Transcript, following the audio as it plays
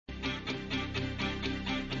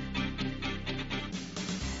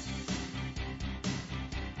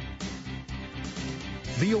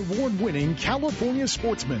The award-winning California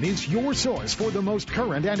Sportsman is your source for the most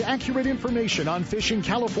current and accurate information on fishing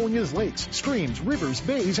California's lakes, streams, rivers,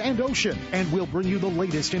 bays, and ocean. And we'll bring you the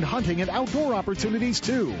latest in hunting and outdoor opportunities,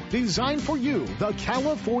 too. Designed for you, the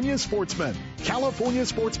California Sportsman. California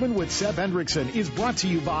Sportsman with Seth Hendrickson is brought to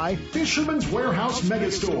you by Fisherman's Warehouse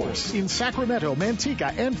Megastores in Sacramento,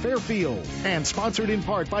 Manteca, and Fairfield. And sponsored in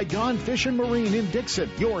part by Gone Fish and Marine in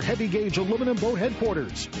Dixon, your heavy-gauge aluminum boat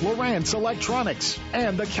headquarters, Lowrance Electronics,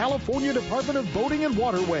 and the California Department of Boating and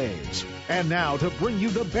Waterways. And now, to bring you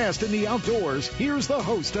the best in the outdoors, here's the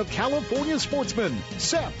host of California Sportsman,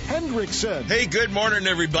 Seth Hendrickson. Hey, good morning,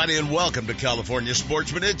 everybody, and welcome to California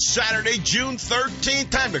Sportsman. It's Saturday, June 13th.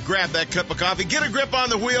 Time to grab that cup of coffee, get a grip on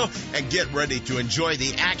the wheel, and get ready to enjoy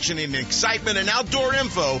the action and excitement and outdoor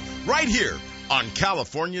info right here on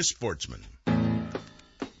California Sportsman.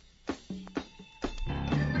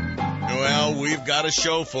 Well, we've got a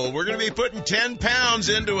show full. We're going to be putting 10 pounds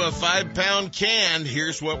into a 5-pound can.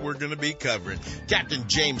 Here's what we're going to be covering. Captain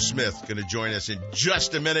James Smith going to join us in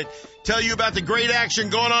just a minute. Tell you about the great action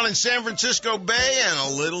going on in San Francisco Bay and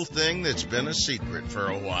a little thing that's been a secret for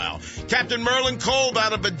a while. Captain Merlin Kolb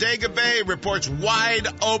out of Bodega Bay reports wide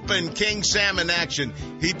open king salmon action.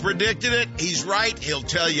 He predicted it. He's right. He'll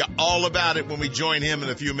tell you all about it when we join him in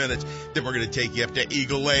a few minutes. Then we're going to take you up to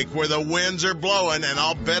Eagle Lake where the winds are blowing, and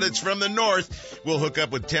I'll bet it's from the north. We'll hook up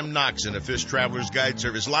with Tim Knox in a Fish Traveler's Guide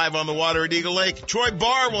Service live on the water at Eagle Lake. Troy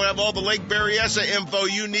Barr will have all the Lake Berryessa info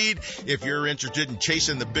you need if you're interested in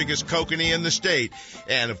chasing the biggest kokanee in the state.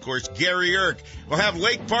 And, of course, Gary Irk will have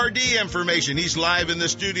Lake Pardee information. He's live in the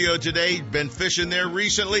studio today. He's been fishing there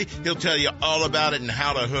recently. He'll tell you all about it and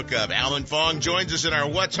how to hook up. Alan Fong joins us in our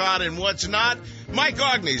What's Hot and What's Not. Mike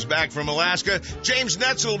Ogney's back from Alaska. James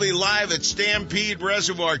Netzel will be live at Stampede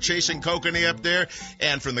Reservoir chasing kokanee up there.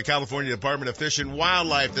 And from the California Department of Fish and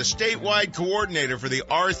Wildlife, the statewide coordinator for the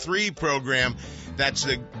R3 program. That's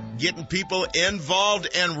the getting people involved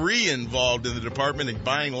and re-involved in the department and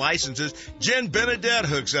buying licenses. Jen Benedette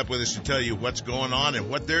hooks up with us to tell you what's going on and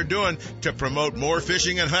what they're doing to promote more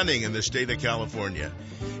fishing and hunting in the state of California.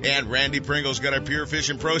 And Randy Pringle's got our Pure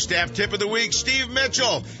Fishing Pro Staff Tip of the Week, Steve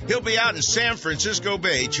Mitchell. He'll be out in San Francisco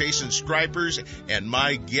Bay chasing stripers, and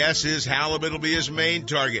my guess is halibut will be his main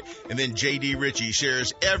target. And then J.D. Ritchie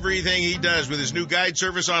shares everything he does with his new guide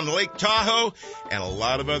service on Lake Tahoe and a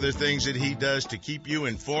lot of other things that he does to keep you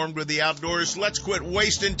informed with the outdoors. Let's quit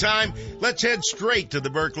wasting time. Let's head straight to the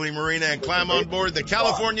Berkeley Marina and climb on board the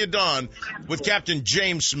California Dawn with Captain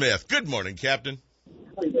James Smith. Good morning, Captain.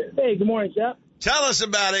 Hey, good morning, Jeff. Tell us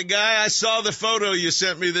about it, guy. I saw the photo you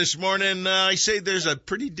sent me this morning. I say there's a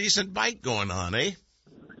pretty decent bite going on, eh?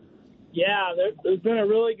 Yeah, there's been a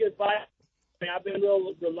really good bite. I mean, I've been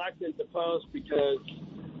real reluctant to post because,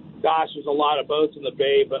 gosh, there's a lot of boats in the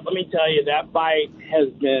bay. But let me tell you, that bite has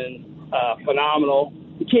been phenomenal.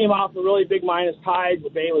 We came off a really big minus tide. The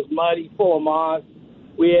bay was muddy, full of moss.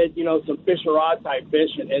 We had, some fisher rod type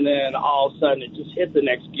fishing, and then all of a sudden it just hit the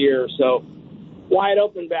next gear. So wide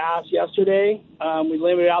open bass yesterday. We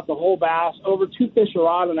limited out the whole bass, over 2 fisher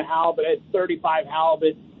rod and a halibut. I had 35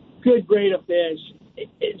 halibut, good grade of fish.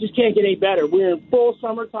 It just can't get any better. We're in full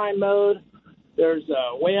summertime mode. There's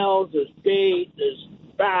whales, there's bait, there's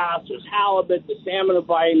bass, there's halibut, the salmon are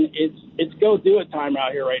biting. It's go do it time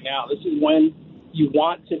out here right now. This is when you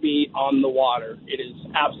want to be on the water. It is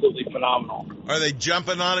absolutely phenomenal. Are they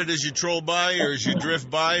jumping on it as you troll by or as you drift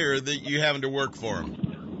by, or are you having to work for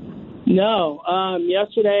them? No.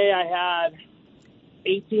 Yesterday I had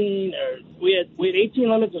 18. We had 18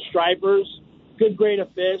 limits of stripers. Good grade of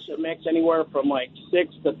fish. It makes anywhere from like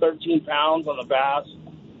 6 to 13 pounds on the bass.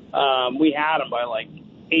 We had them by like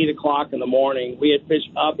 8 o'clock in the morning. We had fish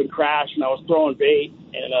up and crashed, and I was throwing bait,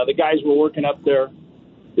 and the guys were working up their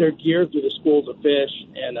gear through the schools of fish,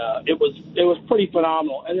 and it was pretty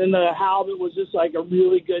phenomenal. And then the halibut was just like a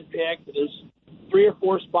really good pick. There's 3 or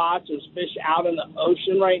 4 spots. There's fish out in the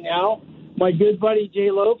ocean right now. My good buddy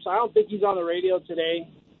Jay Lopes, I don't think he's on the radio today.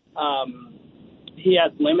 He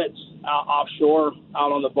had limits offshore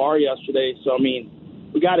out on the bar yesterday. So, I mean,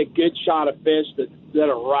 we got a good shot of fish that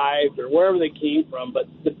arrived or wherever they came from. But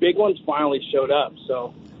the big ones finally showed up.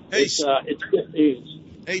 So it's good news.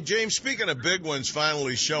 Hey, James, speaking of big ones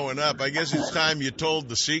finally showing up, I guess it's time you told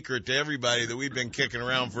the secret to everybody that we've been kicking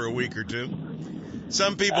around for a week or two.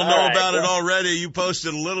 Some people know about it already. You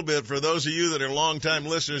posted a little bit. For those of you that are longtime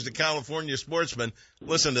listeners to California Sportsmen,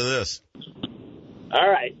 listen to this. All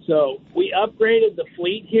right, so we upgraded the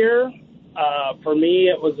fleet here. For me,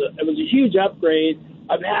 it was a huge upgrade.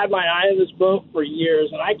 I've had my eye on this boat for years,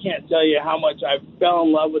 and I can't tell you how much I fell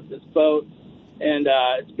in love with this boat. And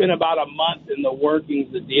it's been about a month in the workings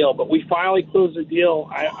of the deal, but we finally closed the deal.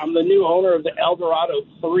 I'm the new owner of the Eldorado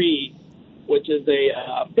 3, which is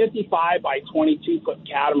a 55 by 22-foot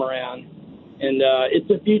catamaran. And it's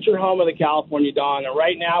the future home of the California Dawn. And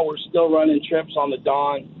right now we're still running trips on the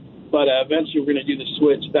Dawn, but eventually we're going to do the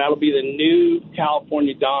switch. That'll be the new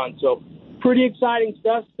California Dawn. So pretty exciting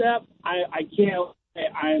stuff, Steph.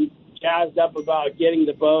 I'm jazzed up about getting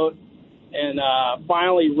the boat and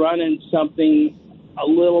finally running something a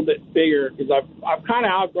little bit bigger, because I've kind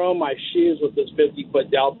of outgrown my shoes with this 50-foot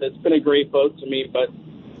Delta. It's been a great boat to me, but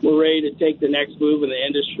we're ready to take the next move in the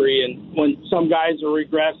industry. And when some guys are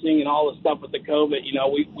regressing and all the stuff with the COVID,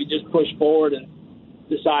 we just pushed forward and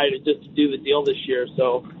decided just to do the deal this year.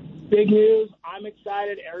 So big news. I'm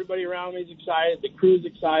excited. Everybody around me is excited. The crew's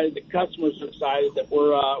excited. The customers are excited that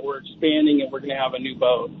we're expanding and we're going to have a new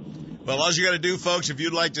boat. Well, all you got to do, folks, if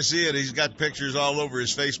you'd like to see it, he's got pictures all over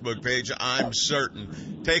his Facebook page, I'm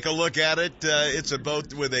certain. Take a look at it. It's a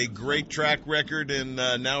boat with a great track record, and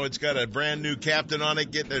now it's got a brand-new captain on it,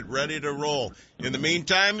 getting it ready to roll. In the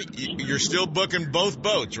meantime, you're still booking both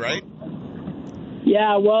boats, right?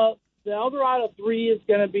 Yeah, well, the Eldorado 3 is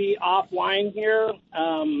going to be offline here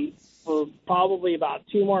for probably about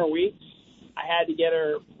 2 more weeks. I had to get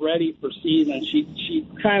her ready for season. She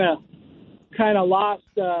kind of lost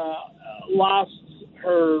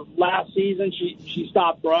her last season. She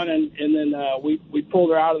stopped running, and then we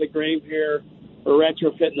pulled her out of the grave here. We're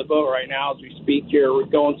retrofitting the boat right now as we speak here. We're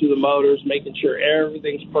going through the motors, making sure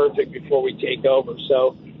everything's perfect before we take over.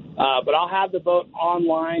 So, but I'll have the boat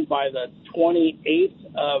online by the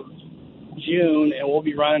 28th of June, and we'll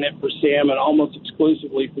be running it for salmon almost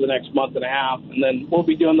exclusively for the next month and a half. And then we'll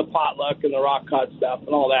be doing the potluck and the rock cut stuff and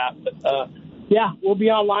all that. But, yeah, we'll be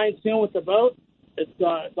online soon with the boat. It's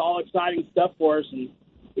all exciting stuff for us, and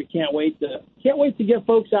we can't wait to get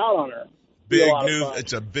folks out on her.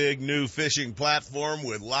 It's a big new fishing platform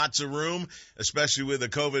with lots of room, especially with the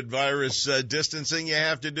COVID virus distancing you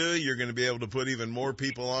have to do. You're going to be able to put even more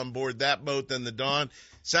people on board that boat than the Dawn.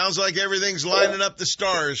 Sounds like everything's lining up the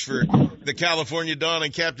stars for the California Dawn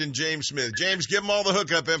and Captain James Smith. James, give them all the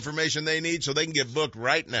hookup information they need so they can get booked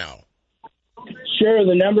right now. Sure,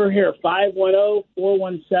 the number here,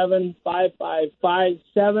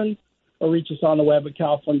 510-417-5557, or reach us on the web at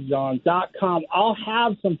CaliforniaDawn.com. I'll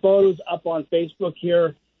have some photos up on Facebook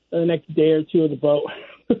here in the next day or two of the boat.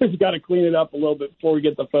 We've got to clean it up a little bit before we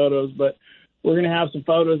get the photos, but we're going to have some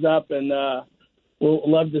photos up, and we'll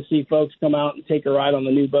love to see folks come out and take a ride on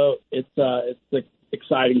the new boat. It's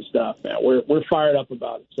exciting stuff, man. We're fired up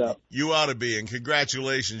about it. So you ought to be, and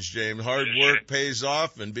congratulations, James. Hard work pays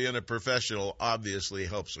off, and being a professional obviously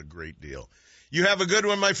helps a great deal. You have a good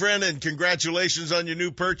one, my friend, and congratulations on your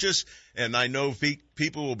new purchase. And I know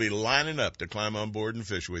people will be lining up to climb on board and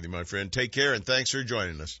fish with you, my friend. Take care, and thanks for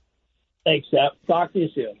joining us. Thanks, Seth. Talk to you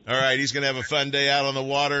soon. All right, he's going to have a fun day out on the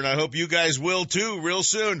water, and I hope you guys will too real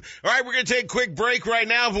soon. All right, we're going to take a quick break right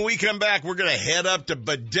now. When we come back, we're going to head up to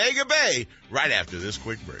Bodega Bay right after this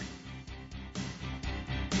quick break.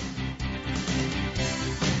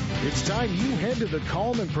 It's time you head to the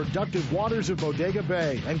calm and productive waters of Bodega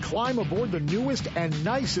Bay and climb aboard the newest and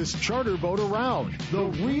nicest charter boat around, the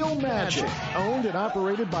Real Magic, owned and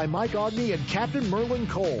operated by Mike Ogney and Captain Merlin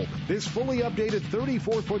Kolb. This fully updated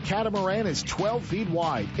 34-foot catamaran is 12 feet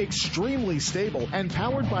wide, extremely stable, and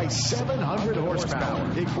powered by 700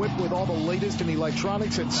 horsepower. Equipped with all the latest in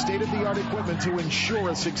electronics and state-of-the-art equipment to ensure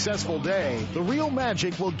a successful day, the Real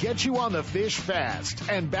Magic will get you on the fish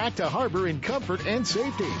fast and back to harbor in comfort and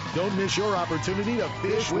safety. Don't miss your opportunity to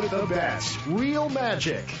fish with the best. Real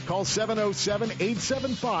Magic. Call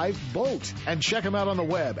 707-875-BOAT and check them out on the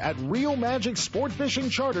web at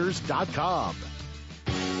realmagicsportfishingcharters.com.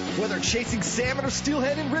 Whether chasing salmon or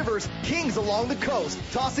steelhead in rivers, kings along the coast,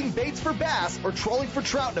 tossing baits for bass, or trolling for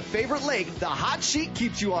trout in a favorite lake, the Hot Sheet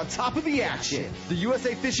keeps you on top of the action. The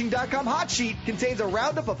USAFishing.com Hot Sheet contains a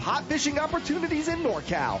roundup of hot fishing opportunities in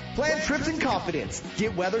NorCal. Plan trips in confidence.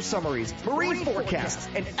 Get weather summaries, marine forecasts,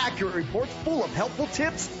 and accurate reports full of helpful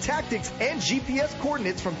tips, tactics, and GPS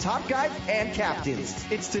coordinates from top guides and captains.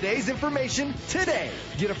 It's today's information today.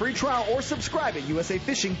 Get a free trial or subscribe at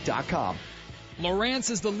USAFishing.com. Lowrance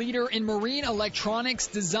is the leader in marine electronics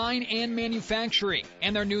design and manufacturing,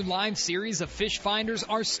 and their new live series of fish finders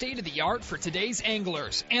are state-of-the-art for today's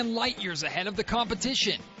anglers and light years ahead of the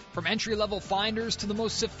competition. From entry-level finders to the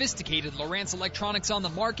most sophisticated Lowrance electronics on the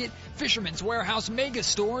market, Fisherman's Warehouse mega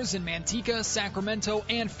stores in Manteca, Sacramento,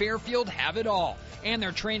 and Fairfield have it all, and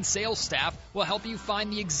their trained sales staff will help you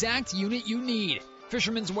find the exact unit you need.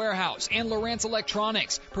 Fisherman's Warehouse, and Lowrance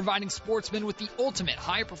Electronics, providing sportsmen with the ultimate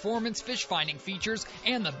high-performance fish finding features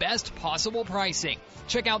and the best possible pricing.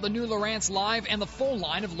 Check out the new Lowrance Live and the full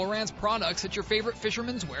line of Lowrance products at your favorite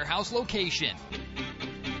Fisherman's Warehouse location.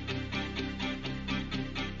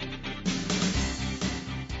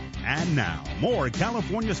 And now, more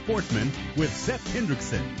California Sportsmen with Seth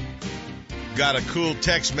Hendrickson. Got a cool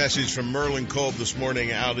text message from Merlin Kolb this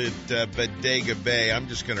morning out at Bodega Bay. I'm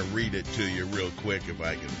just going to read it to you real quick if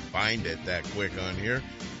I can find it that quick on here.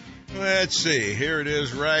 Let's see. Here it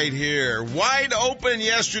is right here. Wide open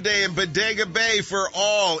yesterday in Bodega Bay for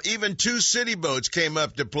all. Even 2 city boats came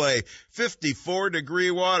up to play.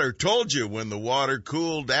 54-degree water. Told you when the water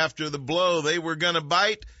cooled after the blow they were going to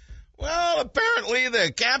bite. Well, apparently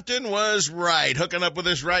the captain was right. Hooking up with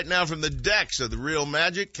us right now from the decks of the Real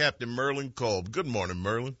Magic, Captain Merlin Kolb. Good morning,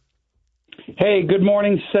 Merlin. Hey, good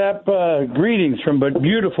morning, Sep. Greetings from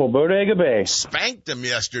beautiful Bodega Bay. Spanked them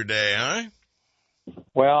yesterday, huh?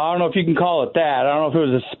 Well, I don't know if you can call it that. I don't know if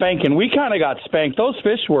it was a spanking. We kind of got spanked. Those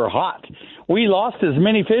fish were hot. We lost as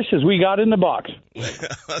many fish as we got in the box.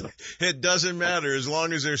 It doesn't matter as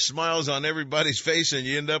long as there's smiles on everybody's face and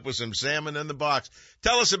you end up with some salmon in the box.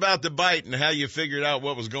 Tell us about the bite and how you figured out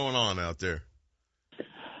what was going on out there.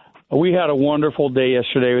 We had a wonderful day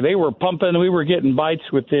yesterday. They were pumping. We were getting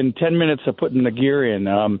bites within 10 minutes of putting the gear in.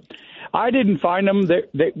 I didn't find them.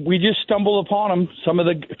 We just stumbled upon them. Some of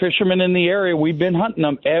the fishermen in the area, we've been hunting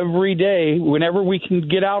them every day. Whenever we can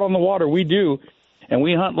get out on the water, we do. And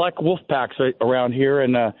we hunt like wolf packs around here.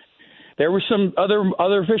 And there were some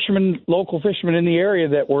other fishermen, local fishermen in the area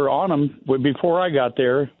that were on them before I got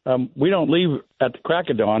there. We don't leave at the crack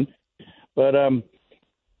of dawn. But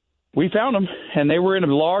we found them, and they were in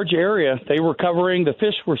a large area. They were covering, the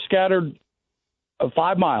fish were scattered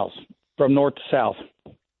 5 miles from north to south.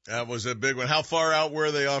 That was a big one. How far out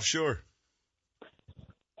were they offshore?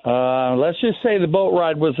 Let's just say the boat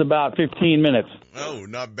ride was about 15 minutes. Oh,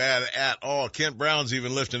 not bad at all. Kent Brown's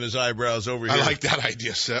even lifting his eyebrows over here. I like that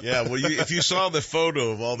idea, Seth. Yeah, well, if you saw the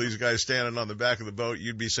photo of all these guys standing on the back of the boat,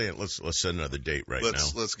 you'd be saying, let's set another date now.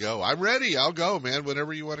 Let's go. I'm ready. I'll go, man,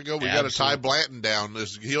 whenever you want to go. We got to tie Blanton down.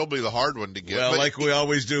 He'll be the hard one to get. Well, like we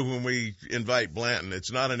always do when we invite Blanton,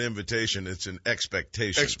 it's not an invitation, it's an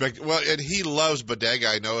expectation. Well, and he loves bodega,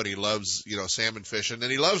 I know, and he loves, salmon fishing,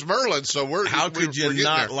 and he loves Merlin, so How could you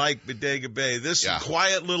not there. like Bodega Bay? This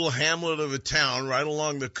quiet little hamlet of a town right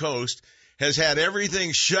along the coast has had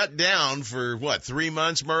everything shut down for, 3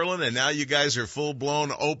 months, Merlin? And now you guys are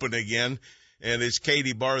full-blown open again, and it's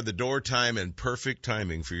Katie bar the door time and perfect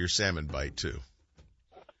timing for your salmon bite, too.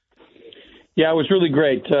 Yeah, it was really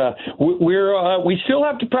great. We still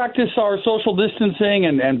have to practice our social distancing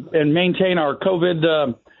and maintain our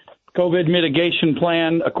COVID mitigation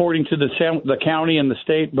plan according to the county and the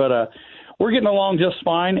state, but we're getting along just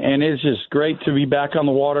fine, and it's just great to be back on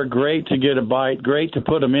the water, great to get a bite, great to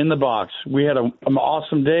put them in the box. We had an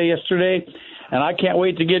awesome day yesterday, and I can't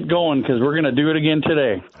wait to get going because we're going to do it again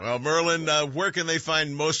today. Well, Merlin, where can they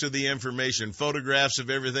find most of the information, photographs of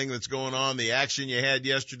everything that's going on, the action you had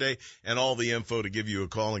yesterday, and all the info to give you a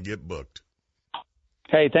call and get booked?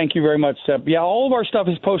 Hey, thank you very much, Sep. Yeah, all of our stuff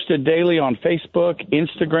is posted daily on Facebook,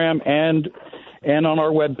 Instagram, and on our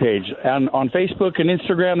webpage. And on Facebook and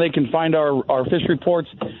Instagram, they can find our fish reports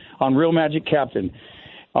on Real Magic Captain.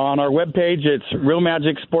 On our webpage, it's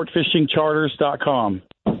realmagicsportfishingcharters.com.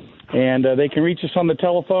 And they can reach us on the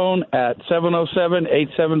telephone at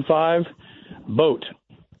 707-875-BOAT.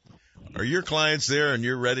 Are your clients there and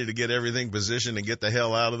you're ready to get everything positioned and get the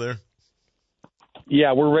hell out of there?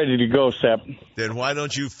 Yeah, we're ready to go, Sep. Then why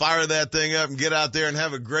don't you fire that thing up and get out there and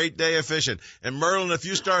have a great day of fishing? And Merlin, if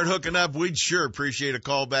you start hooking up, we'd sure appreciate a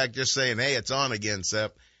call back just saying, hey, it's on again,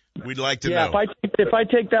 Sep. We'd like to know. Yeah, if I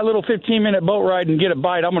take that little 15-minute boat ride and get a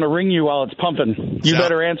bite, I'm going to ring you while it's pumping. You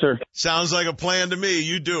better answer. Sounds like a plan to me.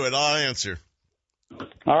 You do it. I'll answer.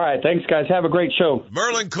 All right. Thanks, guys. Have a great show.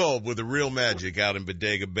 Merlin Kolb with the Real Magic out in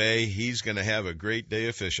Bodega Bay. He's going to have a great day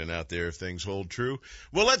of fishing out there if things hold true.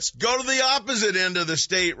 Well, let's go to the opposite end of the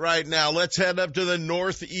state right now. Let's head up to the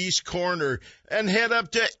northeast corner and head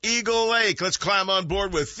up to Eagle Lake. Let's climb on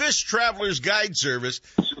board with Fish Travelers Guide Service.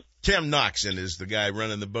 Tim Noxon is the guy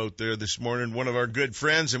running the boat there this morning, one of our good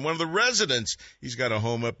friends and one of the residents. He's got a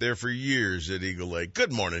home up there for years at Eagle Lake.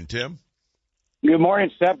 Good morning, Tim. Good morning,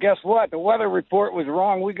 Steph. Guess what? The weather report was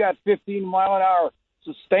wrong. We got 15-mile-an-hour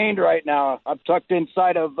sustained right now. I'm tucked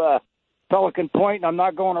inside of Pelican Point, and I'm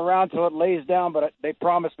not going around till it lays down, but they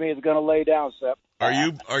promised me it's going to lay down, Steph.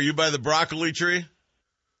 Are you by the broccoli tree?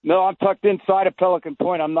 No, I'm tucked inside of Pelican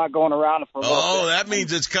Point. I'm not going around it for a little bit. That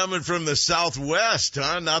means it's coming from the southwest,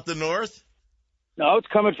 huh? Not the north? No, it's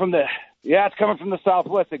coming from the Yeah, it's coming from the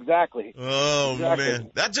southwest, exactly. Oh,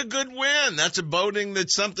 man. That's a good win. That's a boating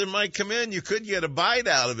that something might come in. You could get a bite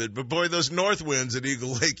out of it. But, boy, those north winds at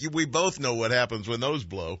Eagle Lake, we both know what happens when those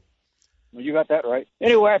blow. Well, you got that right.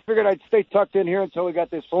 Anyway, I figured I'd stay tucked in here until we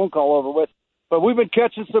got this phone call over with. But we've been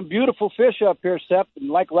catching some beautiful fish up here, Sep. And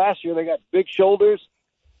like last year, they got big shoulders.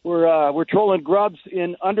 We're trolling grubs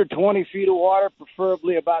in under 20 feet of water,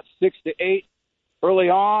 preferably about 6 to 8 early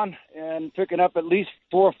on, and picking up at least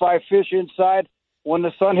 4 or 5 fish inside. When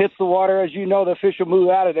the sun hits the water, as you know, the fish will move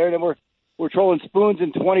out of there. Then we're trolling spoons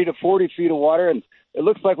in 20 to 40 feet of water, and it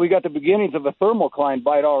looks like we got the beginnings of a thermocline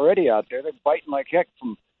bite already out there. They're biting like heck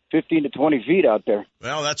from 15 to 20 feet out there.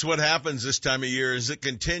 Well, that's what happens this time of year. As it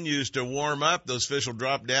continues to warm up, those fish will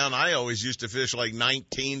drop down. I always used to fish like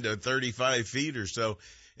 19 to 35 feet or so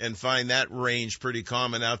and find that range pretty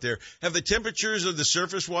common out there. Have the temperatures of the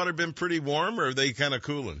surface water been pretty warm, or are they kind of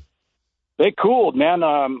cooling? They cooled, man.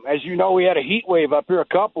 As you know, we had a heat wave up here, a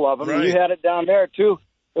couple of them. Right. And you had it down there, too.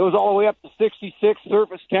 It was all the way up to 66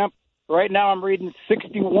 surface temp. Right now I'm reading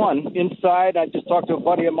 61 inside. I just talked to a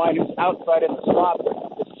buddy of mine who's outside in the slop.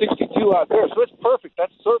 It's 62 out there, so it's perfect.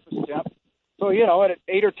 That's surface temp. So, you know, at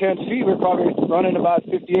 8 or 10 feet, we're probably running about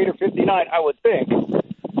 58 or 59, I would think.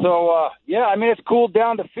 So, yeah, I mean, it's cooled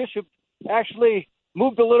down. The fish have actually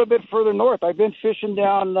moved a little bit further north. I've been fishing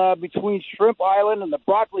down between Shrimp Island and the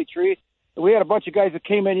Broccoli Tree. We had a bunch of guys that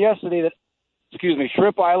came in yesterday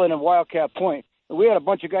Shrimp Island and Wildcat Point. And we had a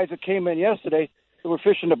bunch of guys that came in yesterday that were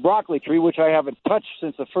fishing the Broccoli Tree, which I haven't touched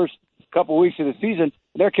since the first couple weeks of the season.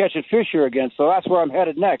 They're catching fish here again, so that's where I'm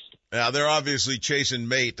headed next. Yeah, they're obviously chasing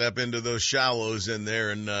mate up into those shallows in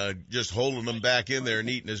there and just holding them back in there and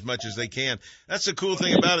eating as much as they can. That's the cool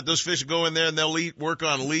thing about it. Those fish go in there and they'll work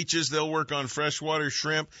on leeches. They'll work on freshwater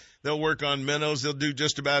shrimp. They'll work on minnows. They'll do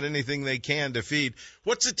just about anything they can to feed.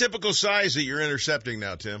 What's the typical size that you're intercepting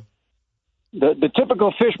now, Tim? The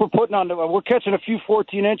typical fish we're putting on, we're catching a few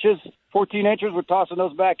 14 inches. 14 inches, we're tossing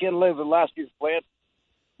those back in with last year's plant.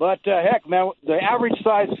 But, heck, man, the average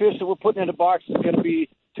size fish that we're putting in the box is going to be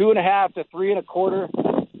 2.5 to 3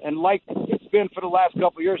 1/4. And like it's been for the last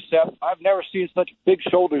couple of years, Seth, I've never seen such big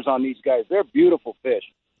shoulders on these guys. They're beautiful fish.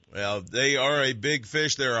 Well, they are a big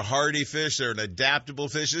fish. They're a hardy fish. They're an adaptable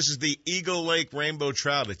fish. This is the Eagle Lake rainbow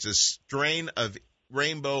trout. It's a strain of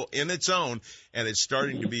rainbow in its own, and it's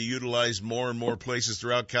starting to be utilized more and more places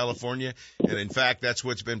throughout California. And, in fact, that's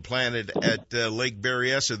what's been planted at Lake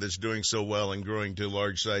Berryessa that's doing so well and growing to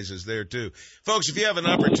large sizes there, too. Folks, if you have an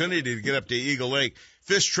opportunity to get up to Eagle Lake,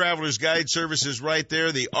 Fish Travelers Guide Service is right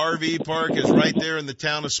there. The RV park is right there in the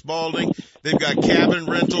town of Spalding. They've got cabin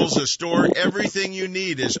rentals, a store. Everything you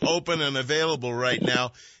need is open and available right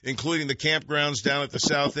now, including the campgrounds down at the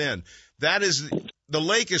south end. The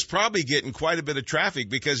lake is probably getting quite a bit of traffic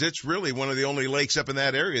because it's really one of the only lakes up in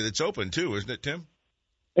that area that's open, too, isn't it, Tim?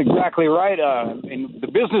 Exactly right. And the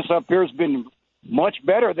business up here has been much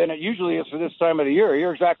better than it usually is for this time of the year.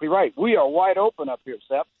 You're exactly right. We are wide open up here,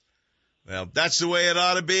 Seth. Well, that's the way it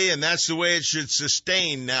ought to be, and that's the way it should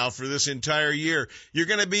sustain now for this entire year. You're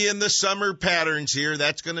going to be in the summer patterns here.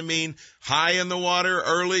 That's going to mean high in the water,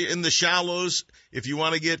 early in the shallows, if you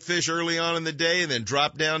want to get fish early on in the day, and then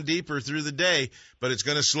drop down deeper through the day. But it's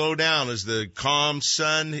going to slow down as the calm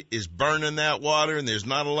sun is burning that water and there's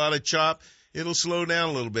not a lot of chop. It'll slow down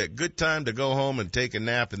a little bit. Good time to go home and take a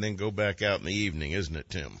nap and then go back out in the evening, isn't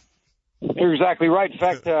it, Tim? You're exactly right. In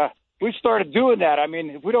fact, we've started doing that. I mean,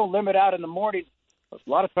 if we don't limit out in the morning, a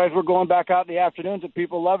lot of times we're going back out in the afternoons and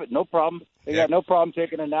people love it. No problem. They got no problem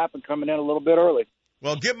taking a nap and coming in a little bit early.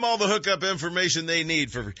 Well, give them all the hookup information they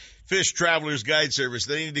need for Fish Travelers Guide Service.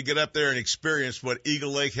 They need to get up there and experience what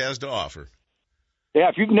Eagle Lake has to offer. Yeah,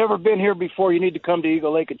 if you've never been here before, you need to come to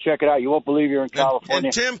Eagle Lake and check it out. You won't believe you're in California.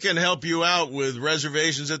 And Tim can help you out with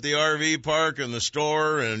reservations at the RV park and the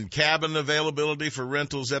store and cabin availability for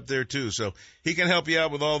rentals up there, too. So he can help you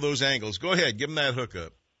out with all those angles. Go ahead. Give him that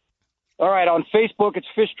hookup. All right. On Facebook, it's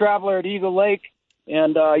Fish Traveler at Eagle Lake.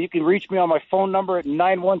 And you can reach me on my phone number at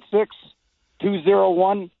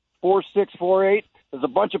 916-201-4648. There's a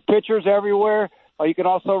bunch of pictures everywhere. You can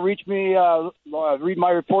also reach me, read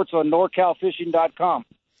my reports on NorCalFishing.com.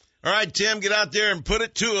 All right, Tim, get out there and put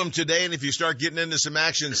it to them today. And if you start getting into some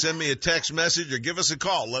action, send me a text message or give us a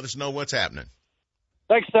call. Let us know what's happening.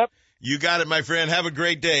 Thanks, Step. You got it, my friend. Have a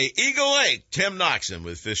great day. Eagle Lake, Tim Noxon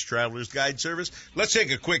with Fish Travelers Guide Service. Let's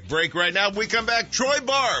take a quick break right now. When we come back, Troy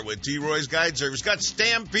Barr with T-Roy's Guide Service. Got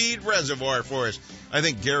Stampede Reservoir for us. I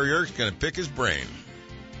think Gary Erk's going to pick his brain.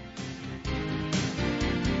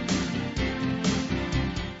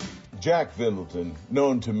 Jack Vindleton,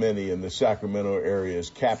 known to many in the Sacramento area as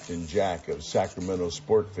Captain Jack of Sacramento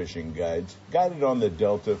Sport Fishing Guides, guided on the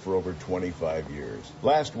Delta for over 25 years.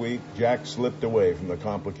 Last week, Jack slipped away from the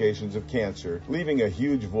complications of cancer, leaving a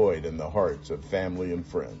huge void in the hearts of family and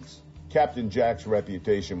friends. Captain Jack's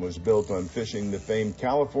reputation was built on fishing the famed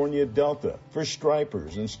California Delta for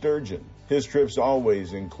stripers and sturgeon. His trips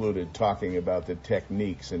always included talking about the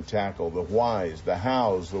techniques and tackle, the whys, the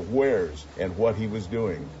hows, the wheres, and what he was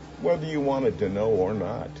doing, whether you wanted to know or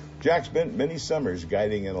not. Jack spent many summers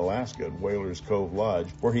guiding in Alaska at Whalers Cove Lodge,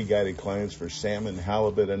 where he guided clients for salmon,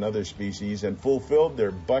 halibut, and other species and fulfilled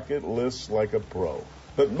their bucket lists like a pro.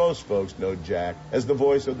 But most folks know Jack as the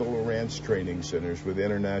voice of the Lowrance Training Centers with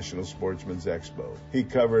International Sportsman's Expo. He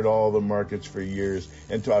covered all the markets for years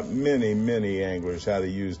and taught many, many anglers how to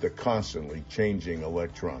use the constantly changing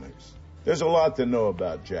electronics. There's a lot to know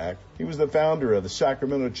about Jack. He was the founder of the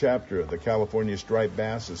Sacramento chapter of the California Striped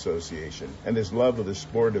Bass Association, and his love of the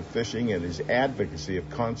sport of fishing and his advocacy of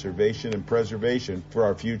conservation and preservation for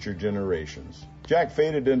our future generations. Jack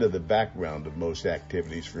faded into the background of most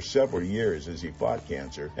activities for several years as he fought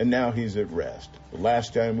cancer, and now he's at rest. The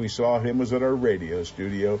last time we saw him was at our radio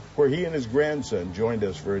studio, where he and his grandson joined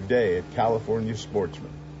us for a day at California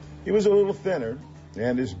Sportsmen. He was a little thinner,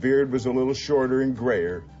 and his beard was a little shorter and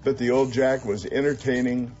grayer, but the old Jack was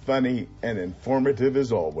entertaining, funny, and informative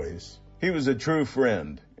as always. He was a true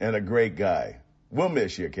friend and a great guy. We'll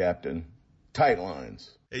miss you, Captain. Tight lines.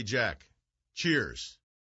 Hey, Jack, cheers.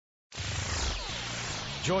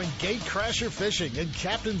 Join Gatecrasher Fishing and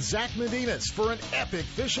Captain Zach Medinas for an epic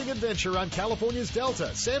fishing adventure on California's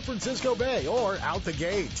Delta, San Francisco Bay, or out the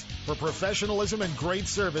gate. For professionalism and great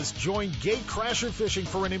service, join Gatecrasher Fishing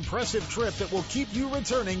for an impressive trip that will keep you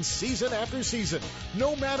returning season after season,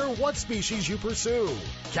 no matter what species you pursue.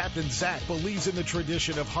 Captain Zach believes in the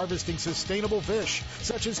tradition of harvesting sustainable fish,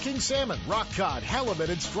 such as king salmon, rock cod,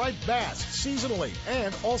 halibut, and striped bass, seasonally,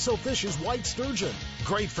 and also fishes white sturgeon.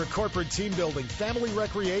 Great for corporate team building, family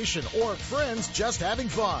recreation, or friends just having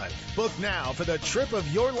fun. Book now for the trip of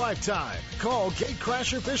your lifetime. Call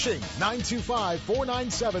Gatecrasher Fishing,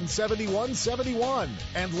 925-497-7171,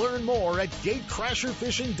 and learn more at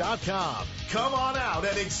gatecrasherfishing.com. Come on out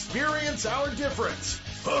and experience our difference.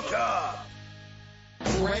 Hook up!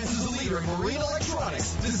 Lowrance is the leader in marine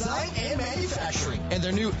electronics, design, and manufacturing. And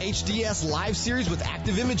their new HDS Live series with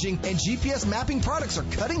active imaging and GPS mapping products are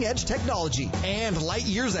cutting-edge technology and light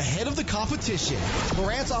years ahead of the competition.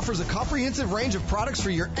 Lowrance offers a comprehensive range of products for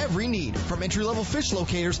your every need, from entry-level fish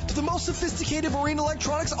locators to the most sophisticated marine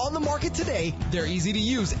electronics on the market today. They're easy to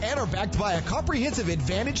use and are backed by a comprehensive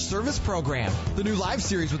Advantage service program. The new Live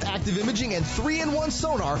series with active imaging and 3-in-1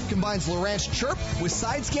 sonar combines Lowrance Chirp with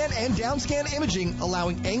side scan and down scan imaging,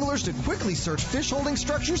 allowing anglers to quickly search fish holding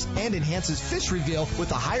structures, and enhances fish reveal with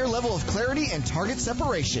a higher level of clarity and target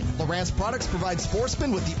separation. Lowrance products provide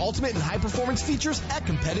sportsmen with the ultimate and high-performance features at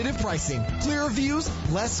competitive pricing. Clearer views,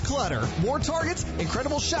 less clutter, more targets,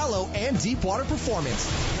 incredible shallow and deep water performance.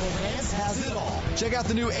 Lowrance has it all. Check out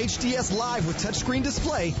the new HDS Live with touchscreen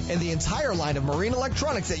display and the entire line of marine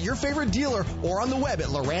electronics at your favorite dealer or on the web at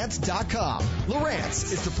Lowrance.com.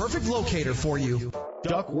 Lowrance is the perfect locator for you.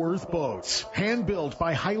 Duckworth Boats, hand-built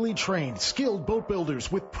by highly trained, skilled boat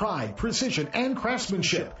builders with pride, precision, and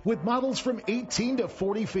craftsmanship, with models from 18 to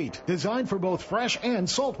 40 feet, designed for both fresh and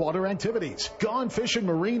saltwater activities. Gone Fishing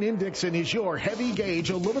Marine in Dixon is your heavy-gauge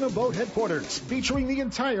aluminum boat headquarters, featuring the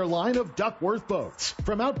entire line of Duckworth boats.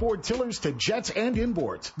 From outboard tillers to jets and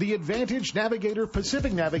inboards, the Advantage, Navigator,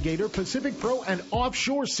 Pacific Pro, and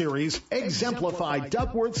Offshore series exemplify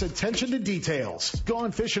Duckworth's attention to details.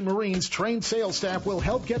 Gone Fishing Marine's trained sales staff will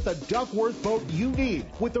help get the Duckworth boat you need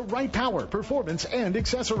with the right power, performance, and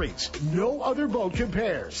accessories. No other boat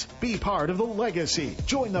compares. Be part of the legacy.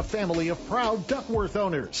 Join the family of proud Duckworth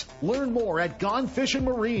owners. Learn more at Gone Fishing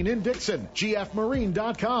Marine in Dixon,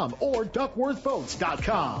 gfmarine.com, or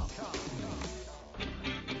duckworthboats.com.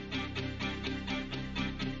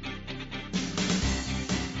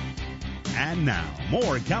 And now,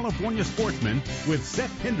 more California Sportsmen with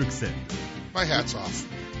Seth Hendrickson. My hat's off.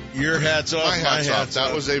 Your hat's off, my hat's off.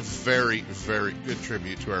 That was a very, very good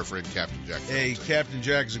tribute to our friend Captain Jack. Hey, Captain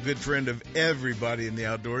Jack is a good friend of everybody in the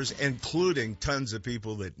outdoors, including tons of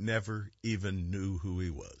people that never even knew who he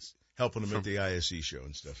was, helping him at the ISE show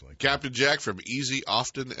and stuff like that. Captain Jack from Easy,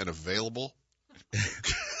 Often, and Available.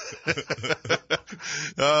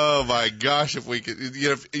 Oh my gosh, if we could,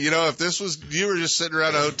 if this was, you were just sitting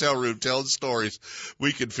around a hotel room telling stories,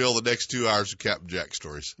 we could fill the next 2 hours with Captain Jack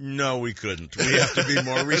stories. No, we couldn't. We have to be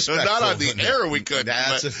more respectful. Not on the air, we couldn't.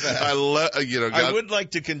 That's a fact. I would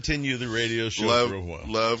like to continue the radio show for a while.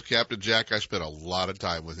 Love Captain Jack. I spent a lot of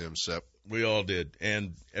time with him, Sep. We all did,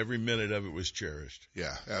 and every minute of it was cherished.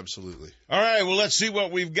 Yeah, absolutely. All right, well, let's see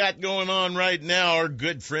what we've got going on right now. Our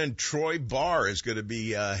good friend Troy Barr is going to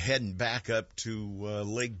be heading back up to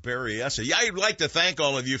Lake Berryessa. Yeah, I'd like to thank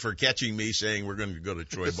all of you for catching me saying we're going to go to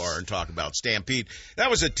Troy Barr and talk about Stampede.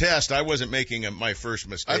 That was a test. I wasn't making my first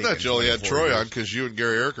mistake. I thought you only had Troy on because you and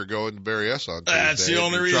Gary Eric are going to Berryessa on Tuesday. That's the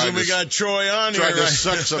only reason we got Troy on here. Trying to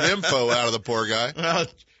suck some info out of the poor guy. Well,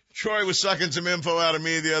 Troy was sucking some info out of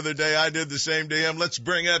me the other day. I did the same to him. Let's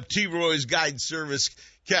bring up T-Roy's Guide Service,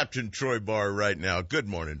 Captain Troy Barr, right now. Good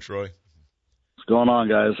morning, Troy. What's going on,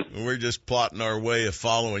 guys? We're just plotting our way of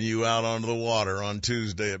following you out onto the water on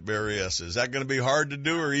Tuesday at Berryessa. Is that going to be hard to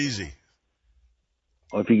do or easy?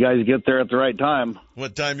 Well, if you guys get there at the right time.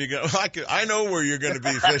 What time you go? I know where you're going to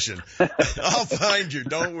be fishing. I'll find you.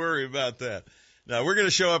 Don't worry about that. Now, we're going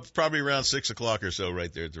to show up probably around 6 o'clock or so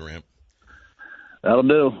right there at the ramp. That'll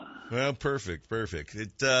do. Well, perfect.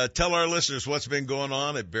 Tell our listeners what's been going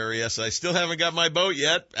on at Berryessa. I still haven't got my boat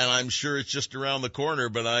yet, and I'm sure it's just around the corner,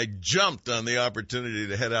 but I jumped on the opportunity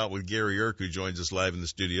to head out with Gary Irk, who joins us live in the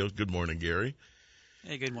studio. Good morning, Gary.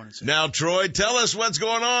 Hey, good morning, sir. Now, Troy, tell us what's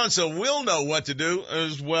going on so we'll know what to do,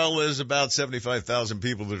 as well as about 75,000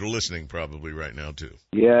 people that are listening probably right now, too.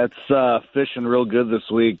 Yeah, it's fishing real good this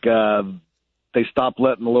week. They stopped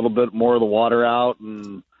letting a little bit more of the water out,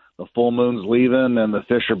 and the full moon's leaving, and the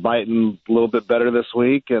fish are biting a little bit better this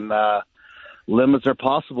week, and limits are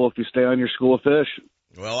possible if you stay on your school of fish.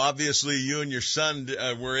 Well, obviously, you and your son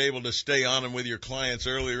were able to stay on them with your clients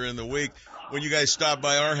earlier in the week. When you guys stopped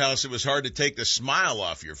by our house, it was hard to take the smile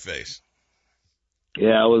off your face.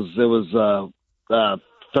 Yeah, it was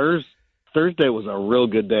Thursday was a real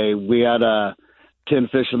good day. We had 10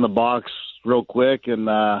 fish in the box real quick, and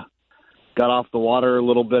got off the water a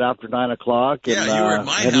little bit after 9 o'clock. And, you were at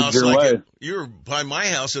my house. You were by my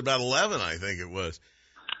house at about 11, I think it was.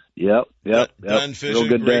 Yep. Done fishing,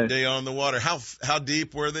 great day on the water. How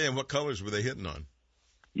deep were they, and what colors were they hitting on?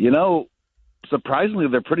 Surprisingly,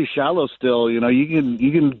 they're pretty shallow still. You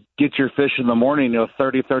can get your fish in the morning,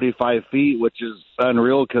 30, 35 feet, which is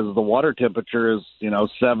unreal because the water temperature is,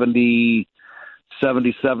 70,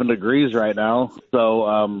 77 degrees right now.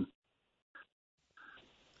 So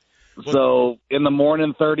in the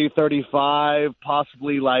morning, 30, 35,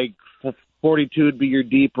 possibly like 42 would be your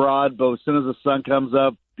deep rod. But as soon as the sun comes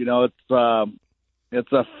up,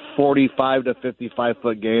 it's a 45 to 55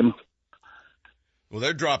 foot game. Well,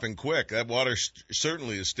 they're dropping quick. That water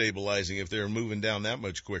certainly is stabilizing if they're moving down that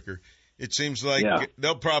much quicker. It seems like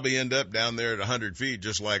they'll probably end up down there at 100 feet,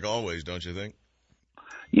 just like always, don't you think?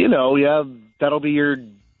 That'll be your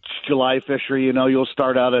July fishery. You'll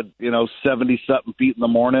start out at 70-something feet in the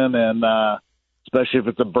morning, and especially if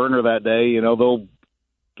it's a burner that day, they'll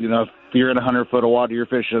if you're in 100 foot of water, you're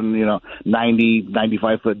fishing 90,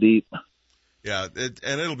 95 foot deep. Yeah,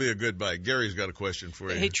 and it'll be a good bite. Gary's got a question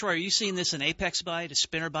for you. Hey, Troy, are you seeing this an apex bite, a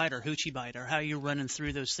spinner bite, or hoochie bite, or how are you running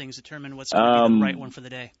through those things to determine what's going to be the right one for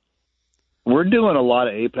the day? We're doing a lot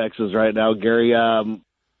of apexes right now, Gary.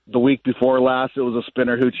 The week before last, it was a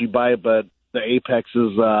spinner hoochie bite, but the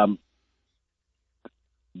apexes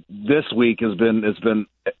this week has been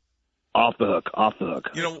off the hook.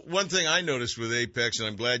 One thing I noticed with apex, and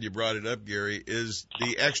I'm glad you brought it up, Gary, is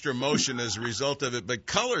the extra motion as a result of it. But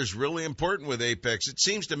color's really important with apex. It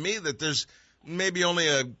seems to me that there's maybe only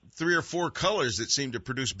 3 or 4 colors that seem to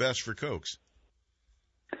produce best for Cokes.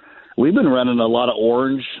 We've been running a lot of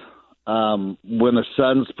orange. When the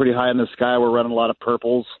sun's pretty high in the sky, we're running a lot of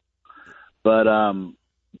purples. But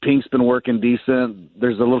pink's been working decent.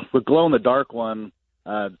 There's a little glow-in-the-dark one,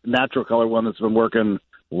 natural color one that's been working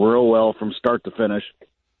real well from start to finish.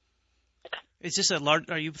 Is this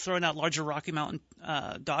are you throwing out larger Rocky Mountain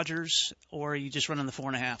Dodgers, or are you just running the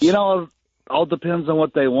 4.5s? All depends on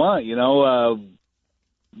what they want.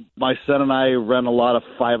 My son and I run a lot of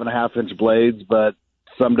 5.5-inch blades, but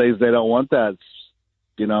some days they don't want that.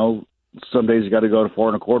 Some days you got to go to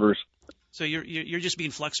 4.25s. So you're just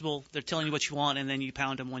being flexible. They're telling you what you want, and then you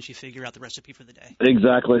pound them once you figure out the recipe for the day.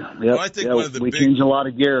 Exactly. Yep. Well, I think we change a lot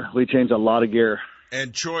of gear.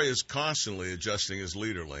 And Troy is constantly adjusting his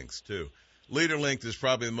leader length, too. Leader length is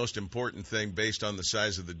probably the most important thing based on the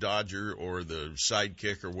size of the Dodger or the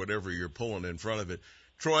Sidekick or whatever you're pulling in front of it.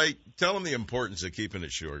 Troy, tell them the importance of keeping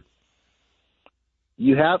it short.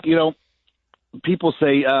 You have, people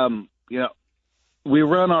say, we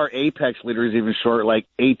run our apex leaders even short, like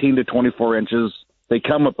 18 to 24 inches. They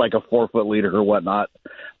come with like a 4-foot leader or whatnot.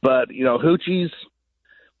 But, hoochies,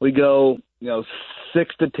 we go,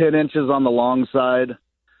 6 to 10 inches on the long side.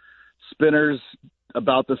 Spinners,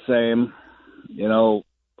 about the same.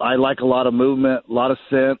 I like a lot of movement, a lot of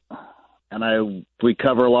scent, and we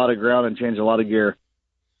cover a lot of ground and change a lot of gear.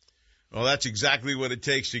 Well, that's exactly what it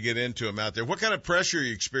takes to get into them out there. What kind of pressure are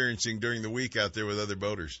you experiencing during the week out there with other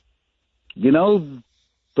boaters? The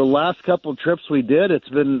last couple of trips we did, it's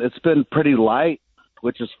been pretty light,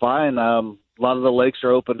 which is fine. A lot of the lakes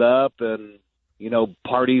are opened up, and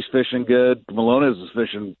Party's fishing good. Malona's is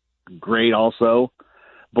fishing great also.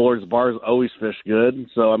 Bullard's Bars always fish good.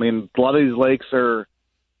 So a lot of these lakes are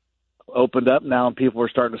opened up now, and people are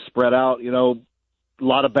starting to spread out. A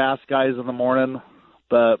lot of bass guys in the morning,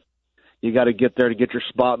 but you got to get there to get your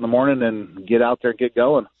spot in the morning and get out there and get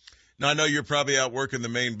going. Now, I know you're probably out working the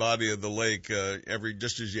main body of the lake,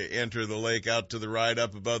 just as you enter the lake, out to the right,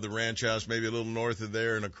 up above the ranch house, maybe a little north of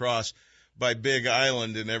there and across by Big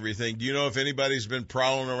Island and everything. Do you know if anybody's been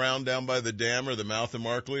prowling around down by the dam or the mouth of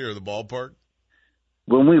Markley or the ballpark?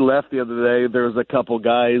 When we left the other day, there was a couple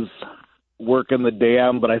guys working the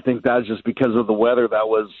dam, but I think that was just because of the weather that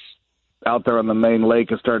was out there on the main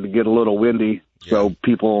lake. It started to get a little windy, so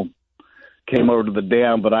people came over to the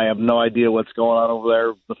dam, but I have no idea what's going on over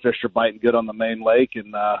there. The fish are biting good on the main lake,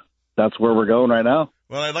 and that's where we're going right now.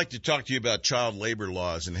 Well, I'd like to talk to you about child labor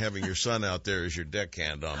laws and having your son out there as your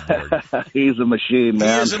deckhand on board. He's a machine,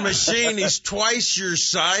 man. He is a machine. He's twice your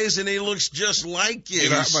size, and he looks just like you. You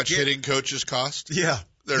know how much hitting coaches cost? Yeah.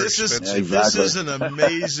 This is an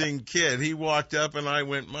amazing kid. He walked up, and I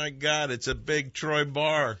went, my God, it's a big Troy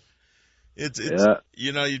Barr.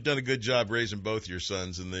 You've done a good job raising both your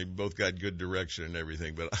sons, and they both got good direction and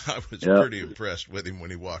everything. But I was pretty impressed with him when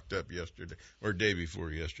he walked up yesterday, or day before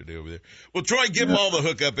yesterday over there. Well, Troy, give them all the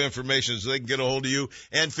hookup information so they can get a hold of you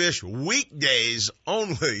and fish weekdays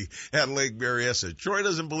only at Lake Berryessa. Troy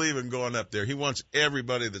doesn't believe in going up there. He wants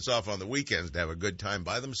everybody that's off on the weekends to have a good time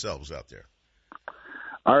by themselves out there.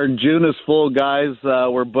 Our June is full, guys.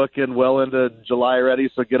 We're booking well into July already,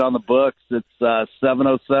 so get on the books. It's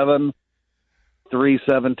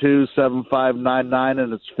 707-372-7599,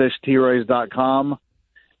 and it's fishteroys.com.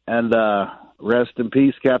 And rest in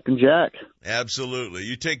peace, Captain Jack. Absolutely.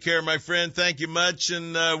 You take care, my friend. Thank you much,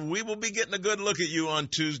 and we will be getting a good look at you on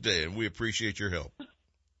Tuesday, and we appreciate your help.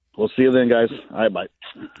 We'll see you then, guys. All right, bye.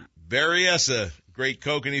 Berryessa, great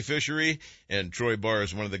kokanee fishery, and Troy Barr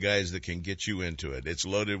is one of the guys that can get you into it. It's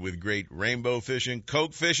loaded with great rainbow fishing,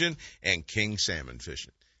 coke fishing, and king salmon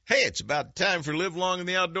fishing. Hey, it's about time for Live Long in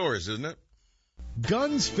the Outdoors, isn't it?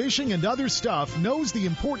 Guns, fishing, and other stuff knows the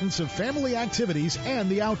importance of family activities and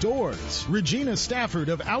the outdoors. Regina Stafford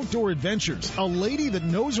of Outdoor Adventures, a lady that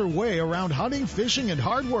knows her way around hunting, fishing, and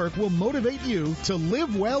hard work, will motivate you to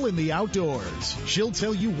live well in the outdoors. She'll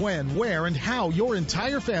tell you when, where, and how your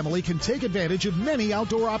entire family can take advantage of many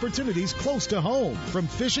outdoor opportunities close to home. From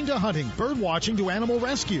fishing to hunting, bird watching to animal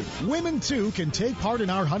rescue, women too can take part in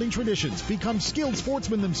our hunting traditions, become skilled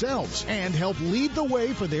sportsmen themselves, and help lead the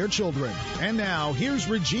way for their children. And now, here's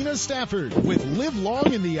Regina Stafford with Live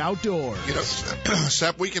Long in the Outdoors.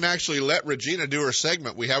 Sep, we can actually let Regina do her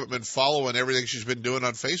segment. We haven't been following everything she's been doing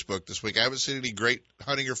on Facebook this week. I haven't seen any great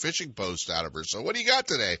hunting or fishing posts out of her. So what do you got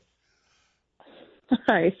today?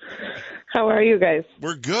 Hi. How are you guys?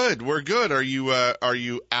 We're good. Are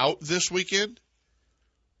you out this weekend?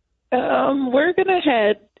 We're going to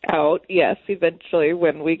head out, yes, eventually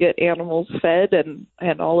when we get animals fed and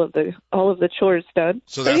all of the chores done.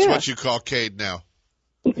 So that's what you call Cade now.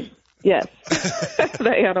 Yes.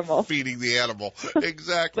 The animal. Feeding the animal.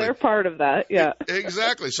 Exactly. They're part of that, yeah.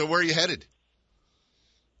 Exactly. So where are you headed?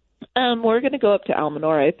 We're going to go up to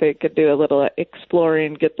Almanor, I think, and do a little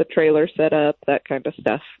exploring, get the trailer set up, that kind of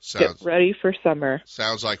stuff. Get ready for summer.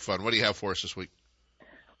 Sounds like fun. What do you have for us this week?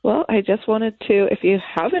 Well, I just wanted to, if you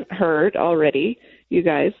haven't heard already, you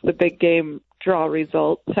guys, the big game draw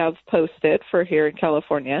results have posted for here in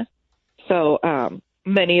California. So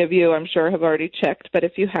many of you, I'm sure, have already checked. But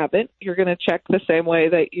if you haven't, you're going to check the same way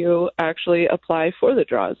that you actually apply for the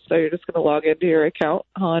draws. So you're just going to log into your account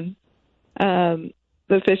on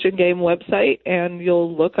the Fish and Game website, and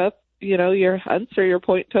you'll look up, your hunts or your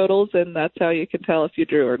point totals, and that's how you can tell if you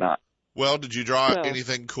drew or not. Well, did you draw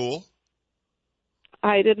anything cool?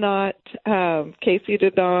 I did not. Casey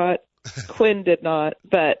did not. Quinn did not,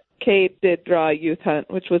 but Cade did draw a youth hunt,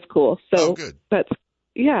 which was cool. So good.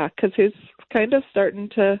 Because he's kind of starting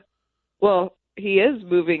to, he is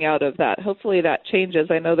moving out of that. Hopefully that changes.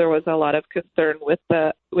 I know there was a lot of concern with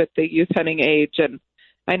the youth hunting age, and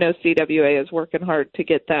I know CWA is working hard to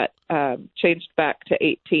get that changed back to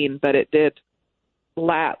 18, but it did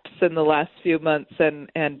lapse in the last few months and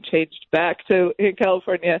changed back to, in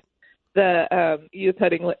California, the youth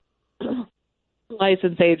hunting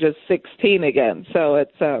license age is 16 again. So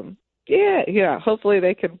it's yeah. Hopefully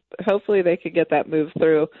they can get that moved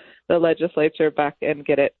through the legislature back and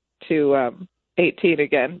get it to 18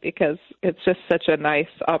 again, because it's just such a nice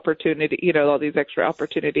opportunity, you know, all these extra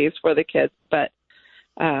opportunities for the kids. But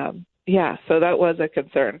yeah, so that was a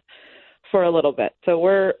concern for a little bit. So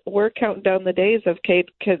we're counting down the days of Kate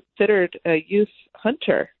considered a youth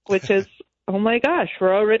hunter, which is oh my gosh,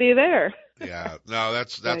 we're already there. Yeah, no,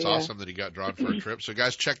 that's awesome that he got drawn for a trip. So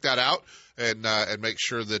guys, check that out and make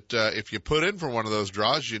sure that if you put in for one of those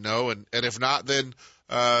draws, you know, and if not, then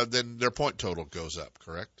their point total goes up.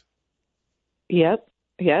 Correct? Yep.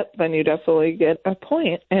 Then you definitely get a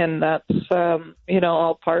point, and that's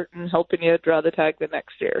all part in helping you draw the tag the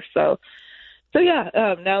next year. So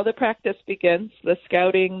yeah, now the practice begins, the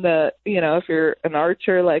scouting, if you're an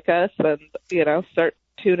archer like us, and start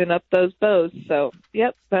tuning up those bows. So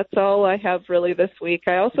yep, that's all I have really this week.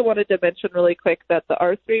 I also wanted to mention really quick that the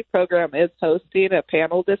R3 program is hosting a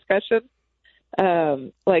panel discussion,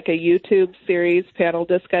 like a YouTube series panel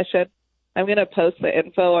discussion. I'm going to post the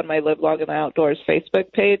info on my Live Long in the Outdoors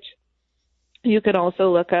Facebook page. You can also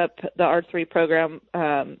look up the R3 program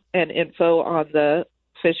and info on the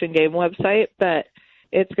Fish and Game website, but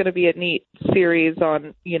it's going to be a neat series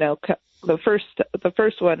on, the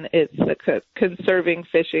first one is conserving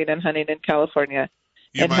fishing and hunting in California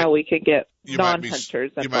how we can get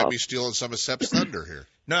non-hunters involved. You might be stealing some of Sepp's thunder here.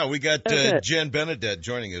 No, we got Jen Benedette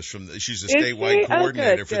joining us she's the statewide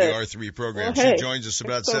coordinator for the R3 program. Well, she joins us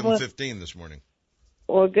about 7:15 this morning.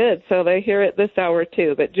 Well, good. So they hear it this hour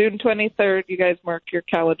too. But June 23rd, you guys mark your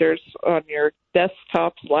calendars on your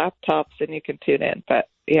desktops, laptops, and you can tune in. But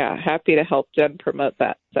yeah, happy to help Jen promote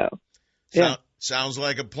that. So yeah. Sounds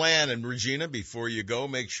like a plan. And Regina, before you go,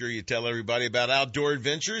 make sure you tell everybody about Outdoor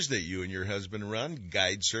Adventures that you and your husband run,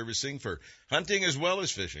 guide servicing for hunting as well as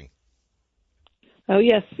fishing. Oh,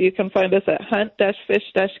 yes. You can find us at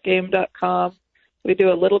hunt-fish-game.com. We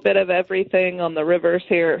do a little bit of everything on the rivers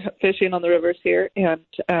here, fishing on the rivers here, and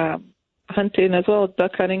hunting as well.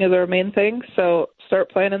 Duck hunting is our main thing, so start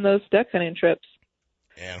planning those duck hunting trips.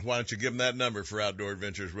 And why don't you give them that number for Outdoor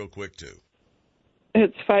Adventures real quick, too?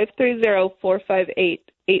 It's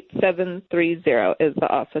 530-458-8730 is the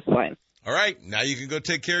office line. All right. Now you can go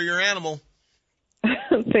take care of your animal.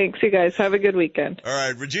 Thanks, you guys. Have a good weekend. All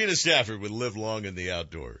right. Regina Stafford would Live Long in the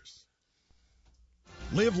Outdoors.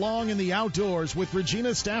 Live long in the outdoors with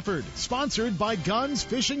Regina Stafford. Sponsored by Guns,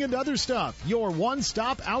 Fishing, and Other Stuff. Your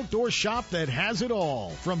one-stop outdoor shop that has it all.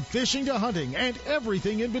 From fishing to hunting and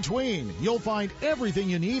everything in between. You'll find everything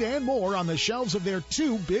you need and more on the shelves of their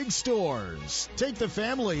 2 big stores. Take the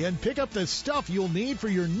family and pick up the stuff you'll need for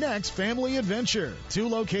your next family adventure. 2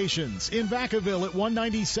 locations. In Vacaville at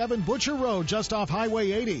 197 Butcher Road just off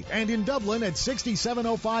Highway 80. And in Dublin at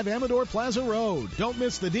 6705 Amador Plaza Road. Don't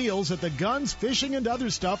miss the deals at the Guns, Fishing, and Other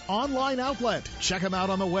Stuff online outlet. Check them out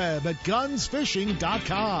on the web at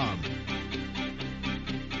gunsfishing.com.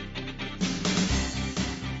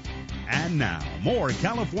 And now, more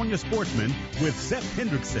California Sportsmen with Sepp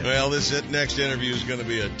Hendrickson. Well, this next interview is going to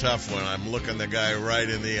be a tough one. I'm looking the guy right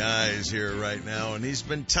in the eyes here right now, and he's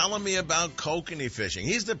been telling me about kokanee fishing.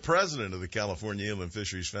 He's the president of the California Inland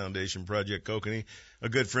Fisheries Foundation, Project Kokanee, a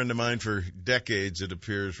good friend of mine for decades, it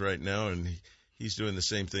appears right now, and he's doing the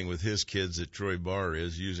same thing with his kids that Troy Barr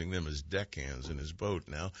is, using them as deckhands in his boat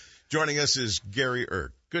now. Joining us is Gary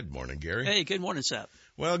Irk. Good morning, Gary. Hey, good morning, Sepp.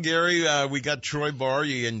 Well, Gary, we got Troy Barr.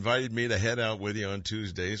 You invited me to head out with you on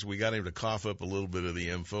Tuesdays. We got him to cough up a little bit of the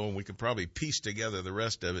info, and we could probably piece together the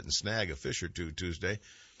rest of it and snag a fish or two Tuesday.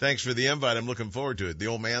 Thanks for the invite. I'm looking forward to it. The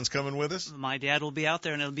old man's coming with us? My dad will be out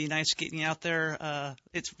there, and it'll be nice getting you out there.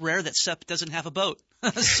 It's rare that Sepp doesn't have a boat.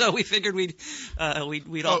 So we figured we'd all make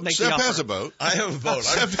the offer. Sepp has a boat. I have a boat.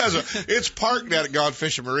 Sepp has it's parked at Gone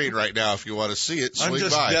Fishing Marine right now. If you want to see it, swing by. I'm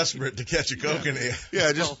just desperate to catch a kokanee.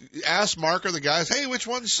 Yeah, just ask Mark or the guys. Hey, which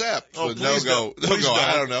one's Sepp? Oh, so please go.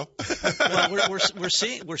 I don't know. Well,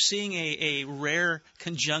 we're seeing a rare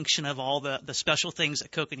conjunction of all the special things that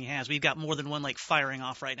kokanee has. We've got more than one lake firing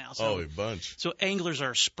off right now. So, a bunch. So anglers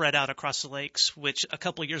are spread out across the lakes, which a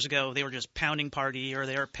couple of years ago they were just pounding party or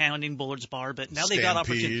they were pounding Bullard's Bar, but now they've got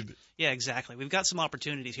opportunity. Yeah, exactly. We've got some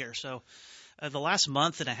opportunities here. So the last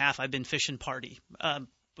month and a half I've been fishing party.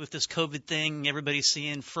 With this COVID thing, everybody's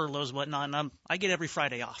seeing furloughs, whatnot, and I get every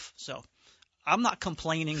Friday off. So I'm not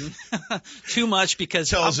complaining too much because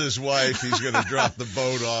tells his wife he's going to drop the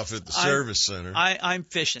boat off at the service center. I'm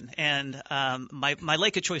fishing, and my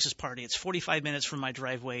Lake of Choices party. It's 45 minutes from my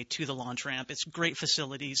driveway to the launch ramp. It's great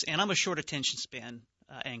facilities, and I'm a short attention span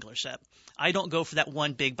angler, Sep. I don't go for that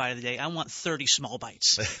one big bite of the day. I want 30 small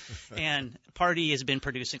bites, and party has been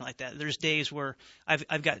producing like that. There's days where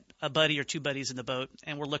I've got a buddy or two buddies in the boat,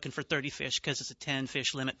 and we're looking for 30 fish because it's a 10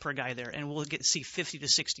 fish limit per guy there, and we'll get to see 50 to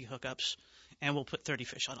 60 hookups. And we'll put 30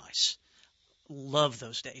 fish on ice. Love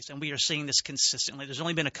those days, and we are seeing this consistently. There's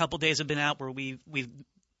only been a couple days I've been out where we've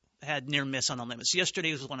had near miss on the limits.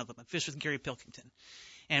 Yesterday was one of them. I fished with Gary Pilkington,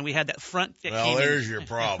 and we had that front. Well, there's your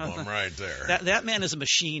problem right there. That man is a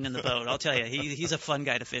machine in the boat. I'll tell you, he's a fun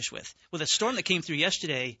guy to fish with. With a storm that came through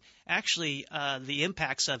yesterday, actually, the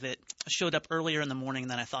impacts of it showed up earlier in the morning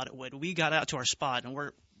than I thought it would. We got out to our spot,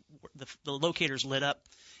 and the locators lit up,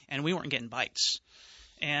 and we weren't getting bites.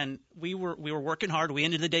 And we were working hard. We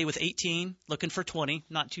ended the day with 18, looking for 20.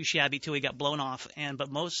 Not too shabby till we got blown off.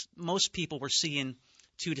 But most people were seeing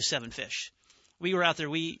 2 to 7 fish. We were out there.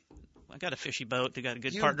 I got a fishy boat. They got a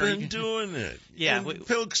good partner. You've been doing it. Yeah.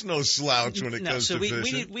 Pilk's no slouch when it comes to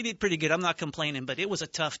fishing. We did pretty good. I'm not complaining, but it was a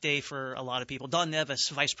tough day for a lot of people. Don Nevis,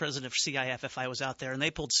 vice president of CIFFI, was out there, and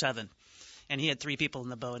they pulled 7. And he had 3 people in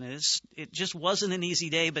the boat. And it just wasn't an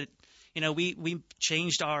easy day, but we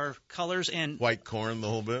changed our colors and white corn the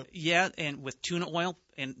whole bit. Yeah, and with tuna oil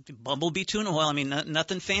and bumblebee tuna oil. I mean,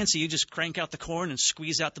 nothing fancy. You just crank out the corn and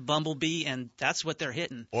squeeze out the bumblebee, and that's what they're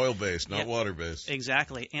hitting. Oil based, not water based.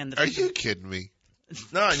 Exactly. And are you kidding me?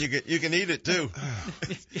 No, you can eat it too.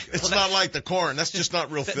 It's not like the corn. That's just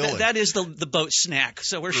not real filling. That is the boat snack.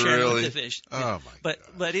 So we're sharing with the fish. Oh my!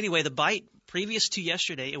 But anyway, the bite previous to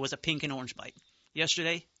yesterday, it was a pink and orange bite.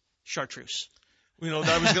 Yesterday, chartreuse.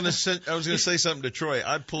 I was going to say something to Troy.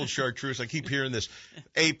 I pulled chartreuse. I keep hearing this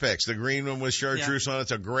Apex, the green one with chartreuse on it.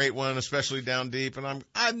 It's a great one, especially down deep. And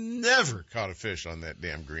I've never caught a fish on that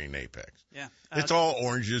damn green Apex. Yeah, it's all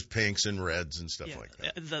oranges, pinks, and reds and stuff like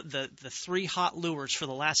that. The 3 hot lures for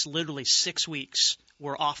the last literally 6 weeks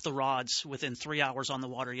were off the rods within 3 hours on the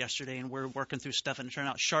water yesterday, and we're working through stuff, and it turned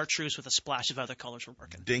out chartreuse with a splash of other colors were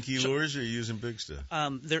working. Dinky lures, or are you using big stuff?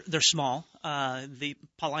 They're small. The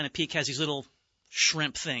Paulina Peak has these little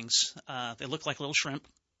shrimp things. They look like little shrimp,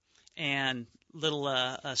 and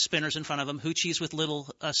little spinners in front of them, hoochies with little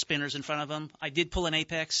spinners in front of them. I did pull an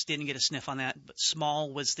Apex, didn't get a sniff on that, but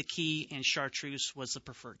small was the key, and chartreuse was the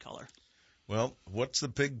preferred color. Well, what's the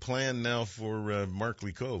big plan now for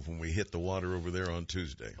Markley Cove when we hit the water over there on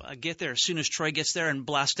Tuesday? Well, I get there as soon as Troy gets there and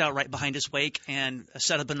blast out right behind his wake and a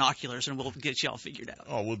set of binoculars, and we'll get you all figured out.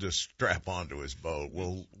 Oh, we'll just strap onto his boat.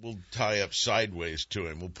 We'll tie up sideways to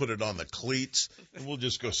him. We'll put it on the cleats, and we'll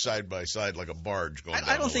just go side by side like a barge going down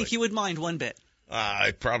I don't think he would mind one bit.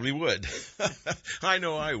 I probably would. I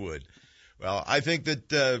know I would. Well, I think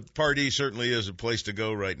that Pardee certainly is a place to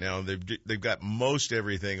go right now. They've got most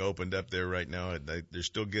everything opened up there right now. They're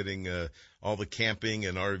still getting all the camping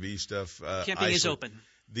and RV stuff. Camping is open.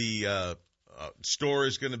 The store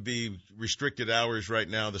is going to be restricted hours right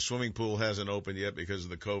now. The swimming pool hasn't opened yet because of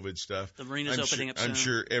the COVID stuff. The marina's opening up soon. I'm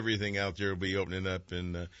sure everything out there will be opening up,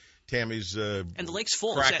 and Tammy's and the lake's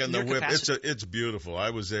full. Cracking the whip. It's beautiful. I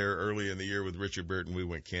was there early in the year with Richard Burton. We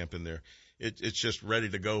went camping there. It's just ready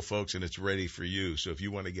to go, folks, and it's ready for you. So if you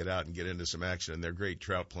want to get out and get into some action, they're great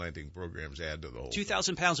trout planting programs add to the whole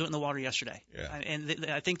 2,000 pounds went in the water yesterday. Yeah. And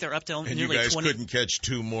I think they're up to and nearly 20. And you guys couldn't catch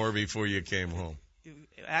 2 more before you came home.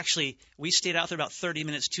 Actually, we stayed out there about 30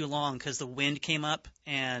 minutes too long because the wind came up,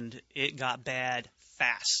 and it got bad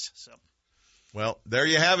fast. So. Well, there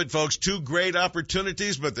you have it, folks. 2 great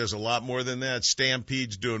opportunities, but there's a lot more than that.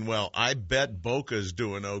 Stampede's doing well. I bet Boca's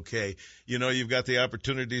doing okay. You've got the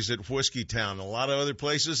opportunities at Whiskey Town, a lot of other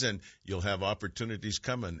places, and you'll have opportunities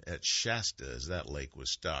coming at Shasta as that lake was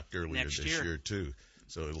stocked earlier this year, too.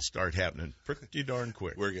 So it'll start happening pretty darn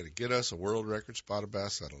quick. We're going to get us a world record spotted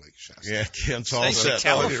bass out of Lake Shasta. Yeah, Kent's all set.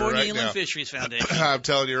 California Inland Fisheries Foundation. I'm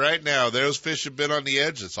telling you right now, those fish have been on the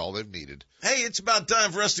edge. That's all they've needed. Hey, it's about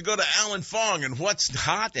time for us to go to Alan Fong and what's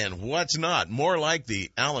hot and what's not. More like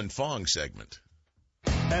the Alan Fong segment.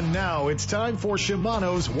 And now it's time for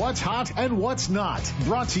Shimano's What's Hot and What's Not.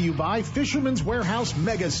 Brought to you by Fisherman's Warehouse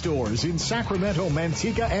Mega Stores in Sacramento,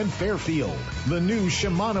 Manteca, and Fairfield. The new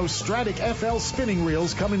Shimano Stratic FL spinning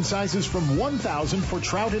reels come in sizes from 1,000 for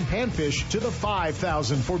trout and panfish to the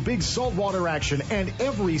 5,000 for big saltwater action and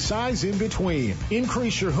every size in between.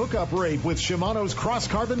 Increase your hookup rate with Shimano's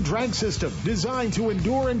cross-carbon drag system designed to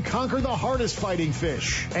endure and conquer the hardest fighting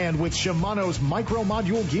fish. And with Shimano's Micro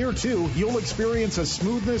Module Gear 2, you'll experience a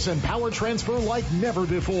smooth smoothness and power transfer like never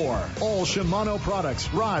before. All Shimano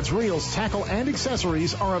products, rods, reels, tackle, and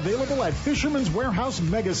accessories are available at Fisherman's Warehouse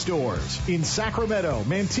Mega Stores in Sacramento,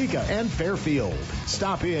 Manteca, and Fairfield.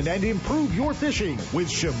 Stop in and improve your fishing with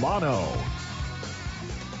Shimano.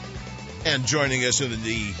 And joining us in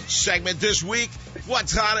the segment this week,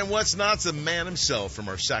 what's hot and what's not's the man himself from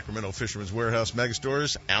our Sacramento Fisherman's Warehouse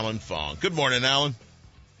Megastores, Alan Fong. Good morning, Alan.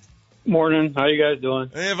 Morning. How you guys doing?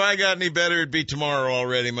 If I got any better, it'd be tomorrow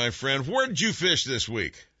already, my friend. Where did you fish this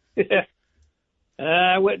week?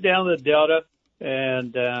 I went down to the Delta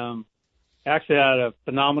and actually had a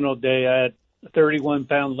phenomenal day. I had a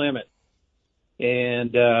 31-pound limit.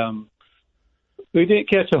 And we didn't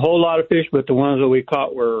catch a whole lot of fish, but the ones that we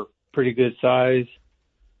caught were pretty good size.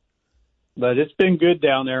 But it's been good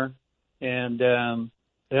down there. And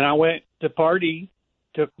then I went to party,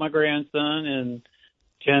 took my grandson, and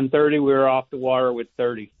 10:30 we were off the water with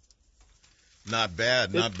 30. Not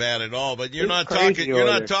bad at all. But you're not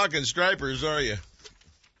talking stripers, are you?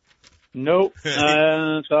 Nope.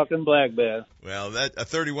 Talking black bass. Well, that a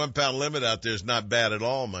 31-pound limit out there is not bad at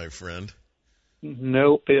all, my friend.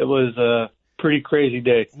 Nope. It was a pretty crazy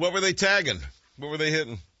day. What were they tagging? What were they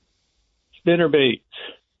hitting? Spinner baits.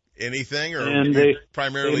 Anything, or and they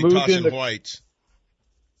primarily tossing whites?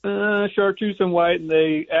 Chartreuse and white, and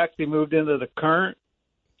they actually moved into the current.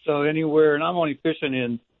 So anywhere, and I'm only fishing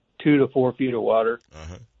in 2 to 4 feet of water,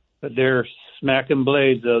 but they're smacking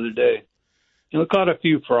blades the other day. And we caught a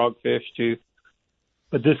few frogfish too.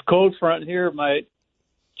 But this cold front here might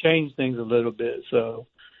change things a little bit, so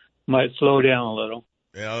might slow down a little.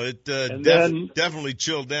 Yeah, it definitely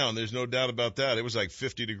chilled down. There's no doubt about that. It was like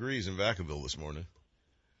 50 degrees in Vacaville this morning.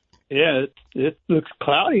 Yeah, it looks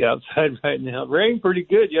cloudy outside right now. It rained pretty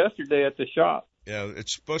good yesterday at the shop. Yeah,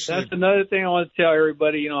 it's supposed to. That's another thing I want to tell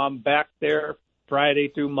everybody. I'm back there Friday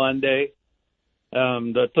through Monday.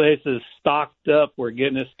 The place is stocked up. We're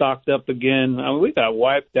getting it stocked up again. I mean, we got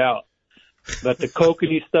wiped out. But the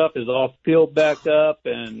kokanee stuff is all filled back up,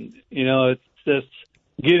 and, it's just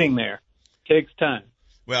getting there. Takes time.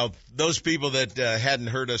 Well, those people that hadn't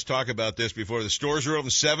heard us talk about this before, the stores are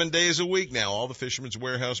open 7 days a week now, all the Fisherman's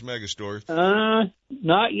Warehouse mega stores.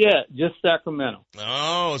 Not yet, just Sacramento.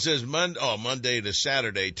 Oh, it says Monday to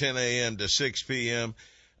Saturday, 10 a.m. to 6 p.m.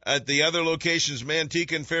 At the other locations,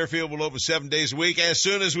 Manteca and Fairfield will open 7 days a week as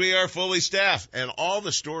soon as we are fully staffed. And all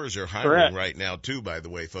the stores are hiring right now, too, by the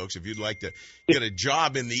way, folks. If you'd like to get a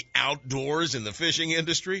job in the outdoors in the fishing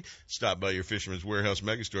industry, stop by your Fisherman's Warehouse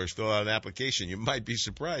megastores, fill out an application. You might be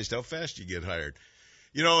surprised how fast you get hired.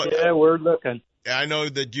 Yeah, we're looking. I know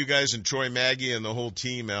that you guys and Troy Maggie and the whole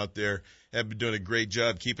team out there have been doing a great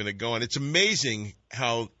job keeping it going. It's amazing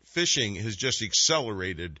how fishing has just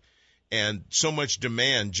accelerated and so much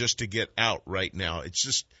demand just to get out right now. It's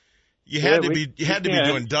just you had to be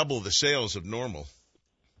doing double the sales of normal.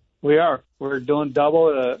 We are. We're doing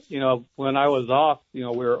double. When I was off, we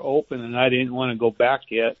were open, and I didn't want to go back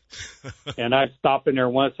yet. And I'd stop in there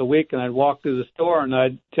once a week, and I'd walk through the store, and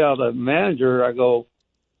I'd tell the manager, I go,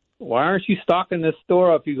 "Why aren't you stocking this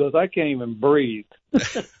store up?" He goes, "I can't even breathe."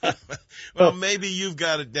 Well, maybe you've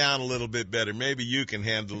got it down a little bit better. Maybe you can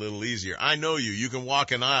handle it a little easier. I know you. You can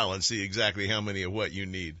walk an aisle and see exactly how many of what you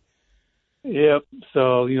need. Yep.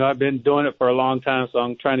 So, I've been doing it for a long time, so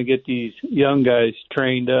I'm trying to get these young guys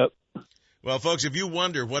trained up. Well, folks, if you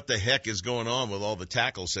wonder what the heck is going on with all the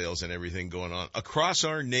tackle sales and everything going on across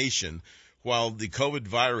our nation, while the COVID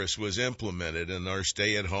virus was implemented and our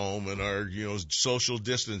stay at home and our, social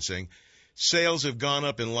distancing, sales have gone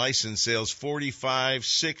up in license sales 45,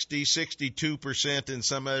 60, 62% in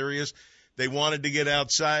some areas. They wanted to get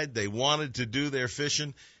outside. They wanted to do their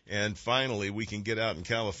fishing. And finally, we can get out in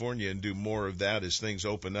California and do more of that as things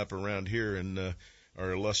open up around here and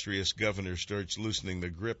our illustrious governor starts loosening the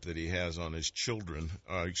grip that he has on his children,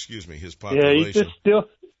 his population. Yeah,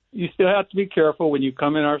 you still have to be careful when you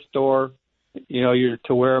come in our store. You're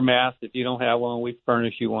to wear a mask. If you don't have one, we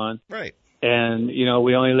furnish you one. Right. And,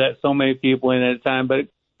 we only let so many people in at a time, but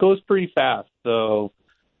it goes pretty fast. So,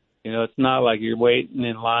 it's not like you're waiting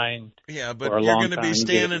in line. Yeah, but you're going to be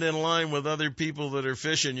standing in line with other people that are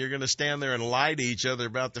fishing. You're going to stand there and lie to each other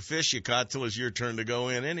about the fish you caught till it's your turn to go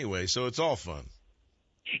in anyway. So it's all fun.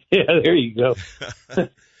 Yeah, there you go.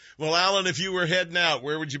 Well, Alan, if you were heading out,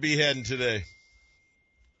 where would you be heading today?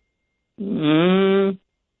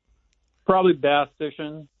 Probably bass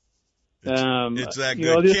fishing. It's that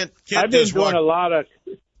good. I've been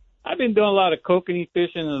doing a lot of kokanee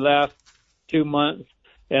fishing in the last 2 months,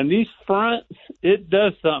 and these fronts, it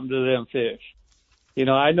does something to them fish.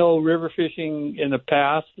 I know river fishing in the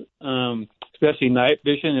past, especially night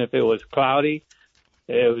fishing, if it was cloudy,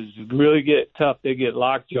 it was really get tough. They get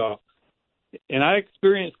lockjaw. And I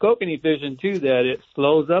experienced kokanee fishing, too, that it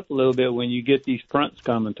slows up a little bit when you get these fronts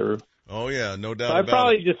coming through. Oh, yeah, no doubt so about it. I'd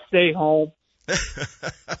probably just stay home.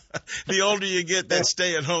 The older you get, that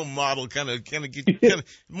stay-at-home model kind of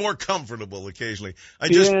more comfortable occasionally.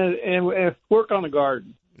 And work on the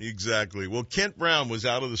garden. Exactly. Well, Kent Brown was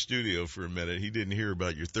out of the studio for a minute. He didn't hear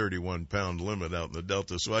about your 31-pound limit out in the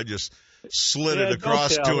Delta, so I just slid it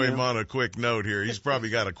across to him on a quick note here. He's probably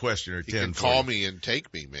got a question or 10 can call me and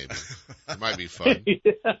take me, maybe. It might be fun.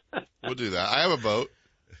 We'll do that. I have a boat.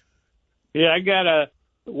 Yeah, I got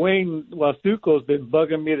Wayne Wasuko's been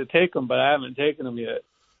bugging me to take him, but I haven't taken him yet.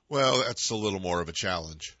 Well, that's a little more of a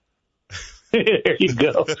challenge. There you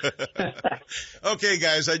go. Okay,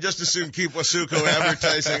 guys, I just as soon keep Wasuko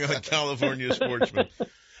advertising on California Sportsmen.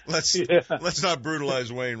 Let's not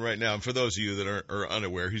brutalize Wayne right now. And for those of you that are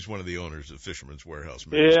unaware, he's one of the owners of Fisherman's Warehouse.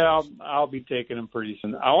 Yeah, I'll be taking him pretty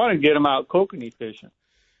soon. I want to get him out kokanee fishing.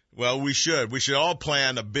 Well, we should. We should all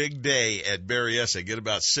plan a big day at Berryessa. Get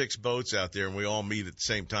about 6 boats out there, and we all meet at the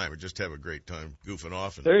same time and just have a great time goofing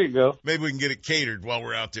off. And there you go. Maybe we can get it catered while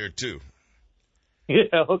we're out there, too.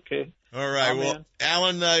 Yeah, okay. All right. Well,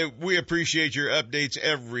 Alan, we appreciate your updates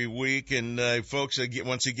every week. And, folks,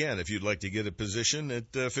 once again, if you'd like to get a position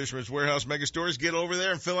at Fisherman's Warehouse Megastores, get over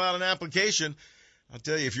there and fill out an application. I'll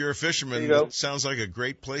tell you, if you're a fisherman, it sounds like a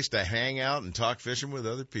great place to hang out and talk fishing with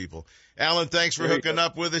other people. Alan, thanks for hooking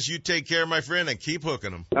up with us. You take care, my friend, and keep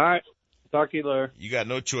hooking them. All right. Talk to you later. You got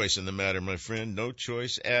no choice in the matter, my friend. No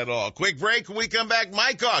choice at all. Quick break. When we come back,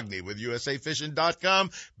 Mike Ogney with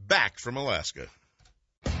USAFishing.com, back from Alaska.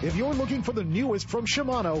 If you're looking for the newest from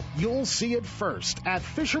Shimano, you'll see it first at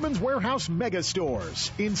Fisherman's Warehouse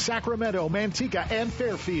Megastores in Sacramento, Manteca, and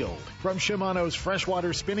Fairfield. From Shimano's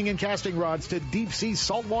freshwater spinning and casting rods to deep-sea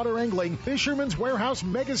saltwater angling, Fisherman's Warehouse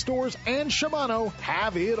Megastores and Shimano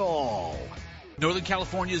have it all. Northern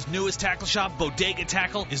California's newest tackle shop, Bodega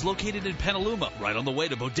Tackle, is located in Petaluma, right on the way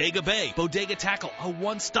to Bodega Bay. Bodega Tackle, a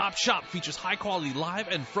one-stop shop, features high-quality live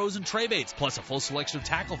and frozen tray baits, plus a full selection of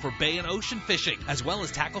tackle for bay and ocean fishing, as well as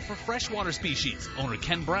tackle for freshwater species. Owner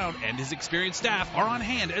Ken Brown and his experienced staff are on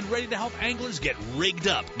hand and ready to help anglers get rigged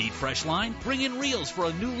up. Need fresh line? Bring in reels for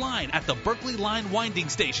a new line at the Berkeley Line Winding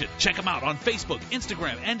Station. Check them out on Facebook,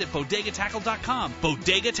 Instagram, and at bodegatackle.com.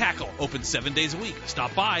 Bodega Tackle, open 7 days a week.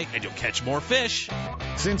 Stop by and you'll catch more fish.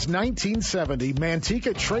 Since 1970,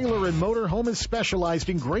 Manteca Trailer and Motorhome has specialized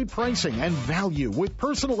in great pricing and value with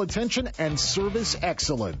personal attention and service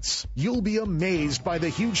excellence. You'll be amazed by the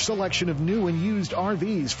huge selection of new and used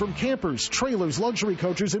RVs from campers, trailers, luxury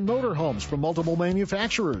coaches, and motorhomes from multiple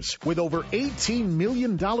manufacturers. With over $18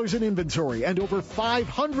 million in inventory and over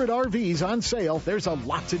 500 RVs on sale, there's a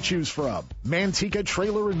lot to choose from. Manteca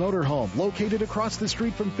Trailer and Motorhome, located across the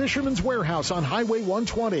street from Fisherman's Warehouse on Highway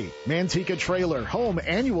 120. Manteca Trailer, home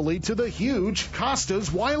annually to the huge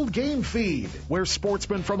Costa's Wild Game Feed, where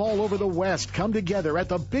sportsmen from all over the West come together at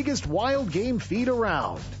the biggest wild game feed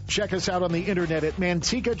around. Check us out on the internet at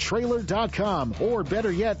mantecatrailer.com, or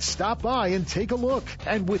better yet, stop by and take a look.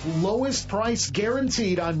 And with lowest price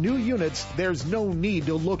guaranteed on new units, there's no need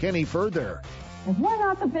to look any further. And we're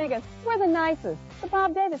not the biggest, we're the nicest. The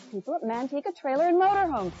Bob Davis people at Manteca Trailer and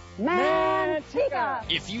Motorhomes. Manteca!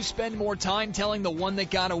 If you spend more time telling the one that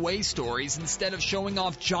got away stories instead of showing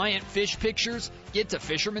off giant fish pictures, get to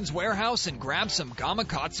Fisherman's Warehouse and grab some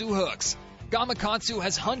Gamakatsu hooks. Gamakatsu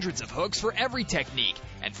has hundreds of hooks for every technique,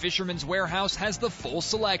 and Fisherman's Warehouse has the full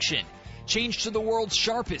selection. Change to the world's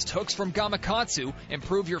sharpest hooks from Gamakatsu,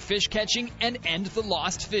 improve your fish catching, and end the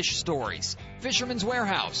lost fish stories. Fisherman's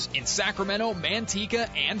Warehouse in Sacramento, Manteca,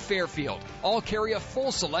 and Fairfield all carry a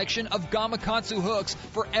full selection of Gamakatsu hooks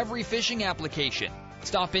for every fishing application.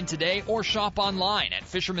 Stop in today or shop online at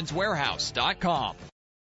fishermanswarehouse.com.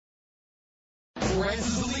 Lowrance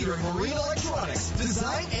is the leader in marine electronics,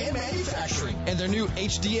 design, and manufacturing. And their new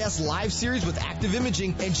HDS Live series with active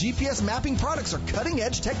imaging and GPS mapping products are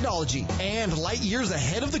cutting-edge technology and light years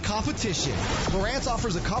ahead of the competition. Lowrance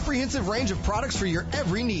offers a comprehensive range of products for your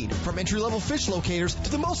every need. From entry-level fish locators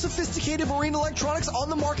to the most sophisticated marine electronics on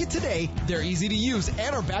the market today, they're easy to use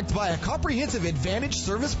and are backed by a comprehensive Advantage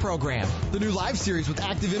service program. The new Live series with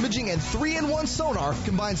active imaging and 3-in-1 sonar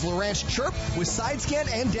combines Lowrance Chirp with side scan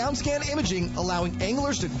and down scan imaging, allowing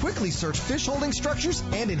anglers to quickly search fish holding structures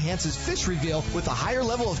and enhances fish reveal feel with a higher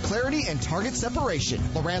level of clarity and target separation.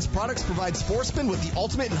 Lowrance products provide sportsmen with the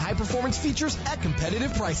ultimate in high-performance features at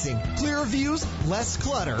competitive pricing. Clearer views, less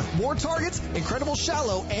clutter, more targets, incredible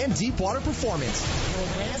shallow and deep water performance.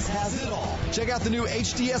 Lowrance has it all. Check out the new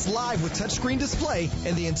HDS Live with touchscreen display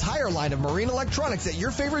and the entire line of marine electronics at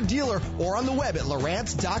your favorite dealer or on the web at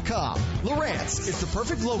Lowrance.com. Lowrance is the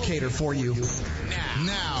perfect locator for you.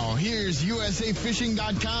 Now, here's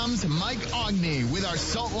USAFishing.com's Mike Ogney with our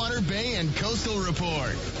Saltwater Bay and Coastal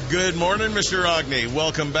Report. Good morning, Mr. Ogney.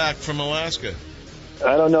 Welcome back from Alaska.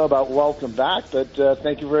 I don't know about welcome back, but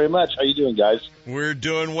thank you very much. How you doing, guys? We're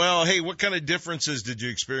doing well. Hey, what kind of differences did you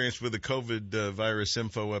experience with the COVID virus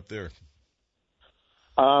info up there?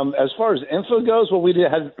 As far as info goes, well, we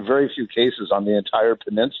had very few cases on the entire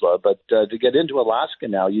peninsula, but to get into Alaska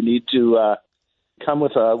now, you need to come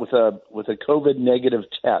with a COVID negative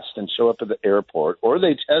test and show up at the airport, or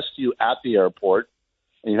they test you at the airport,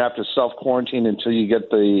 and you have to self quarantine until you get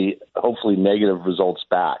the hopefully negative results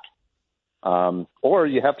back. Or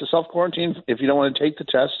you have to self-quarantine if you don't want to take the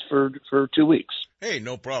test for 2 weeks. Hey,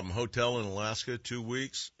 no problem. Hotel in Alaska, 2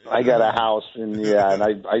 weeks. I got a house, and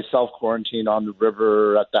I self-quarantine on the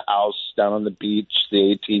river, at the house, down on the beach,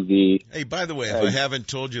 the ATV. Hey, by the way, if I haven't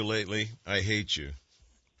told you lately, I hate you.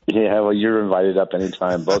 Yeah, well, you're invited up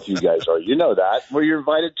anytime. Both you guys are. You know that. Where you're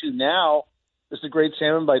invited to now is the great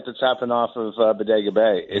salmon bite that's happened off of Bodega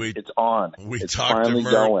Bay. It's on. It's finally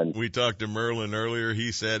going. We talked to Merlin earlier.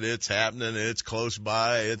 He said it's happening. It's close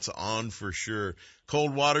by. It's on for sure.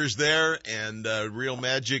 Cold water's there, and Real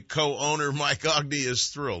Magic co-owner Mike Ogney is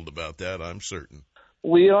thrilled about that, I'm certain.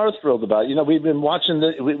 We are thrilled about it. We've been watching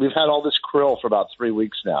we've had all this krill for about 3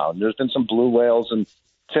 weeks now, and there's been some blue whales and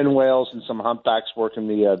fin whales and some humpbacks working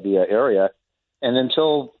the area. And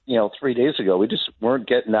until, 3 days ago, we just weren't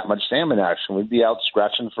getting that much salmon action. We'd be out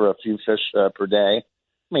scratching for a few fish per day.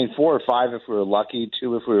 4 or 5 if we were lucky,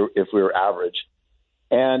 2 if we were average.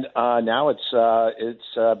 And now it's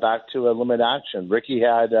back to a limit action. Ricky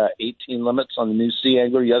had 18 limits on the new Sea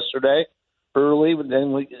Angler yesterday early. But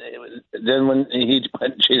then when he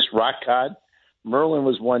went and chased rock cod, Merlin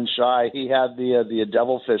was one shy. He had the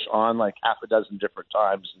devilfish on like half a dozen different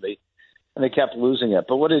times, and they kept losing it.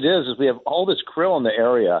 But what it is we have all this krill in the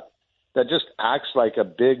area that just acts like a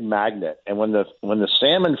big magnet. And when the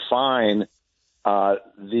salmon find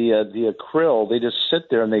the krill, they just sit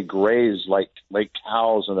there and they graze like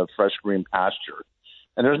cows in a fresh green pasture.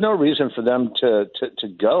 And there's no reason for them to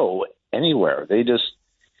go anywhere.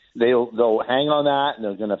 They'll hang on that, and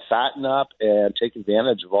they're going to fatten up and take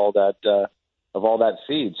advantage of all that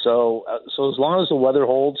feed. So as long as the weather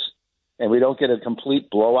holds and we don't get a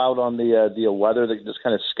complete blowout on the weather that just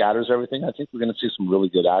kind of scatters everything, I think we're going to see some really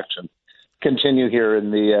good action continue here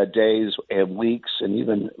in the days and weeks and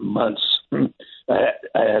even months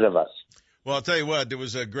ahead of us. Well, I'll tell you what, there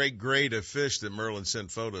was a great grade of fish that Merlin sent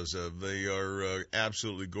photos of. They are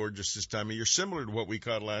absolutely gorgeous this time of year, similar to what we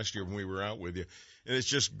caught last year when we were out with you. And it's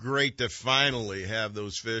just great to finally have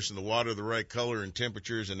those fish in the water, the right color and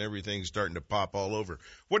temperatures, and everything's starting to pop all over.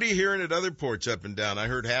 What are you hearing at other ports up and down? I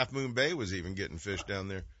heard Half Moon Bay was even getting fish down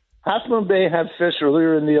there. Half Moon Bay had fish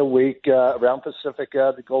earlier in the week around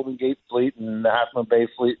Pacifica, the Golden Gate fleet and the Half Moon Bay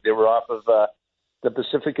fleet. They were off of the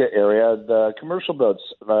Pacifica area. The commercial boats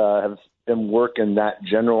have been working that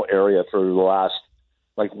general area for the last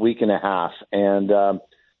week and a half. And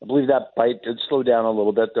I believe that bite did slow down a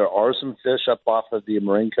little bit. There are some fish up off of the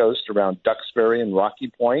Marin Coast around Duxbury and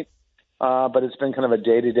Rocky Point. But it's been kind of a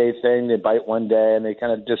day-to-day thing. They bite one day and they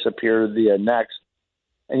kind of disappear the next.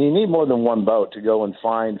 And you need more than one boat to go and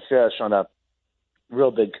find fish on a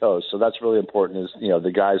real big coast. So that's really important is,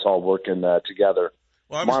 the guys all working together.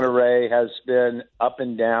 Well, Monterey has been up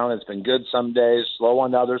and down. It's been good some days, slow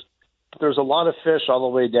on others. But there's a lot of fish all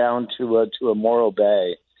the way down to Morro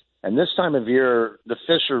Bay. And this time of year, the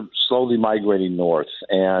fish are slowly migrating north.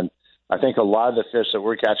 And I think a lot of the fish that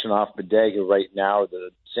we're catching off Bodega right now are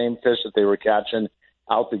the same fish that they were catching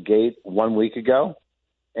out the gate 1 week ago.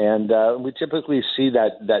 And we typically see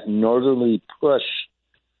that northerly push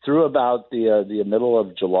through about the middle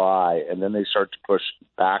of July, and then they start to push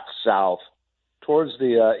back south towards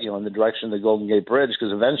the in the direction of the Golden Gate Bridge,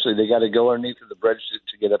 because eventually they got to go underneath the bridge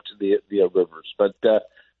to get up to the rivers. But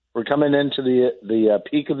we're coming into the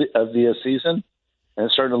peak of the season, and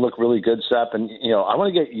it's starting to look really good, Sep. And I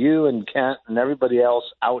want to get you and Kent and everybody else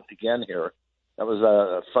out again here. That was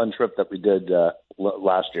a fun trip that we did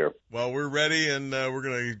last year. Well, we're ready, and we're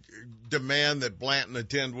going to demand that Blanton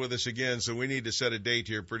attend with us again, so we need to set a date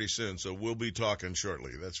here pretty soon. So we'll be talking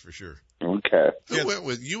shortly, that's for sure. Okay. Okay. Who went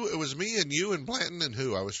with you? It was me and you and Blanton and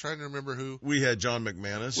who? I was trying to remember who. We had John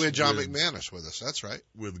McManus. We had John McManus with us. That's right.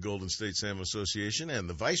 With the Golden State Salmon Association, and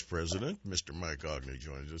the vice president, Mr. Mike Ogney,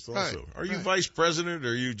 joins us also. Right. Are you vice president, or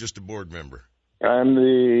are you just a board member? I'm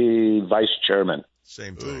the vice chairman.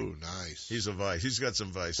 Same thing. Ooh, nice. He's a vice. He's got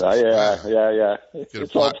some vices. Yeah.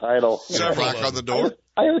 It's all title. Get a plaque on the door?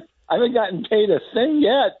 I haven't gotten paid a thing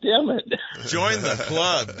yet. Damn it. Join the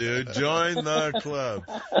club, dude. Join the club.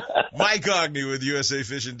 Mike Ogney with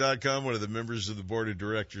USAFishing.com, one of the members of the board of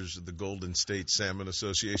directors of the Golden State Salmon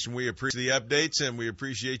Association. We appreciate the updates, and we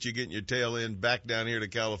appreciate you getting your tail in back down here to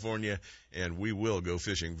California, and we will go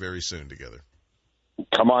fishing very soon together.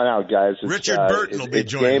 Come on out, guys. Richard Burton will be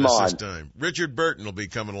joining us this time. Richard Burton will be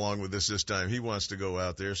coming along with us this time. He wants to go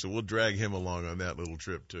out there, so we'll drag him along on that little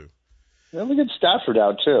trip, too. Well, we get Stafford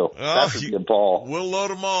out, too. Stafford's a good ball. We'll load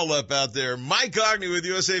them all up out there. Mike Ogney with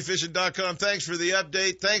USAFishing.com. Thanks for the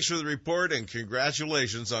update. Thanks for the report, and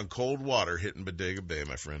congratulations on cold water hitting Bodega Bay,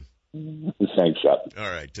 my friend. Thanks, Up. All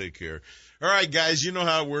right, take care. All right, guys, you know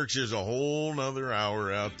how it works. There's a whole nother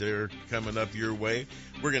hour out there coming up your way.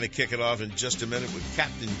 We're going to kick it off in just a minute with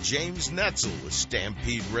Captain James Netzel with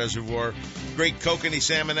Stampede Reservoir. Great kokanee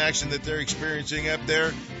salmon action that they're experiencing up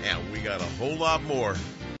there. And we got a whole lot more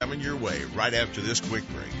coming your way right after this quick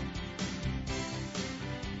break.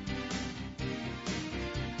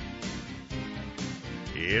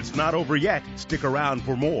 It's not over yet. Stick around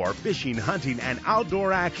for more fishing, hunting, and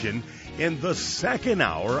outdoor action in the second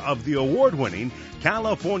hour of the award-winning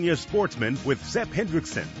California Sportsmen with Sepp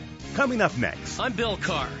Hendrickson. Coming up next. I'm Bill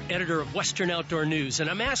Carr, editor of Western Outdoor News, and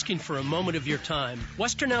I'm asking for a moment of your time.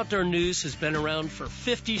 Western Outdoor News has been around for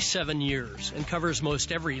 57 years and covers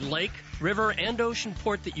most every lake, river, and ocean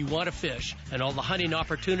port that you want to fish, and all the hunting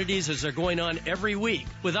opportunities as they're going on every week,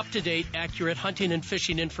 with up-to-date, accurate hunting and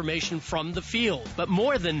fishing information from the field. But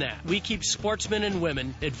more than that, we keep sportsmen and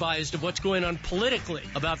women advised of what's going on politically,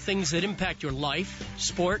 about things that impact your life,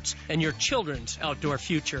 sports, and your children's outdoor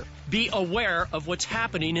future. Be aware of what's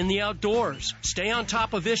happening in the outdoors. Stay on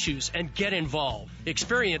top of issues and get involved.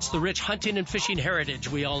 Experience the rich hunting and fishing heritage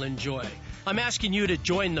we all enjoy. I'm asking you to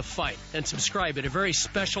join the fight and subscribe at a very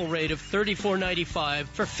special rate of $34.95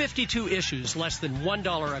 for 52 issues, less than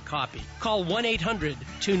 $1 a copy. Call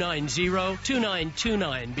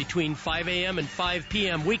 1-800-290-2929 between 5 a.m. and 5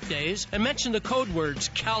 p.m. weekdays and mention the code words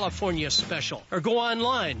California Special, or go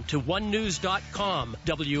online to onenews.com,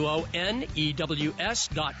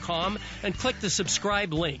 WONEWS.com, and click the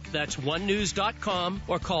subscribe link. That's onenews.com,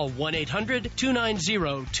 or call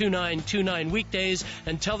 1-800-290-2929 weekdays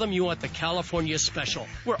and tell them you want the California Special.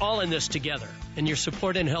 We're all in this together, and your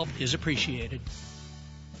support and help is appreciated.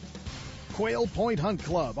 Quail Point Hunt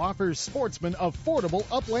Club offers sportsmen affordable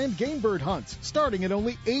upland game bird hunts starting at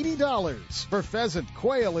only $80 for pheasant,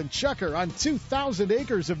 quail, and chukar on 2,000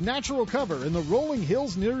 acres of natural cover in the rolling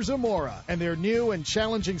hills near Zamora. And their new and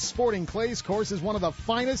challenging Sporting Clays course is one of the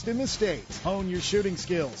finest in the state. Hone your shooting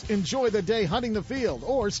skills, enjoy the day hunting the field,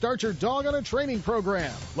 or start your dog on a training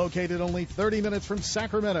program. Located only 30 minutes from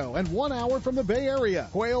Sacramento and 1 hour from the Bay Area,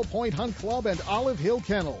 Quail Point Hunt Club and Olive Hill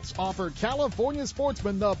Kennels offer California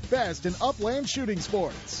sportsmen the best in upland shooting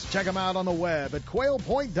sports. Check them out on the web at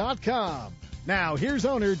quailpoint.com. Now, here's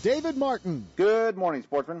owner David Martin. Good morning,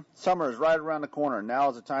 sportsmen. Summer is right around the corner.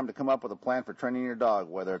 Now is the time to come up with a plan for training your dog,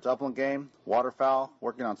 whether it's upland game, waterfowl,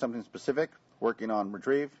 working on something specific, working on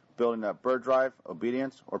retrieve, building up bird drive,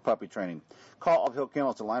 obedience, or puppy training. Call Olive Hill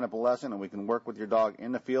Kennels to line up a lesson, and we can work with your dog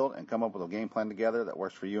in the field and come up with a game plan together that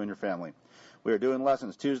works for you and your family. We are doing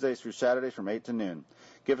lessons Tuesdays through Saturdays from 8 to noon.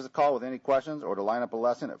 Give us a call with any questions or to line up a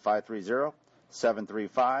lesson at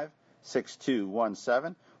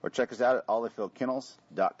 530-735-6217 or check us out at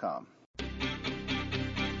olivehillkennels.com.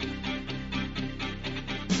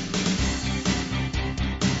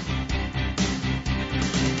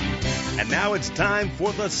 And now it's time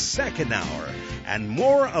for the second hour and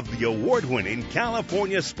more of the award-winning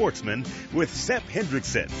California Sportsman with Sepp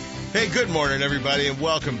Hendrickson. Hey, good morning, everybody, and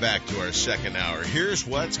welcome back to our second hour. Here's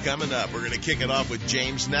what's coming up. We're going to kick it off with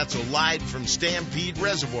James Netzel live from Stampede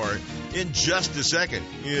Reservoir in just a second,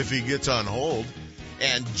 if he gets on hold.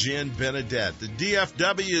 And Jen Benedette, the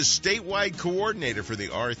DFW's statewide coordinator for the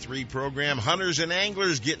R3 program. Hunters and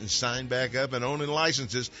anglers getting signed back up and owning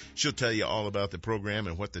licenses. She'll tell you all about the program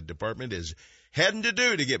and what the department is heading to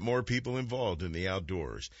do to get more people involved in the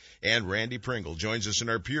outdoors. And Randy Pringle joins us in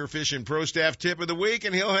our Pure Fishing Pro Staff Tip of the Week,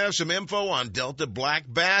 and he'll have some info on Delta black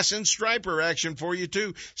bass and striper action for you,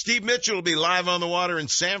 too. Steve Mitchell will be live on the water in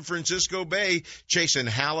San Francisco Bay chasing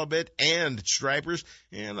halibut and stripers,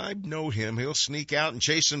 and I know him. He'll sneak out and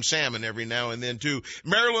chase some salmon every now and then, too.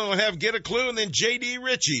 Marilyn will have Get a Clue, and then J.D.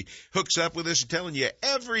 Ritchie hooks up with us, telling you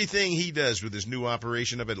everything he does with his new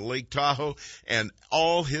operation up at Lake Tahoe and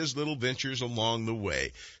all his little ventures along the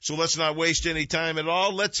way. So let's not waste any time at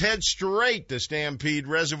all. Let's head straight to Stampede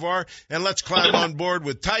Reservoir, and let's climb on board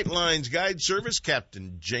with Tight Lines Guide Service,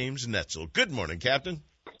 Captain James Netzel. Good morning, Captain.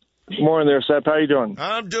 Good morning there, Seth. How you doing?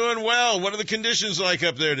 I'm doing well. What are the conditions like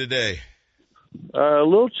up there today? A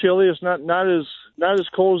little chilly. It's not as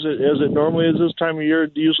cold as it normally is this time of year.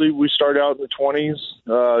 Usually we start out in the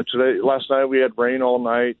 20s. Last night we had rain all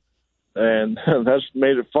night, and that's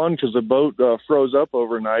made it fun because the boat froze up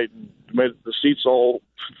overnight and made the seats all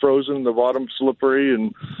frozen, the bottom slippery,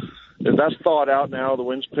 and that's thawed out now. The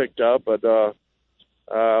wind's picked up, but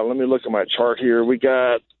let me look at my chart here. We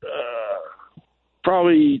got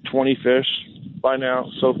probably 20 fish by now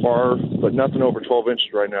so far, but nothing over 12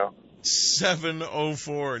 inches right now.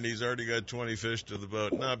 7:04, and he's already got 20 fish to the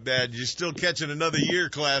boat. Not bad. You're still catching another year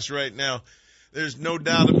class right now. There's no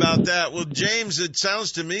doubt about that. Well, James, it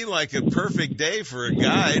sounds to me like a perfect day for a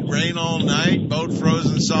guide. Rain all night, boat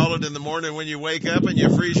frozen solid in the morning when you wake up, and you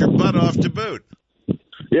freeze your butt off to boot.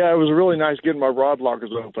 Yeah, it was really nice getting my rod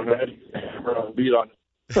lockers open. I had to hammer on beat on it.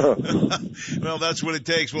 Well, that's what it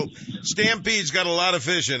takes. Well, Stampede's got a lot of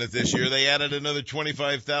fish in it this year. They added another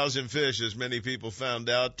 25,000 fish, as many people found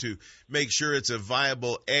out, to make sure it's a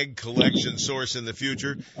viable egg collection source in the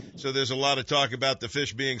future. So there's a lot of talk about the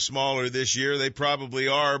fish being smaller this year. They probably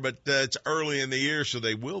are, but it's early in the year, so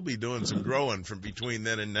they will be doing some growing from between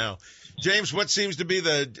then and now. James, what seems to be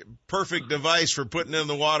the perfect device for putting in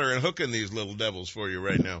the water and hooking these little devils for you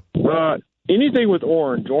right now? Anything with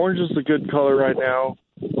orange. Orange is the good color right now.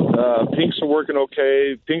 Pinks are working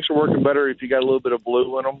okay. Pinks are working better if you got a little bit of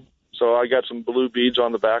blue in them. So I got some blue beads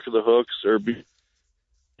on the back of the hooks, or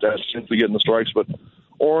that's simply getting the strikes. But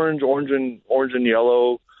orange and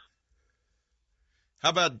yellow. How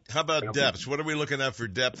about depths? What are we looking at for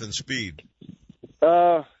depth and speed?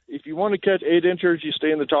 If you want to catch 8 inchers, you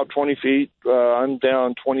stay in the top 20 feet. I'm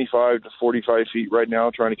down 25 to 45 feet right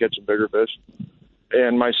now, trying to catch some bigger fish.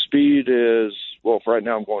 And my speed is, well, for right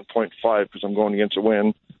now I'm going 0.5 because I'm going against the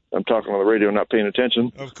wind. I'm talking on the radio, not paying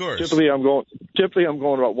attention. Of course. Typically I'm going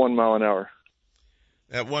about 1 mile an hour.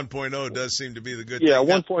 At 1.0 does seem to be the good thing. Yeah,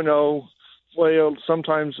 1.0. Well,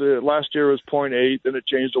 sometimes last year was 0.8, then it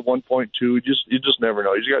changed to 1.2. You just never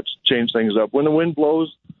know. You just got to change things up. When the wind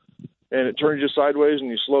blows and it turns you sideways and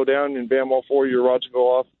you slow down and bam, all 4 of your rods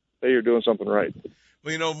go off, hey, you're doing something right.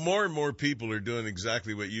 Well, more and more people are doing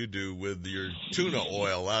exactly what you do with your tuna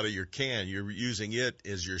oil out of your can. You're using it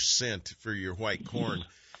as your scent for your white corn.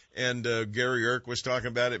 And Gary Irk was talking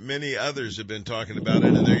about it. Many others have been talking about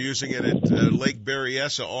it, and they're using it at Lake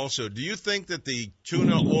Berryessa also. Do you think that the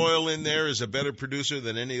tuna oil in there is a better producer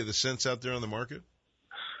than any of the scents out there on the market?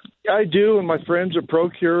 I do, and my friends at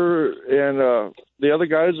ProCure and the other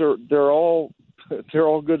guys they're all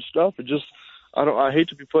good stuff. I hate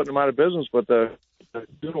to be putting them out of business, but the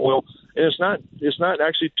tuna oil, and it's not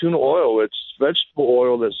actually tuna oil, it's vegetable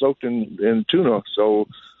oil that's soaked in tuna. So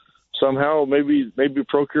somehow maybe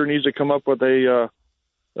ProCure needs to come up with a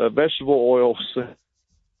vegetable oil.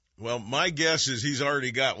 Well, my guess is he's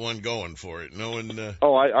already got one going for it.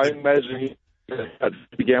 I imagine he had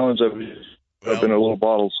 50 gallons of it in little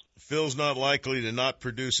bottles. Phil's not likely to not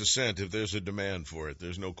produce a scent if there's a demand for it.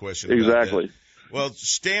 There's no question about exactly. That. Well,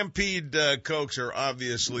 Stampede Cokes are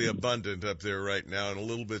obviously abundant up there right now and a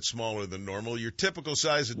little bit smaller than normal. Your typical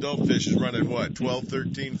size adult fish is running, 12,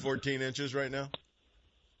 13, 14 inches right now?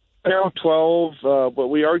 12, but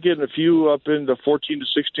we are getting a few up in the 14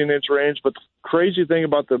 to 16-inch range. But the crazy thing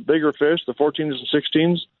about the bigger fish, the 14s and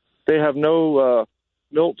 16s, they have no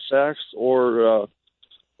milk sacs or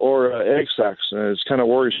egg sacs, and it's kind of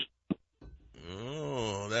worrisome.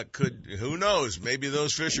 Oh, that could, who knows? Maybe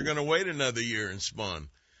those fish are going to wait another year and spawn.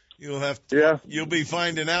 You'll be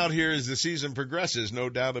finding out here as the season progresses, no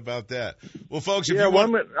doubt about that. Well, folks, I'm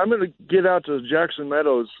going to get out to Jackson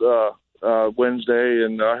Meadows Wednesday,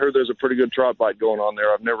 and I heard there's a pretty good trout bite going on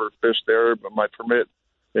there. I've never fished there, but my permit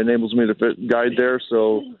enables me to guide there,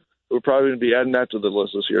 so we're probably going to be adding that to the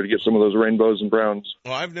list this year to get some of those rainbows and browns.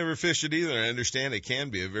 Well, I've never fished it either. I understand it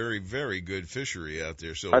can be a very, very good fishery out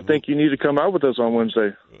there. So I think you need to come out with us on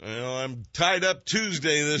Wednesday. Well, I'm tied up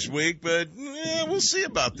Tuesday this week, but we'll see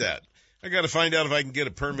about that. I got to find out if I can get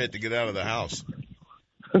a permit to get out of the house.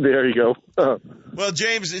 There you go. Well,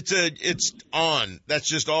 James, it's on. That's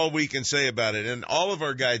just all we can say about it. And all of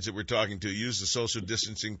our guides that we're talking to use the social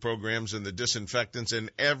distancing programs and the disinfectants and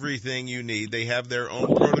everything you need. They have their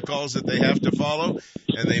own protocols that they have to follow,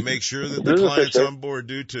 and they make sure that the clients on board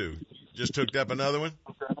do too. Just hooked up another one?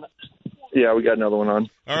 Yeah, we got another one on.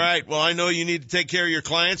 All right. Well, I know you need to take care of your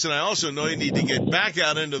clients, and I also know you need to get back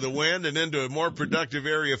out into the wind and into a more productive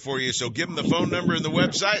area for you. So give them the phone number and the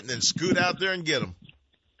website, and then scoot out there and get them.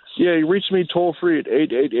 Yeah, you reach me toll-free at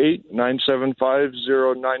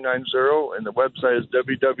 888-975-0990, and the website is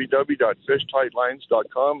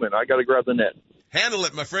www.fishtightlines.com, and I got to grab the net. Handle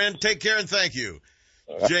it, my friend. Take care, and thank you.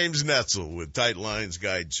 James Netzel with Tight Lines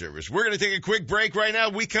Guide Service. We're going to take a quick break right now.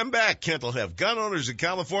 We come back. Kent will have gun owners in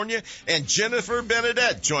California, and Jennifer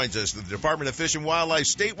Benedette joins us, the Department of Fish and Wildlife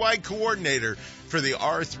statewide coordinator for the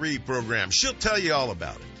R3 program. She'll tell you all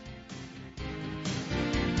about it.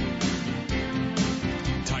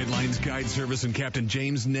 Tight Lines Guide Service and Captain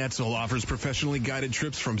James Netzel offers professionally guided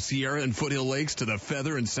trips from Sierra and Foothill Lakes to the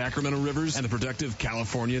Feather and Sacramento Rivers and the productive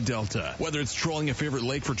California Delta. Whether it's trolling a favorite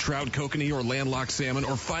lake for trout, kokanee, or landlocked salmon,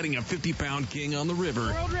 or fighting a 50-pound king on the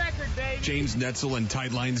river, world record, babe. James Netzel and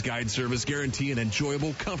Tight Lines Guide Service guarantee an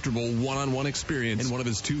enjoyable, comfortable one-on-one experience in one of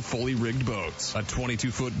his 2 fully rigged boats. A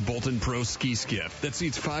 22-foot Bolton Pro ski skiff that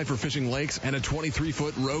seats 5 for fishing lakes, and a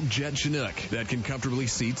 23-foot Rogue Jet Chinook that can comfortably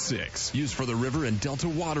seat 6. Used for the river and Delta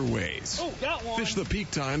waterways. Oh, got one. Fish the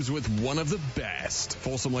peak times with one of the best.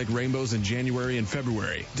 Folsom Lake Rainbows in January and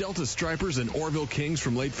February. Delta Stripers and Orville Kings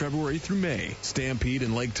from late February through May. Stampede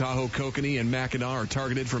and Lake Tahoe Kokanee and Mackinac are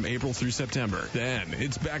targeted from April through September. Then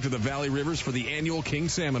it's back to the Valley Rivers for the annual King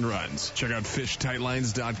Salmon runs. Check out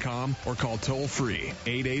fishtightlines.com or call toll free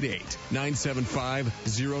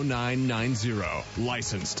 888-975-0990.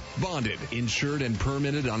 Licensed, bonded, insured, and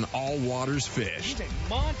permitted on all waters fished. He's a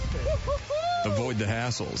monster. Avoid the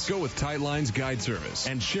hassles. Go with Tight Lines Guide Service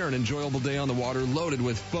and share an enjoyable day on the water loaded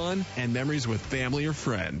with fun and memories with family or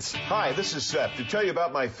friends. Hi, this is Seth to tell you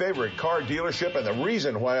about my favorite car dealership and the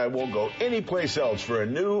reason why I won't go anyplace else for a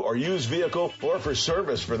new or used vehicle or for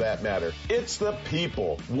service for that matter. It's the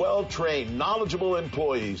people. Well-trained, knowledgeable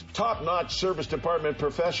employees, top-notch service department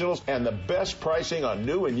professionals, and the best pricing on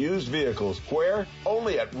new and used vehicles. Where?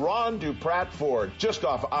 Only at Ron Duprat Ford, just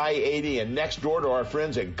off I-80 and next door to our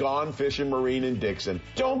friends at Gone Fishing Marine in Dixon.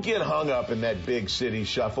 Don't get hung up in that big city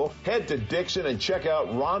shuffle. Head to Dixon and check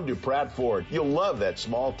out Ron Duprat Ford. You'll love that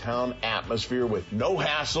small town atmosphere with no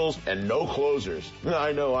hassles and no closers.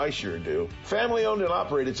 I know I sure do. Family owned and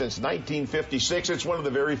operated since 1956, it's one of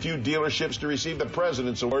the very few dealerships to receive the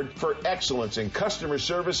President's Award for excellence in customer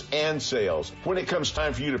service and sales. When it comes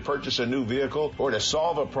time for you to purchase a new vehicle or to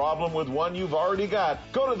solve a problem with one you've already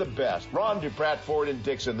got, go to the best. Ron Duprat Ford in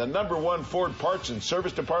Dixon, the #1 Ford parts and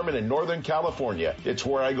service department in Northern California. It's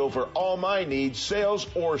where I go for all my needs, sales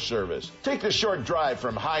or service. Take the short drive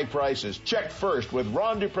from high prices. Check first with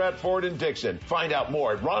Ron Duprat Ford in Dixon. Find out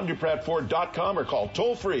more at rondupratford.com or call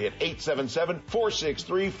toll free at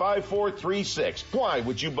 877-463-5436. Why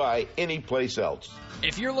would you buy anyplace else?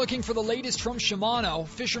 If you're looking for the latest from Shimano,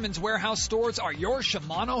 Fisherman's Warehouse stores are your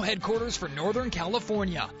Shimano headquarters for Northern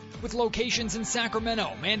California. With locations in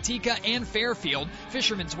Sacramento, Manteca, and Fairfield,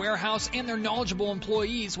 Fisherman's Warehouse and their knowledgeable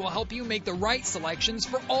employees will help you make the right selections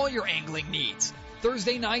for all your angling needs.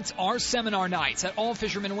 Thursday nights are seminar nights at all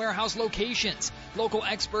Fisherman Warehouse locations. Local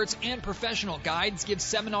experts and professional guides give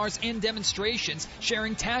seminars and demonstrations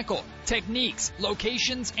sharing tackle, techniques,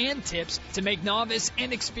 locations, and tips to make novice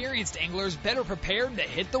and experienced anglers better prepared to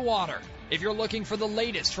hit the water. If you're looking for the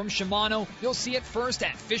latest from Shimano, you'll see it first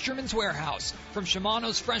at Fisherman's Warehouse. From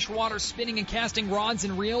Shimano's freshwater spinning and casting rods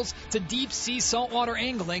and reels to deep sea saltwater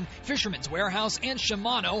angling, Fisherman's Warehouse and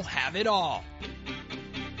Shimano have it all.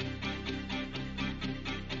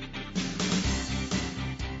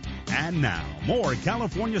 And now, more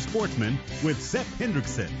California Sportsmen with Sepp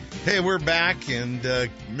Hendrickson. Hey, we're back, and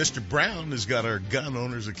Mr. Brown has got our gun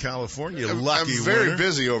owners of California lucky I'm very winner.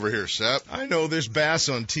 busy over here, Sepp. I know there's bass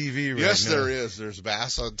on TV right yes, now. there is. There's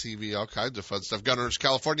bass on TV, all kinds of fun stuff. Gun owners of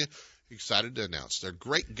California excited to announce their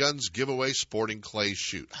Great Guns Giveaway Sporting Clay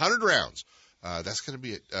Shoot. 100 rounds. That's going to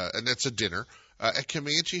be it, and that's a dinner at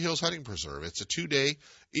Comanche Hills Hunting Preserve. It's a 2-day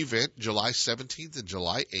event, July 17th and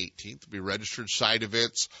July 18th. There'll be registered side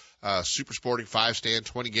events, super sporting 5-stand,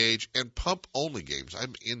 20-gauge, and pump-only games.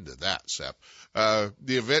 I'm into that, Sepp.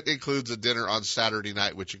 The event includes a dinner on Saturday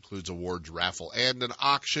night, which includes awards, raffle, and an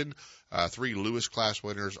auction. 3 Lewis class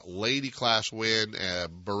winners, lady class win,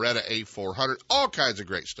 Beretta A400, all kinds of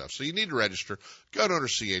great stuff. So you need to register.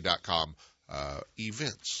 GunOwnersCA.com.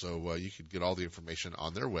 Events. So you can get all the information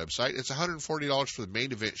on their website. It's $140 for the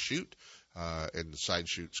main event shoot. and the side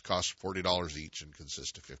shoots cost $40 each and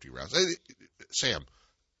consist of 50 rounds. Hey, Sam,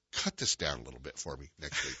 cut this down a little bit for me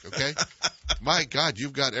next week, okay? My God,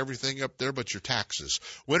 you've got everything up there but your taxes.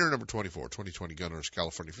 Winner number 24, 2020 Gun Owners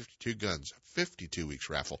California, 52 guns, 52 weeks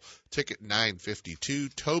raffle. Ticket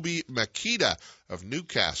 $9.52. Toby Makita of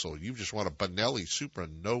Newcastle. You just want a Benelli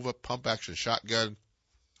Supernova pump action shotgun,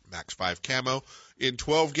 Max 5 camo in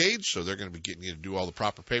 12 gauge. So they're going to be getting you to do all the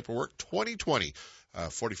proper paperwork. 2020.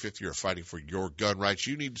 45th year of fighting for your gun rights.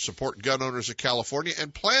 You need to support gun owners of California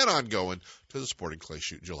and plan on going to the Sporting Clay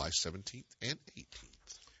Shoot July 17th and 18th.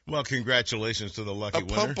 Well, congratulations to the lucky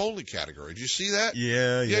winner. A pump-only category. Did you see that?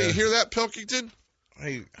 Yeah. You hear that, Pilkington?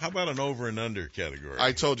 Hey, how about an over and under category?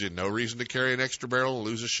 I told you, no reason to carry an extra barrel and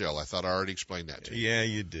lose a shell. I thought I already explained that to you. Yeah,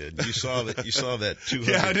 you did. You saw that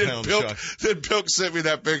 200-pound shot. Then shot. Pilk sent me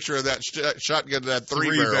that picture of that shotgun that had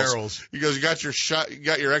three barrels. He goes, you got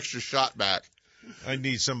your extra shot back. I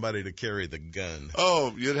need somebody to carry the gun.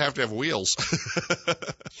 Oh, you'd have to have wheels.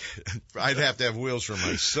 I'd have to have wheels for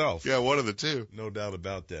myself. Yeah, one of the two. No doubt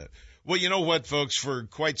about that. Well, you know what, folks? For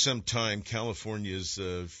quite some time, California's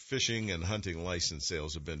fishing and hunting license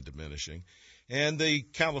sales have been diminishing. And the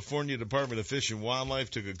California Department of Fish and Wildlife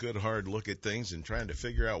took a good hard look at things and trying to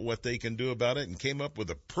figure out what they can do about it and came up with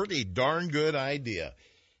a pretty darn good idea.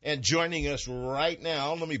 And joining us right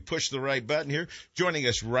now, let me push the right button here. Joining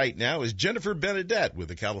us right now is Jennifer Benedette with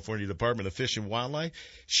the California Department of Fish and Wildlife.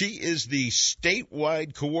 She is the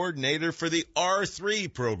statewide coordinator for the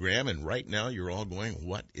R3 program. And right now you're all going,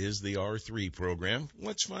 what is the R3 program?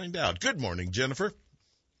 Let's find out. Good morning, Jennifer.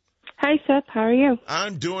 Hi, Seth. How are you?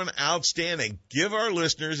 I'm doing outstanding. Give our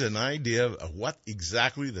listeners an idea of what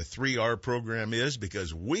exactly the 3R program is,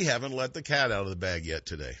 because we haven't let the cat out of the bag yet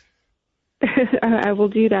today. I will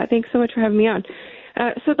do that. Thanks so much for having me on.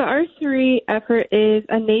 So the R3 effort is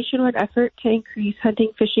a nationwide effort to increase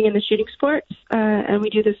hunting, fishing, and the shooting sports, and we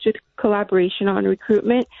do this with collaboration on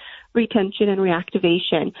recruitment, retention, and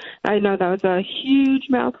reactivation. I know that was a huge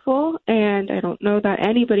mouthful, and I don't know that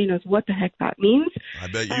anybody knows what the heck that means. I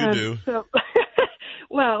bet you do. So,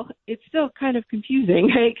 well, it's still kind of confusing,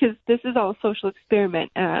 right? Because this is all a social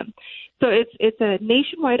experiment. So it's a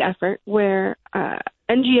nationwide effort where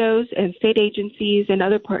NGOs and state agencies and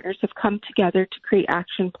other partners have come together to create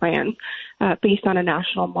action plans based on a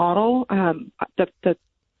national model.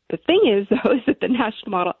 The thing is, though, is that the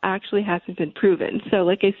national model actually hasn't been proven. So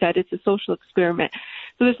like I said, it's a social experiment.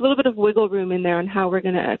 So there's a little bit of wiggle room in there on how we're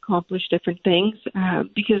going to accomplish different things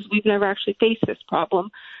because we've never actually faced this problem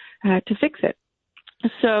to fix it.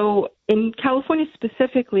 So in California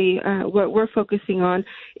specifically, what we're focusing on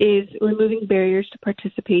is removing barriers to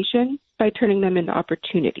participation by turning them into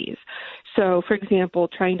opportunities. So, for example,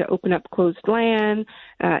 trying to open up closed land,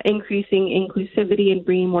 increasing inclusivity and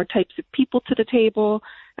bringing more types of people to the table,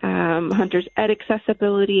 hunters' ed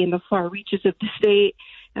accessibility in the far reaches of the state,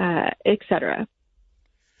 et cetera.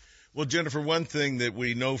 Well, Jennifer, one thing that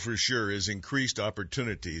we know for sure is increased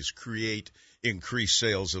opportunities create increased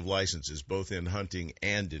sales of licenses, both in hunting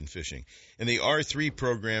and in fishing. And the R3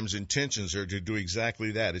 program's intentions are to do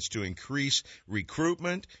exactly that. It's to increase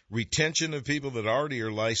recruitment, retention of people that already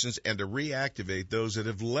are licensed, and to reactivate those that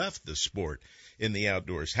have left the sport in the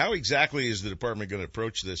outdoors. How exactly is the department going to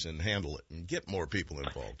approach this and handle it and get more people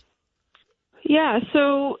involved? Yeah,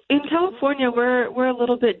 so in California, we're a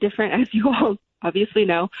little bit different, as you all obviously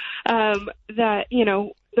know, that, you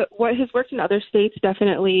know, what has worked in other states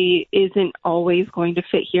definitely isn't always going to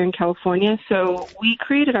fit here in California. So we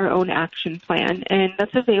created our own action plan, and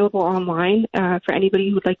that's available online for anybody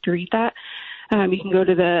who would like to read that. You can go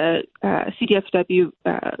to the CDFW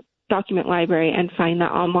document library and find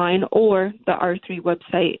that online, or the R3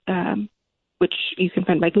 website, which you can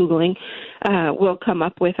find by Googling, will come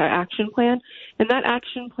up with our action plan. And that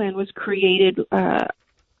action plan was created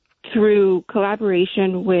through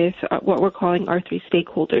collaboration with what we're calling R3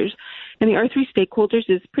 stakeholders. And the R3 stakeholders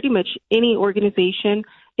is pretty much any organization,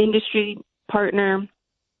 industry partner,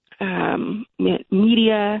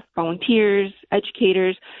 media, volunteers,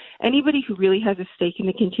 educators, anybody who really has a stake in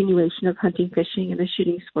the continuation of hunting, fishing, and the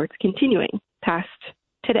shooting sports continuing past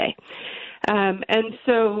today. And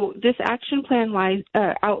so this action plan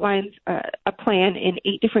outlines a plan in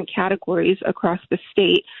 8 different categories across the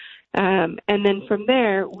state. And then from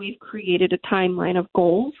there, we've created a timeline of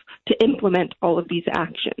goals to implement all of these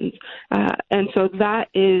actions. And so that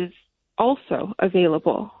is also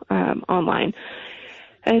available online.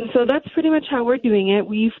 And so that's pretty much how we're doing it.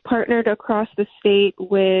 We've partnered across the state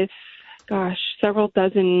with, several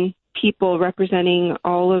dozen people representing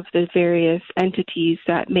all of the various entities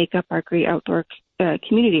that make up our great outdoor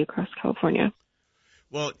community across California.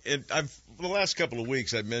 Well, the last couple of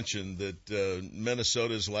weeks I've mentioned that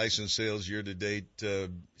Minnesota's license sales year to date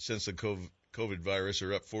since the COVID virus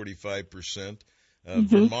are up 45%.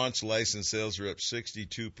 Vermont's license sales are up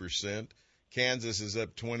 62%. Kansas is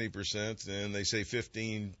up 20%, and they say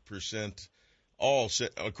 15% all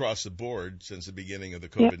across the board since the beginning of the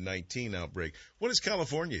COVID-19 outbreak. What has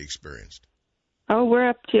California experienced? Oh, we're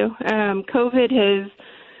up to. COVID has,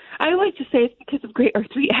 I like to say it's because of Great Earth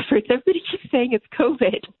 3 efforts. Everybody keeps saying it's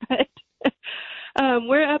COVID, but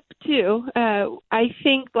we're up too. I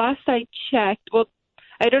think last I checked, well,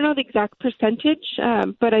 I don't know the exact percentage,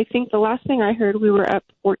 but I think the last thing I heard, we were up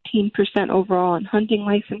 14% overall on hunting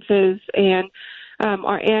licenses, and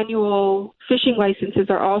our annual fishing licenses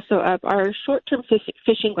are also up. Our short-term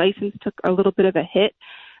fishing license took a little bit of a hit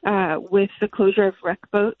with the closure of rec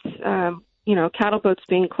boats. Cattle boats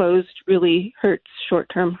being closed really hurts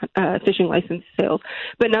short-term fishing license sales.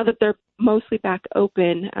 But now that they're mostly back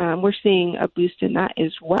open, we're seeing a boost in that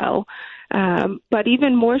as well. But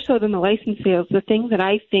even more so than the license sales, the thing that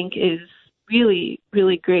I think is really,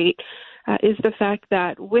 really great is the fact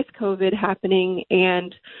that with COVID happening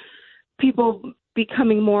and people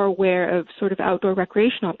becoming more aware of sort of outdoor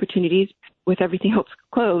recreation opportunities with everything else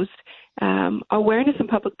closed, awareness and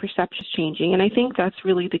public perception is changing. And I think that's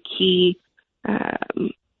really the key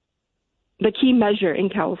measure in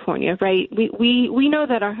California, right? We know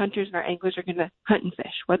that our hunters and our anglers are going to hunt and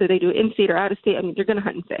fish, whether they do it in state or out of state. I mean, they're going to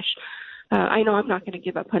hunt and fish. I know I'm not going to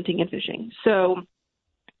give up hunting and fishing. So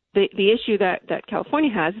the issue that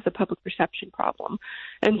California has is a public perception problem.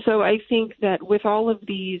 And so I think that with all of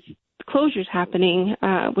these closures happening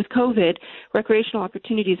with COVID, recreational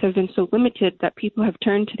opportunities have been so limited that people have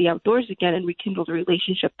turned to the outdoors again and rekindled a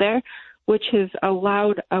relationship there, which has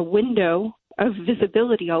allowed a window of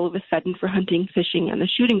visibility all of a sudden for hunting, fishing, and the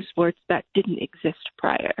shooting sports that didn't exist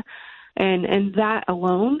prior. And that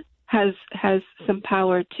alone has some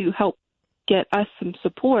power to help get us some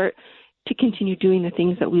support to continue doing the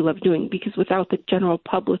things that we love doing, because without the general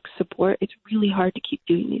public support, it's really hard to keep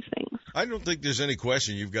doing these things. I don't think there's any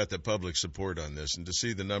question you've got the public support on this, and to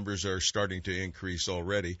see the numbers are starting to increase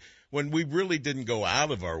already when we really didn't go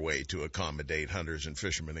out of our way to accommodate hunters and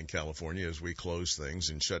fishermen in California as we closed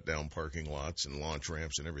things and shut down parking lots and launch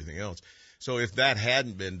ramps and everything else. So if that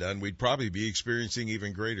hadn't been done, we'd probably be experiencing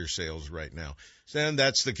even greater sales right now. And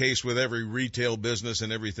that's the case with every retail business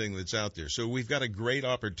and everything that's out there. So we've got a great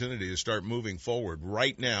opportunity to start moving forward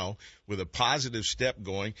right now with a positive step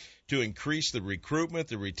going to increase the recruitment,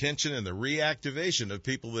 the retention, and the reactivation of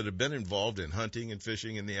people that have been involved in hunting and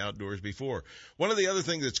fishing in the outdoors before. One of the other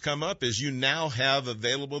things that's come up is you now have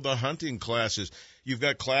available the hunting classes. You've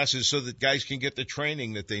got classes so that guys can get the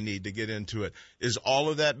training that they need to get into it. Is all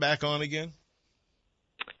of that back on again?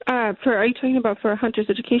 Are you talking about for Hunters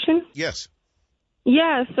Education? Yes.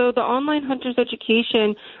 Yeah, so the online Hunters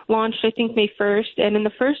Education launched, I think, May 1st, and in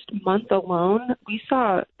the first month alone, we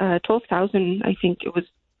saw 12,000, I think it was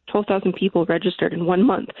 12,000 people registered in 1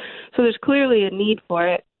 month. So there's clearly a need for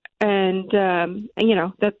it, and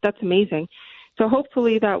that's amazing. So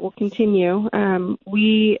hopefully that will continue.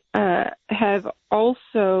 We have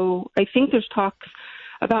also, I think there's talks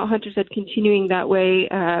about Hunters Ed continuing that way,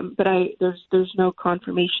 but there's no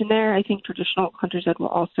confirmation there. I think traditional Hunters Ed will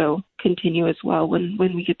also continue as well when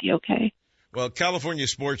we get the okay. Well, California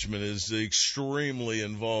Sportsmen is extremely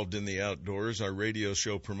involved in the outdoors. Our radio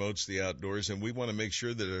show promotes the outdoors, and we want to make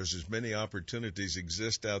sure that there's as many opportunities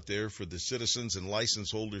exist out there for the citizens and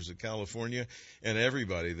license holders of California and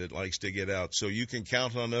everybody that likes to get out. So you can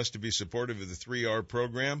count on us to be supportive of the 3R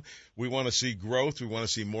program. We want to see growth. We want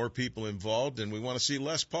to see more people involved, and we want to see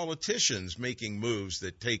less politicians making moves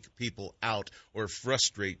that take people out or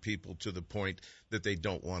frustrate people to the point that they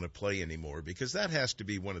don't want to play anymore, because that has to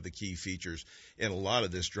be one of the key features in a lot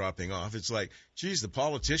of this dropping off. It's like, geez, the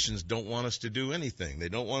politicians don't want us to do anything. They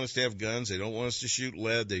don't want us to have guns. They don't want us to shoot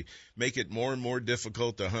lead. They make it more and more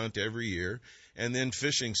difficult to hunt every year. And then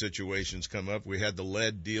fishing situations come up. We had the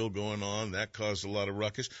lead deal going on. That caused a lot of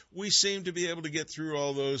ruckus. We seem to be able to get through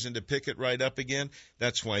all those and to pick it right up again.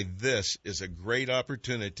 That's why this is a great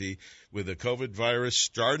opportunity with the COVID virus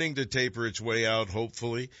starting to taper its way out,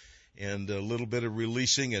 hopefully, and a little bit of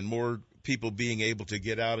releasing and more people being able to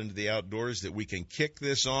get out into the outdoors, that we can kick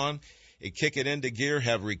this on and kick it into gear,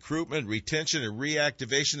 have recruitment, retention, and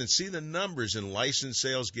reactivation, and see the numbers in license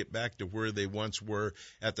sales get back to where they once were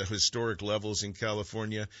at the historic levels in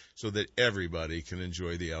California, so that everybody can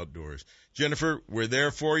enjoy the outdoors. Jennifer, we're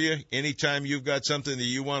there for you. Anytime you've got something that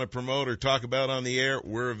you want to promote or talk about on the air,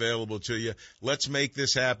 we're available to you. Let's make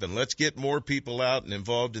this happen. Let's get more people out and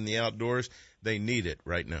involved in the outdoors. They need it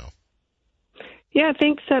right now. Yeah,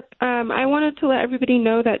 thanks, Sep. I wanted to let everybody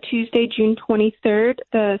know that Tuesday, June 23rd,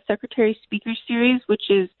 the Secretary Speaker Series, which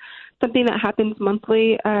is something that happens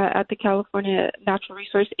monthly at the California Natural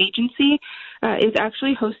Resource Agency, is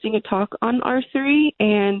actually hosting a talk on R3,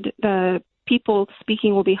 and the people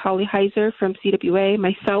speaking will be Holly Heiser from CWA,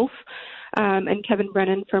 myself, and Kevin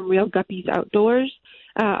Brennan from Real Guppies Outdoors,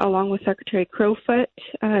 along with Secretary Crowfoot.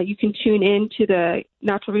 You can tune in to the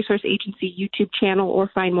Natural Resource Agency YouTube channel or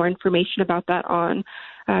find more information about that on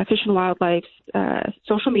Fish and Wildlife's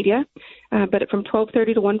social media. But from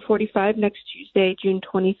 12:30 to 1:45 next Tuesday, June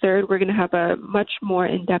 23rd, we're going to have a much more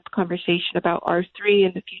in-depth conversation about R3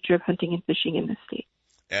 and the future of hunting and fishing in the state.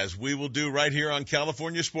 As we will do right here on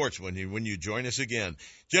California Sportsmen when you join us again.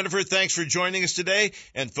 Jennifer, thanks for joining us today.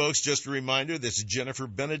 And, folks, just a reminder, this is Jennifer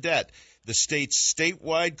Benedette, the state's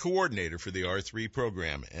statewide coordinator for the R3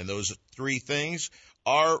 program. And those three things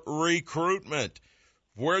are recruitment.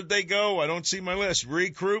 Where'd they go? I don't see my list.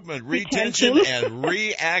 Recruitment, retention, and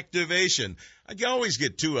reactivation. I can always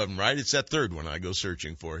get two of them right. It's that third one I go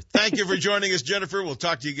searching for. Thank you for joining us, Jennifer. We'll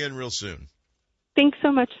talk to you again real soon. Thanks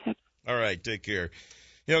so much, Seth. All right, take care.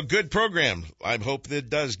 Good program. I hope that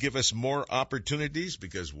does give us more opportunities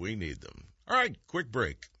because we need them. All right, quick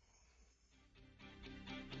break.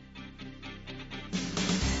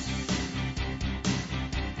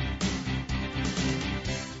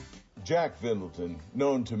 Jack Vindleton,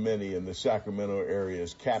 known to many in the Sacramento area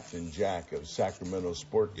as Captain Jack of Sacramento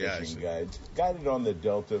Sport Fishing Guides, guided on the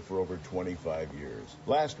Delta for over 25 years.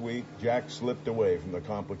 Last week, Jack slipped away from the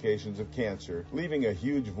complications of cancer, leaving a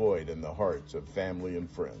huge void in the hearts of family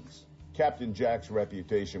and friends. Captain Jack's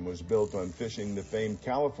reputation was built on fishing the famed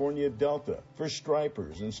California Delta for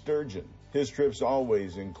stripers and sturgeon. His trips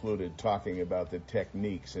always included talking about the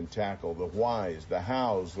techniques and tackle, the whys, the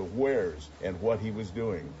hows, the wheres, and what he was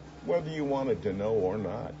doing, whether you wanted to know or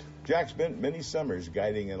not. Jack spent many summers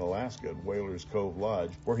guiding in Alaska at Whalers Cove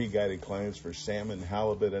Lodge, where he guided clients for salmon,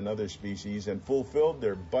 halibut, and other species and fulfilled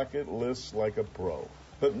their bucket lists like a pro.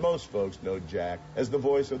 But most folks know Jack as the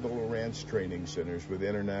voice of the Lowrance Training Centers with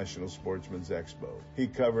International Sportsman's Expo. He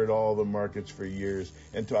covered all the markets for years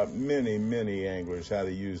and taught many, many anglers how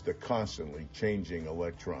to use the constantly changing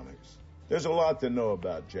electronics. There's a lot to know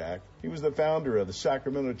about Jack. He was the founder of the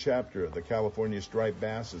Sacramento chapter of the California Striped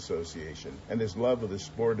Bass Association, and his love of the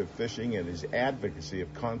sport of fishing and his advocacy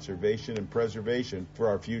of conservation and preservation for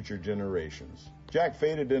our future generations. Jack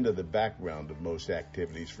faded into the background of most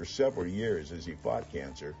activities for several years as he fought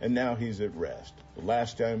cancer, and now he's at rest. The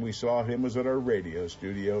last time we saw him was at our radio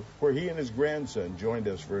studio, where he and his grandson joined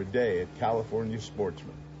us for a day at California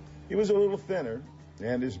Sportsmen. He was a little thinner,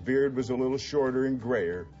 and his beard was a little shorter and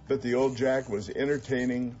grayer, but the old Jack was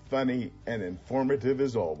entertaining, funny, and informative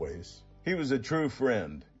as always. He was a true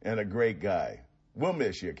friend and a great guy. We'll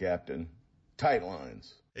miss you, Captain. Tight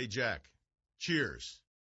lines. Hey, Jack. Cheers.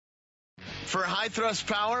 For high thrust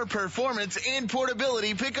power, performance, and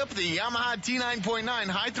portability, pick up the Yamaha T9.9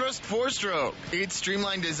 High Thrust 4-Stroke. Its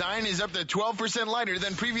streamlined design is up to 12% lighter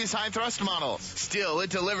than previous high thrust models. Still,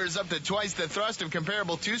 it delivers up to twice the thrust of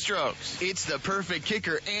comparable 2-strokes. It's the perfect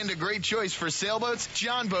kicker and a great choice for sailboats,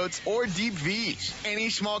 john boats, or deep V's.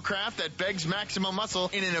 Any small craft that begs maximum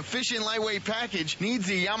muscle in an efficient lightweight package needs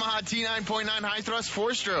the Yamaha T9.9 High Thrust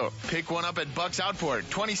 4-Stroke. Pick one up at Bucks Outboard,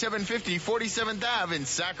 2750 47th Ave in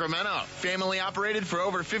Sacramento. Family operated for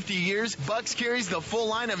over 50 years, Bucks carries the full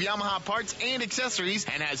line of Yamaha parts and accessories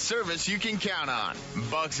and has service you can count on.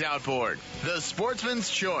 Bucks Outboard, the sportsman's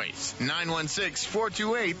choice.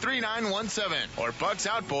 916-428-3917 or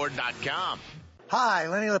bucksoutboard.com. Hi,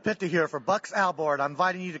 Lenny Lapitta here for Bucks Outboard. I'm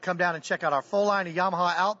inviting you to come down and check out our full line of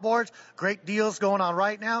Yamaha outboards. Great deals going on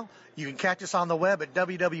right now. You can catch us on the web at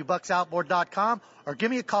www.bucksoutboard.com or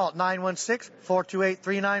give me a call at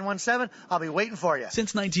 916-428-3917. I'll be waiting for you.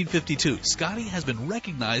 Since 1952, Scotty has been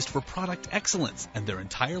recognized for product excellence, and their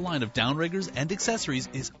entire line of downriggers and accessories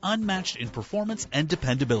is unmatched in performance and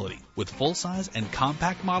dependability. With full-size and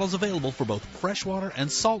compact models available for both freshwater and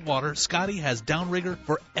saltwater, Scotty has downrigger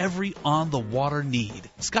for every on-the-water need.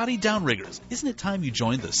 Scotty Downriggers. Isn't it time you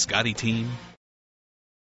joined the Scotty team?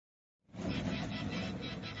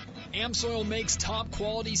 AmSoil makes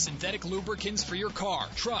top-quality synthetic lubricants for your car,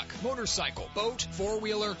 truck, motorcycle, boat,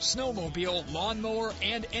 four-wheeler, snowmobile, lawnmower,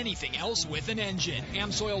 and anything else with an engine.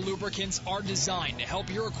 AmSoil lubricants are designed to help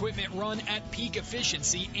your equipment run at peak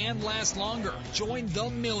efficiency and last longer. Join the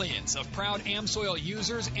millions of proud AmSoil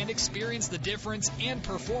users and experience the difference and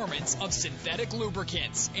performance of synthetic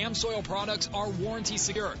lubricants. AmSoil products are warranty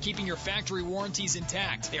secure, keeping your factory warranties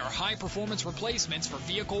intact. They are high-performance replacements for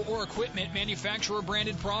vehicle or equipment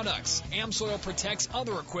manufacturer-branded products. products. AmSoil protects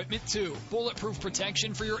other equipment too. Bulletproof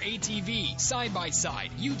protection for your ATV,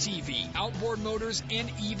 side-by-side, UTV, outboard motors, and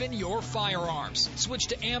even your firearms. Switch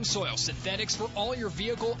to AmSoil Synthetics for all your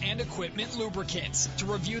vehicle and equipment lubricants. To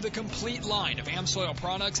review the complete line of AmSoil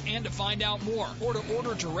products and to find out more or to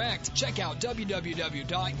order direct, check out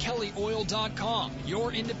www.kellyoil.com.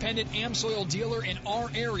 Your independent AmSoil dealer in our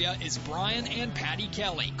area is Brian and Patty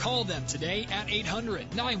Kelly. Call them today at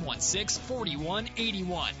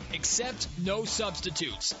 800-916-4181. Accept no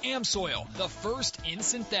substitutes. AmSoil, the first in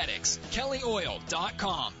synthetics.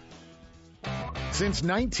 KellyOil.com. Since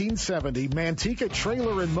 1970, Manteca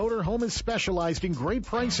Trailer and Motorhome has specialized in great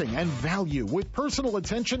pricing and value with personal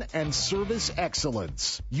attention and service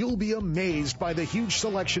excellence. You'll be amazed by the huge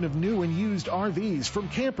selection of new and used RVs from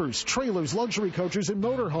campers, trailers, luxury coaches, and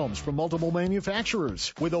motorhomes from multiple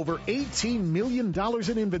manufacturers. With over $18 million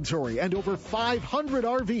in inventory and over 500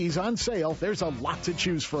 RVs on sale, there's a lot to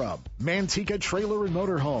choose from. Manteca Trailer and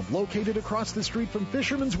Motorhome, located across the street from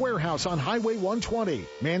Fisherman's Warehouse on Highway 120.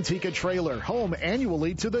 Manteca Trailer, home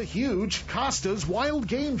annually to the huge Costa's Wild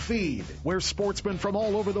Game Feed, where sportsmen from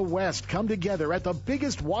all over the West come together at the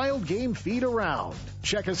biggest wild game feed around.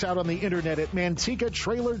 Check us out on the internet at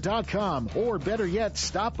mantecatrailer.com, or better yet,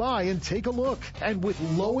 stop by and take a look. And with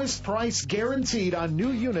lowest price guaranteed on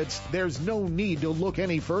new units, there's no need to look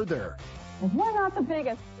any further. We're not the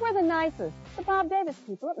biggest, we're the nicest. The Bob Davis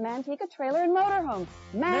people at Manteca Trailer and Motorhomes.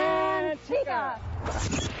 Manteca!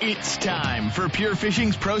 It's time for Pure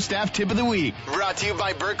Fishing's Pro Staff Tip of the Week. Brought to you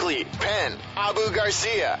by Berkeley, Penn, Abu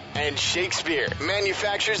Garcia, and Shakespeare,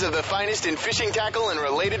 manufacturers of the finest in fishing tackle and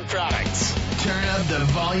related products. Turn up the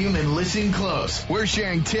volume and listen close. We're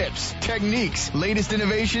sharing tips, techniques, latest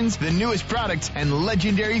innovations, the newest products, and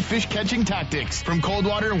legendary fish catching tactics from cold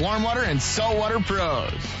water, warm water, and saltwater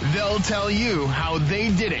pros. They'll tell you how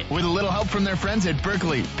they did it with a little help from their friends at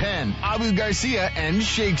Berkeley, Penn, Abu Garcia, and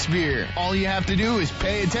Shakespeare. All you have to do is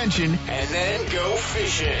pay attention and then go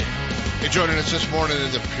fishing. Hey, joining us this morning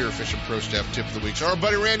in the Pure Fishing Pro Staff Tip of the Week is our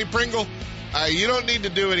buddy Randy Pringle. You don't need to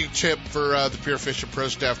do any tip for the Pure Fishing Pro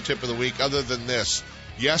Staff Tip of the Week other than this.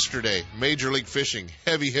 Yesterday, Major League Fishing,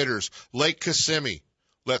 heavy hitters, Lake Kissimmee.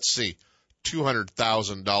 Let's see,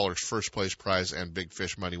 $200,000 first place prize and big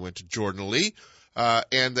fish money went to Jordan Lee.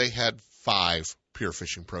 And they had 5 Pure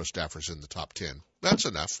Fishing Pro Staffers in the top 10. That's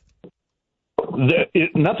enough.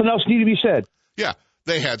 Nothing else need to be said. Yeah.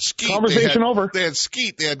 They had Skeet. Conversation over. They had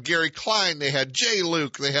Skeet. They had Gary Klein. They had Jay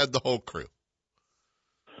Luke. They had the whole crew.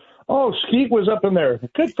 Oh, Skeet was up in there.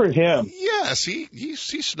 Good for him. Yes, he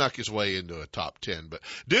snuck his way into a top 10. But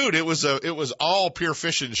dude, it was all Pure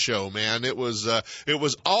Fishing show, man. It was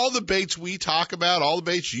all the baits we talk about, all the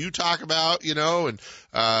baits you talk about, you know, and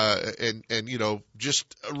you know,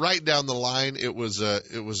 just right down the line. It was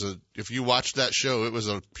if you watched that show, it was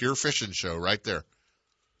a Pure Fishing show right there.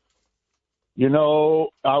 You know,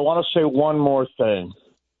 I want to say one more thing.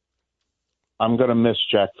 I'm going to miss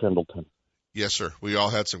Jack Pendleton. Yes, sir. We all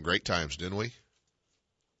had some great times, didn't we?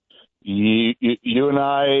 You and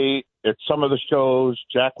I, at some of the shows,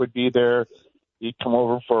 Jack would be there. He'd come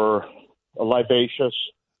over for a libacious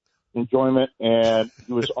enjoyment, and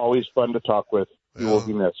he was always fun to talk with. He will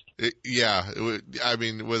be missed. I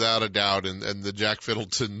mean, without a doubt. And the Jack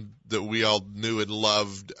Pendleton that we all knew and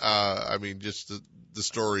loved, I mean, just the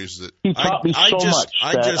stories that he taught me so much.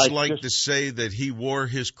 I just like to say that he wore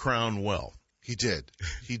his crown well. He did.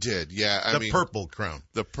 Yeah. The purple crown.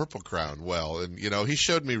 The purple crown. Well, and you know, he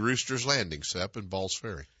showed me Rooster's Landing, Sepp, in Balls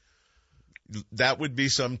Ferry. That would be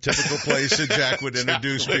some typical place that Jack would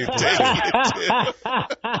introduce people to.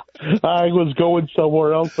 I was going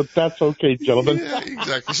somewhere else, but that's okay, gentlemen. Yeah,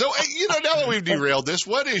 exactly. So, you know, now that we've derailed this,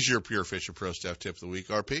 what is your Pure Fishing Pro Staff Tip of the Week,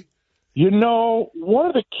 RP? You know, one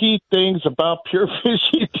of the key things about Pure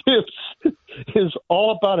Fishing Tips is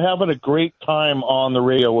all about having a great time on the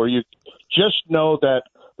radio, where you just know that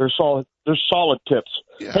there's solid tips.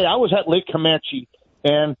 Yeah. Hey, I was at Lake Comanche,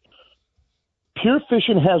 and Pure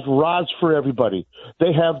Fishing has rods for everybody.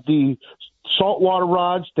 They have the saltwater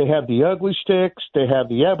rods, they have the ugly sticks, they have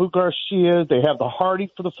the Abu Garcia, they have the Hardy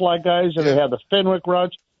for the fly guys, and they have the Fenwick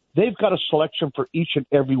rods. They've got a selection for each and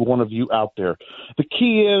every one of you out there. The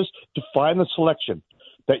key is to find the selection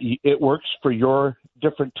that it works for your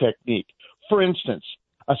different technique. For instance,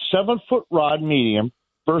 a 7-foot rod medium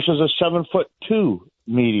versus a 7'2"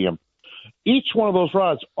 medium. Each one of those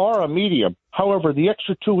rods are a medium. However, the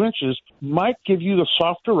extra 2 inches might give you the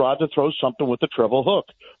softer rod to throw something with a treble hook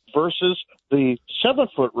versus the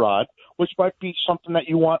 7-foot rod, which might be something that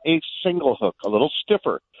you want a single hook, a little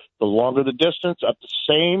stiffer. The longer the distance of the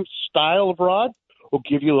same style of rod will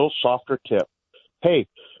give you a little softer tip. Hey,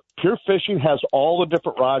 Pure Fishing has all the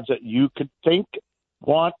different rods that you could think,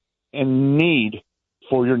 want, and need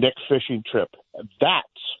for your next fishing trip. That's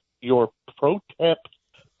your pro tip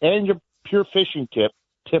and your Pure Fishing tip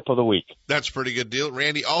of the week. That's a pretty good deal.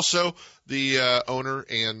 Randy, also the owner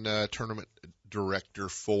and tournament director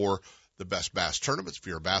for the Best Bass Tournaments. If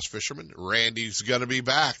you're a bass fisherman, Randy's going to be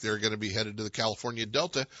back. They're going to be headed to the California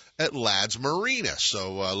Delta at Ladd's Marina.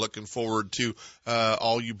 So looking forward to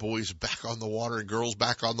all you boys back on the water and girls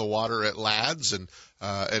back on the water at Ladd's. And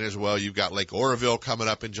as well, you've got Lake Oroville coming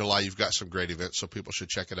up in July. You've got some great events, so people should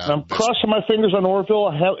check it out. I'm crossing my fingers on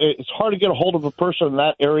Oroville. It's hard to get a hold of a person in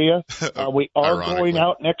that area. We are going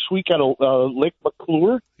out next week at Lake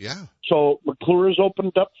McClure. Yeah. So McClure is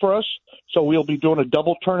opened up for us. So we'll be doing a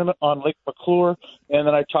double tournament on Lake McClure. And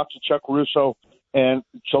then I talked to Chuck Russo, and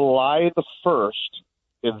July the 1st,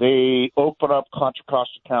 they open up Contra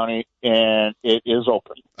Costa County, and it is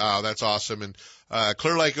open. Oh, that's awesome. And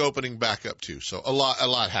Clear Lake opening back up, too. So a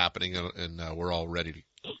lot happening, and we're all ready to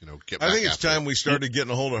get back. I think it's time we started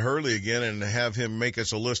getting a hold of Hurley again and have him make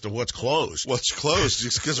us a list of what's closed. What's closed,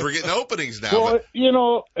 just because we're getting openings now. Well,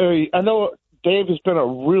 I know Dave has been a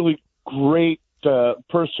really great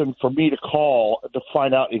person for me to call to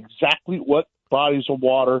find out exactly what bodies of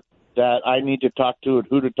water that I need to talk to and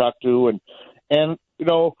who to talk to. And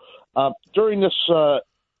during this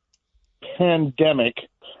pandemic,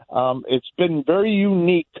 it's been very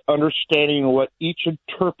unique understanding what each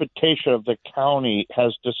interpretation of the county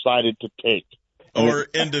has decided to take. Or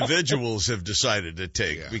individuals have decided to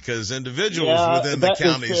take, because individuals within the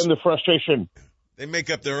counties. That is the frustration. They make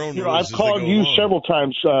up their own rules. I've called you several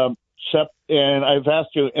times, Sep, and I've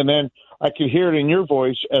asked you, and then I could hear it in your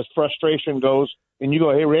voice as frustration goes, and you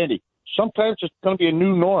go, "Hey, Randy, sometimes it's going to be a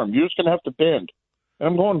new norm. You're just going to have to bend." And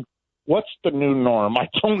I'm going, what's the new norm? I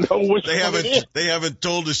don't know what They haven't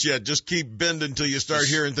told us yet. Just keep bending until you start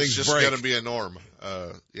hearing things break. It's just going to be a norm.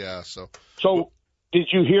 So did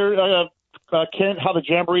you hear, Kent, how the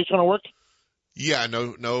Jamboree is going to work? Yeah,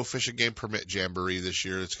 no Fish and Game Permit Jamboree this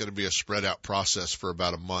year. It's going to be a spread out process for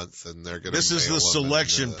about a month, and they're going to. This is the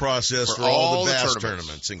selection process for all the bass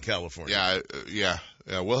tournaments in California. Yeah.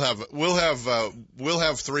 We'll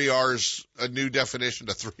have 3 R's, a new definition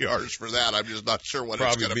of 3 R's for that. I'm just not sure what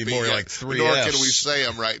it's going to be. More like 3 Nor F's. can we say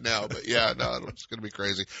them right now, but it's going to be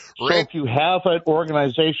crazy. So if you have an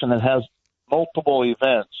organization that has multiple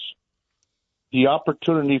events, the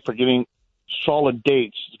opportunity for getting solid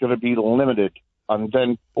dates is going to be limited on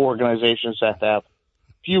then organizations that have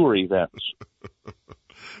fewer events.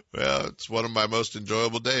 Well, it's one of my most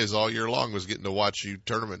enjoyable days all year long was getting to watch you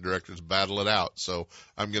tournament directors battle it out. So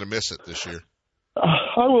I'm going to miss it this year.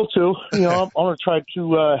 I will too. I'm going to try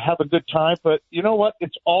to have a good time. But you know what?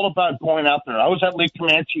 It's all about going out there. I was at Lake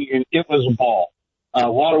Comanche, and it was a ball.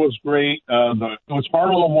 Water was great. It was hard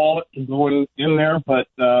on the wallet to go in there, but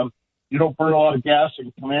you don't burn a lot of gas,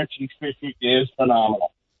 and Comanche fishing is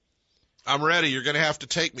phenomenal. I'm ready. You're going to have to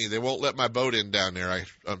take me. They won't let my boat in down there. I,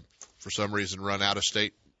 for some reason, run out of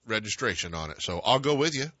state registration on it. So I'll go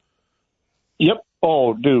with you. Yep.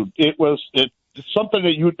 Oh, dude, it's something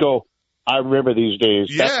that you would go, I remember these days.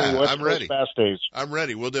 Yeah, I'm ready. Fast days. I'm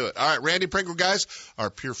ready. We'll do it. All right, Randy Pringle, guys, our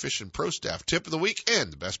Pure Fishing Pro Staff tip of the week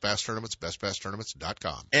and the Best Bass Tournaments,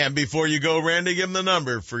 bestbasstournaments.com. And before you go, Randy, give them the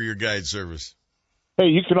number for your guide service. Hey,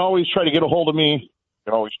 you can always try to get a hold of me. You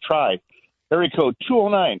can always try. Area code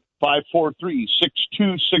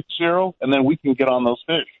 209-543-6260, and then we can get on those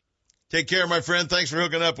fish. Take care, my friend. Thanks for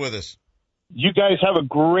hooking up with us. You guys have a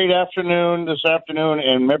great afternoon this afternoon,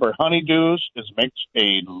 and remember, honeydews makes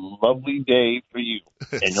a lovely day for you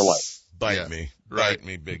and your life. Bite me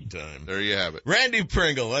big time. There you have it. Randy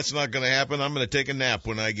Pringle, that's not going to happen. I'm going to take a nap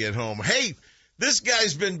when I get home. Hey, this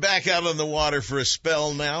guy's been back out on the water for a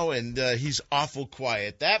spell now, and he's awful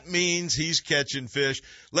quiet. That means he's catching fish.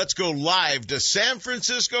 Let's go live to San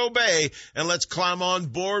Francisco Bay, and let's climb on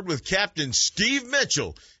board with Captain Steve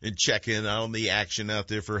Mitchell and check in on the action out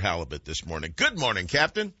there for halibut this morning. Good morning,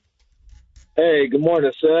 Captain. Hey, good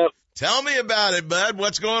morning, Seth. Tell me about it, bud.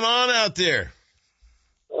 What's going on out there?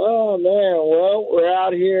 Oh, man, well, we're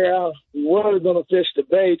out here. We were going to fish the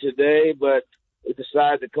bay today, but we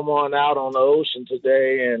decided to come on out on the ocean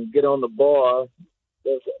today and get on the bar.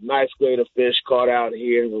 There's a nice grade of fish caught out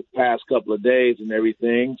here the past couple of days and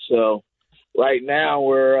everything. So right now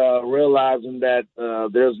we're realizing that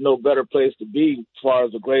there's no better place to be as far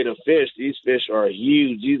as a grade of fish. These fish are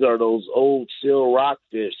huge. These are those old seal rock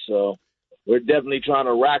fish. So we're definitely trying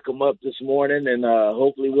to rack them up this morning, and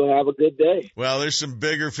hopefully we'll have a good day. Well, there's some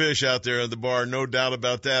bigger fish out there at the bar, no doubt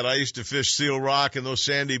about that. I used to fish Seal Rock and those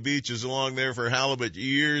sandy beaches along there for halibut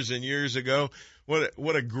years and years ago.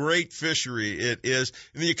 What a great fishery it is.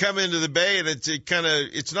 And you come into the bay and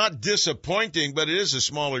it's not disappointing, but it is a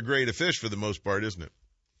smaller grade of fish for the most part, isn't it?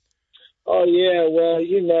 Oh, yeah. Well,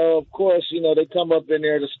 of course, they come up in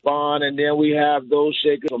there to spawn, and then we have those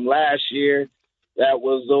shakers from last year. That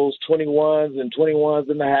was those 21s and 21s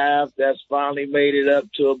and a half. That's finally made it up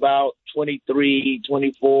to about 23,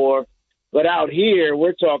 24. But out here,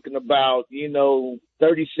 we're talking about,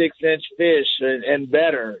 36-inch fish and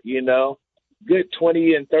better, good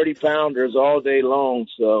 20 and 30 pounders all day long.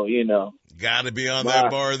 So, Got to be on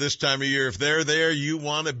that bar this time of year. If they're there, you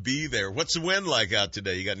want to be there. What's the wind like out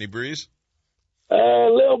today? You got any breeze? A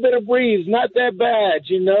little bit of breeze, not that bad.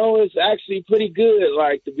 It's actually pretty good,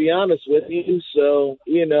 to be honest with you. So,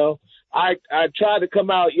 I tried to come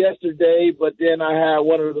out yesterday, but then I had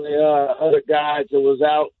one of the other guys that was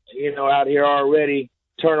out, out here already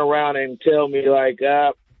turn around and tell me, my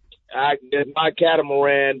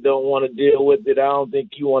catamaran don't want to deal with it. I don't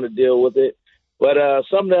think you want to deal with it. But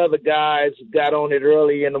some of the other guys got on it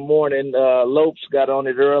early in the morning. Lopes got on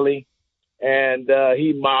it early, and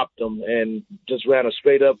he mopped them and just ran a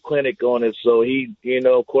straight-up clinic on it. So he,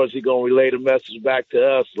 of course, he's going to relay the message back to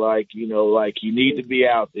us, you need to be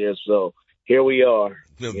out there. So here we are.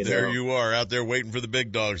 There you are, out there waiting for the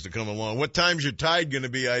big dogs to come along. What time's your tide going to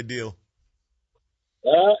be ideal?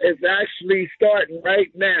 It's actually starting right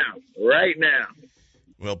now.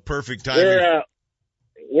 Well, perfect timing.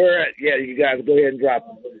 You guys go ahead and drop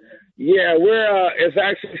them. Yeah, it's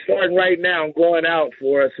actually starting right now and going out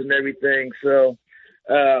for us and everything. So,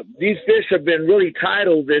 these fish have been really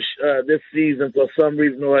tidal this season for some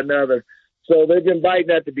reason or another. So they've been biting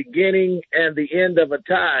at the beginning and the end of a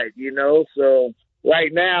tide, So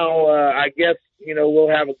right now, I guess, we'll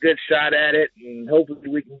have a good shot at it, and hopefully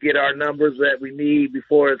we can get our numbers that we need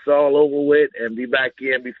before it's all over with and be back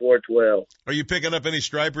in before 12. Are you picking up any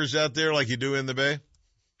stripers out there like you do in the bay?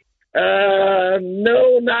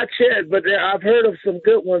 No, not yet, but I've heard of some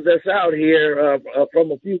good ones that's out here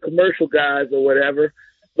from a few commercial guys or whatever.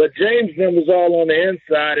 But James them is all on the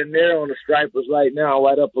inside, and they're on the stripers right now,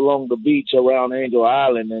 right up along the beach around Angel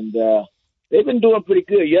Island, and they've been doing pretty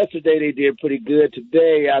good. Yesterday they did pretty good.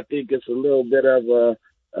 Today I think it's a little bit of a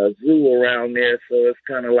zoo around there, so it's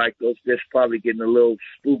kind of like those fish probably getting a little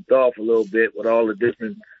spooked off a little bit with all the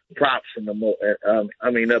different props in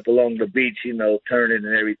up along the beach, turning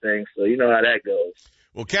and everything. So you know how that goes.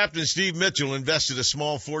 Well, Captain Steve Mitchell invested a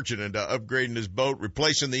small fortune into upgrading his boat,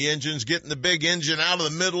 replacing the engines, getting the big engine out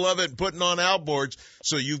of the middle of it, and putting on outboards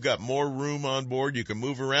so you've got more room on board. You can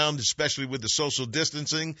move around, especially with the social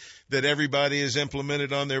distancing that everybody has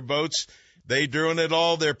implemented on their boats. They're doing it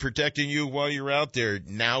all. They're protecting you while you're out there.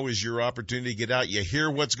 Now is your opportunity to get out. You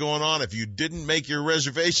hear what's going on. If you didn't make your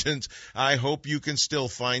reservations, I hope you can still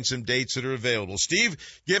find some dates that are available. Steve,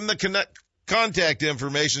 give them the contact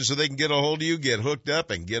information so they can get a hold of you, get hooked up,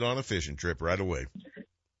 and get on a fishing trip right away.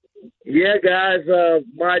 Yeah, guys,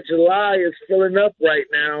 my July is filling up right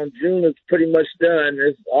now. June is pretty much done.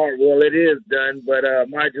 It is done, but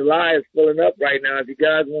my July is filling up right now. If you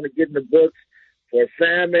guys want to get in the books for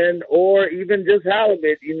salmon or even just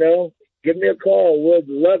halibut, give me a call. We'd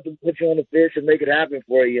love to put you on the fish and make it happen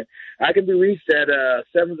for you. I can be reached at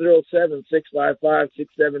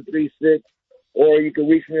 707-655-6736. Or you can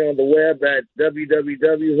reach me on the web at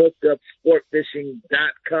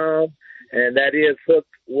www.hookedupsportfishing.com, and that is hooked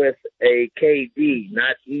with a KD,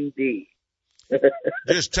 not ED.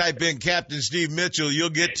 Just type in Captain Steve Mitchell.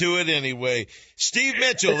 You'll get to it anyway. Steve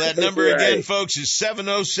Mitchell, that number again, folks, is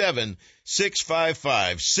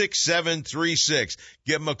 707-655-6736.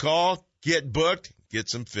 Give him a call, get booked, get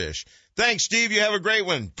some fish. Thanks, Steve. You have a great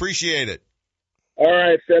one. Appreciate it. All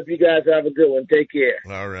right, Seth. You guys have a good one. Take care.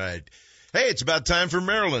 All right. Hey, it's about time for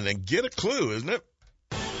Maryland, and get a clue, isn't it?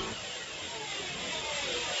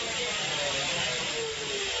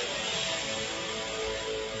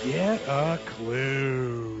 Get a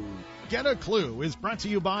clue. Get a Clue is brought to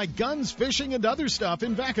you by Guns, Fishing, and Other Stuff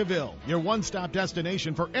in Vacaville, your one-stop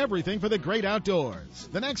destination for everything for the great outdoors.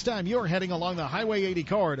 The next time you're heading along the Highway 80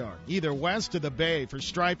 corridor, either west to the bay for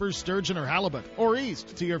stripers, sturgeon, or halibut, or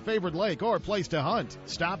east to your favorite lake or place to hunt,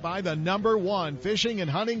 stop by the #1 fishing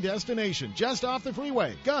and hunting destination just off the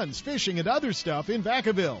freeway, Guns, Fishing, and Other Stuff in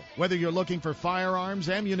Vacaville. Whether you're looking for firearms,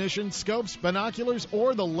 ammunition, scopes, binoculars,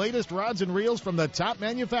 or the latest rods and reels from the top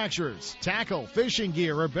manufacturers, tackle, fishing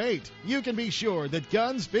gear, or bait, you can be sure that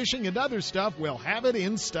Guns, Fishing, and Other Stuff will have it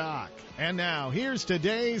in stock. And now, here's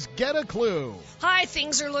today's Get a Clue. Hi,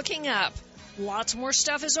 things are looking up. Lots more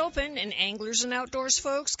stuff is open, and anglers and outdoors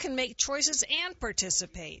folks can make choices and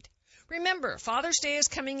participate. Remember, Father's Day is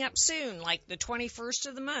coming up soon, like the 21st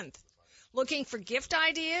of the month. Looking for gift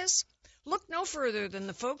ideas? Look no further than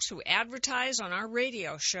the folks who advertise on our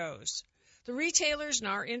radio shows. The retailers in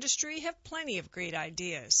our industry have plenty of great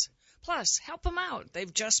ideas. Plus, help them out.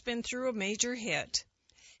 They've just been through a major hit.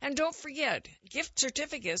 And don't forget, gift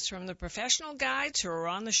certificates from the professional guides who are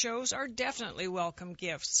on the shows are definitely welcome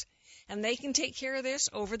gifts. And they can take care of this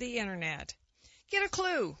over the Internet. Get a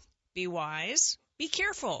clue. Be wise, be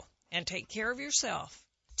careful, and take care of yourself.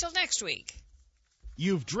 Till next week.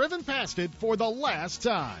 You've driven past it for the last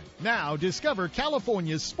time. Now discover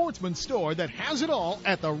California's Sportsman store that has it all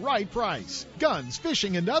at the right price. Guns,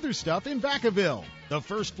 fishing, and other stuff in Vacaville. The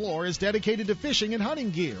first floor is dedicated to fishing and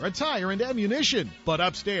hunting gear, attire, and ammunition. But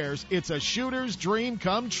upstairs, it's a shooter's dream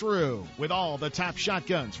come true. With all the top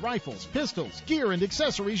shotguns, rifles, pistols, gear, and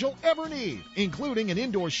accessories you'll ever need, including an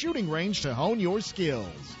indoor shooting range to hone your skills.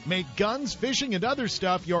 Make guns, fishing, and other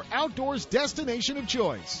stuff your outdoors destination of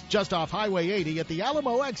choice. Just off Highway 80 at the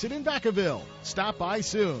Alamo exit in Vacaville. Stop by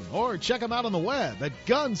soon or check them out on the web at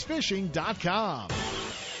gunsfishing.com.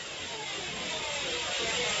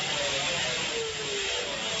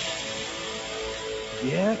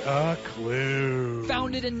 Get a clue.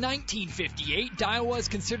 Founded in 1958, Daiwa is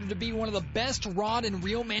considered to be one of the best rod and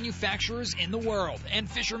reel manufacturers in the world, and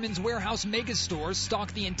Fisherman's Warehouse mega stores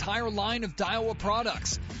stock the entire line of Daiwa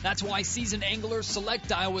products. That's why seasoned anglers select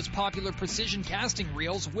Daiwa's popular precision casting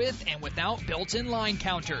reels with and without built-in line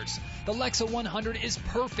counters. The Lexa 100 is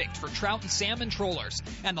perfect for trout and salmon trollers,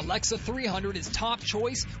 and the Lexa 300 is top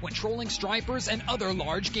choice when trolling stripers and other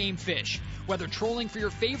large game fish. Whether trolling for your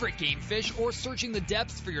favorite game fish or searching the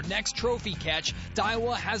depths for your next trophy catch,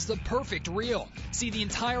 Daiwa has the perfect reel. See the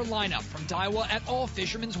entire lineup from Daiwa at all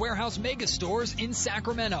Fisherman's Warehouse mega stores in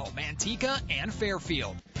Sacramento, Manteca, and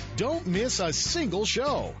Fairfield. Don't miss a single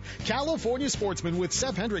show. California Sportsman with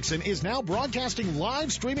Sep Hendrickson is now broadcasting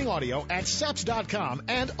live streaming audio at seps.com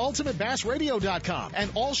and ultimatebassradio.com,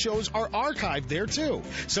 and all shows are archived there too.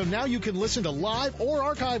 So now you can listen to live or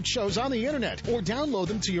archived shows on the internet or download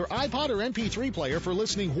them to your iPod or MP3 player for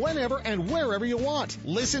listening whenever and wherever you want.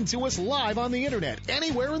 Listen to us live on the internet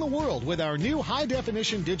anywhere in the world with our new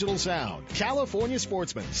high-definition digital sound. California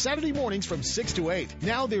Sportsman, Saturday mornings from 6 to 8.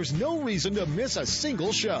 Now there's no reason to miss a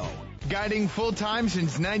single show. Guiding full-time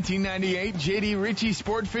since 1998, J.D. Ritchie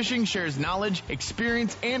Sport Fishing shares knowledge,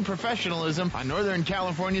 experience, and professionalism on Northern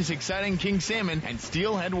California's exciting king salmon and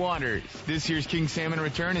steelhead waters. This year's king salmon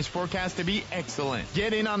return is forecast to be excellent.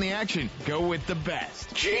 Get in on the action. Go with the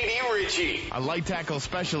best. J.D. Ritchie. A light tackle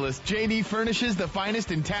specialist, J.D. furnishes the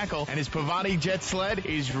finest in tackle, and his Pavati jet sled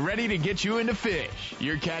is ready to get you into fish.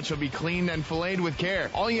 Your catch will be cleaned and filleted with care.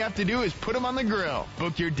 All you have to do is put them on the grill.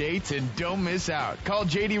 Book your dates and don't miss out. Call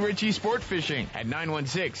J.D. Ritchie Sport Fishing at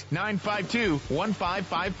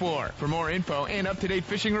 916-952-1554. For more info and up-to-date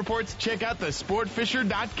fishing reports, check out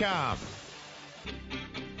thesportfisher.com.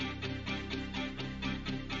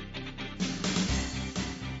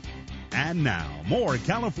 And now, more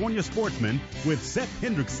California Sportsmen with Seth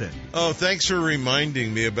Hendrickson. Oh, thanks for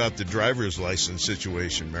reminding me about the driver's license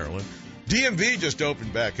situation, Marilyn. DMV just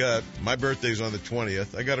opened back up. My birthday's on the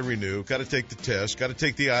 20th. I got to renew, got to take the test, got to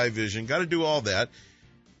take the eye vision, got to do all that.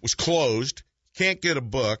 Was closed, can't get a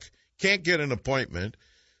book, can't get an appointment.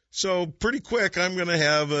 So pretty quick, I'm going to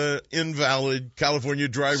have an invalid California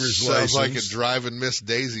driver's license. Sounds like a driving Miss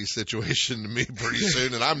Daisy situation to me pretty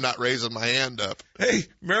soon, and I'm not raising my hand up. Hey,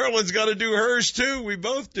 Marilyn's got to do hers too. We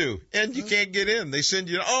both do. And you can't get in. They send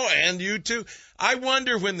you, and you too. I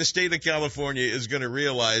wonder when the state of California is going to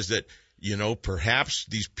realize that, perhaps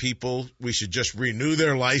these people, we should just renew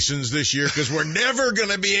their license this year because we're never going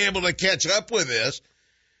to be able to catch up with this.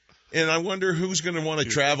 And I wonder who's going to want to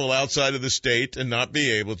travel outside of the state and not be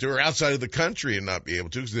able to, or outside of the country and not be able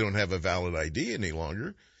to because they don't have a valid ID any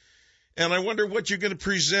longer. And I wonder what you're going to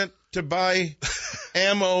present to buy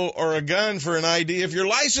ammo or a gun for an ID if your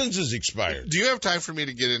license is expired. Do you have time for me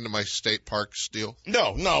to get into my state parks deal?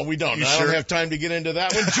 No, we don't. You I sure? don't have time to get into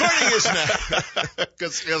that one. Joining us now.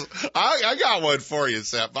 Because I got one for you,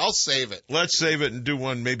 Seth. I'll save it. Let's save it and do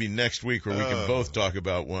one maybe next week where we can both talk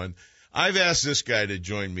about one. I've asked this guy to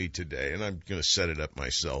join me today, and I'm going to set it up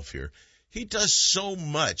myself here. He does so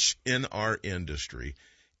much in our industry,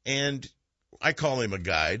 and I call him a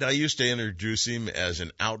guide. I used to introduce him as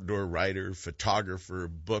an outdoor writer, photographer,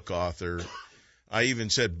 book author. I even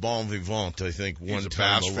said bon vivant, I think, one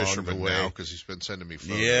time along the way. He's a bass fisherman now because he's been sending me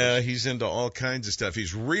photos. Yeah, he's into all kinds of stuff.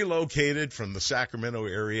 He's relocated from the Sacramento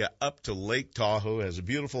area up to Lake Tahoe, has a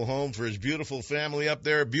beautiful home for his beautiful family up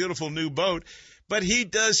there, a beautiful new boat. But he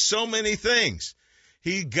does so many things.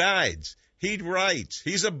 He guides. He writes.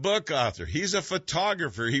 He's a book author. He's a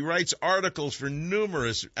photographer. He writes articles for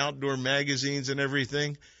numerous outdoor magazines and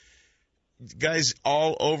everything. Guy's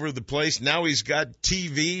all over the place. Now he's got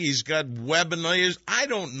TV. He's got webinars. I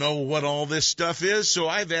don't know what all this stuff is, so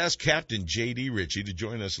I've asked Captain J.D. Ritchie to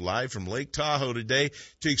join us live from Lake Tahoe today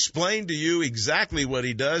to explain to you exactly what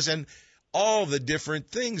he does and all the different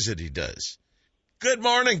things that he does. Good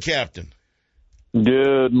morning, Captain.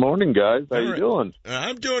 Good morning, guys. How you doing?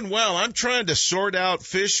 I'm doing well. I'm trying to sort out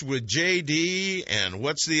Fish with JD and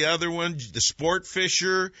what's the other one? The Sport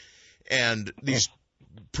Fisher and these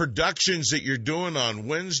productions that you're doing on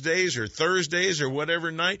Wednesdays or Thursdays or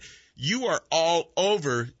whatever night. You are all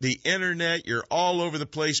over the internet. You're all over the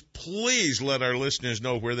place. Please let our listeners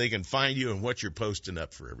know where they can find you and what you're posting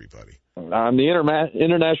up for everybody. I'm the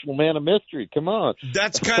international man of mystery. Come on.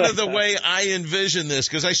 That's kind of the way I envision this,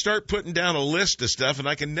 because I start putting down a list of stuff, and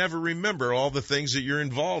I can never remember all the things that you're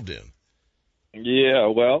involved in. Yeah,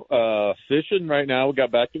 well, fishing right now. We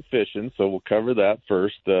got back to fishing, so we'll cover that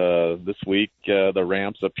first. This week, the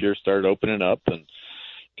ramps up here started opening up, and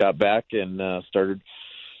got back and started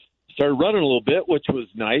running a little bit, which was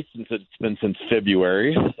nice since it's been since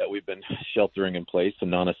February that we've been sheltering in place and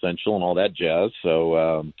non-essential and all that jazz.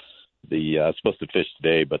 So supposed to fish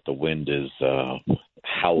today, but the wind is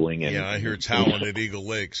howling. And, yeah, I hear it's howling at Eagle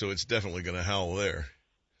Lake, so it's definitely going to howl there.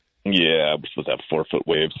 Yeah, we're supposed to have 4-foot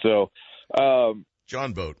waves. So,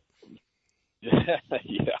 John boat. Yeah,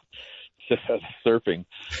 surfing.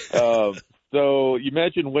 So you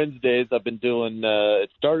mentioned Wednesdays. I've been doing. It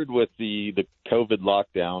started with the COVID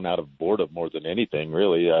lockdown out of boredom more than anything,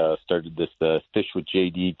 really. Started this Fish with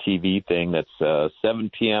JD TV thing. That's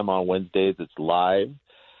 7 p.m. on Wednesdays. It's live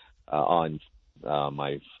on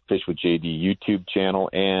my Fish with JD YouTube channel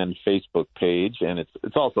and Facebook page, and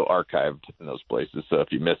it's also archived in those places. So if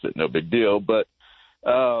you miss it, no big deal. But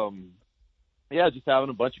yeah, just having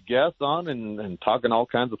a bunch of guests on and talking all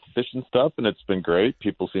kinds of fishing stuff, and it's been great.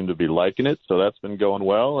 People seem to be liking it, so that's been going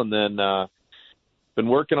well. And then been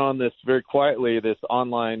working on this very quietly, this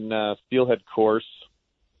online steelhead course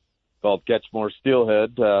called Catch More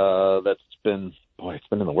Steelhead. That's been, it's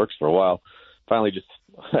been in the works for a while. Finally, just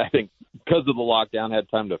I think because of the lockdown, had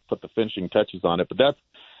time to put the finishing touches on it. But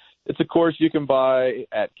it's a course you can buy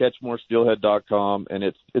at catchmoresteelhead.com, and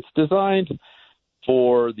it's designed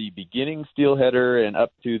for the beginning steelheader and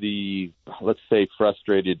up to the, let's say,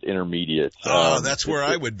 frustrated intermediate. That's where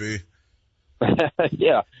I would be.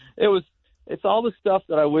 Yeah, it's all the stuff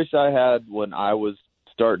that I wish I had when I was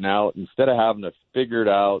starting out, instead of having to figure it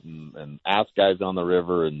out and ask guys on the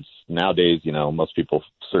river. And nowadays, most people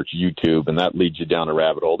search YouTube, and that leads you down a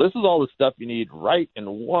rabbit hole. This is all the stuff you need right in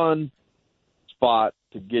one spot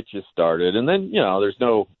to get you started. And then, there's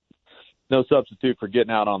no substitute for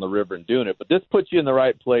getting out on the river and doing it. But this puts you in the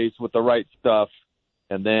right place with the right stuff.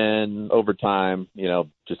 And then over time,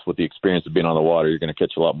 just with the experience of being on the water, you're going to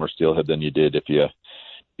catch a lot more steelhead than you did if you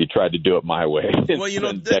tried to do it my way.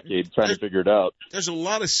 Well, decades trying to figure it out. There's a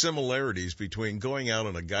lot of similarities between going out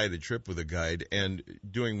on a guided trip with a guide and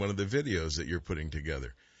doing one of the videos that you're putting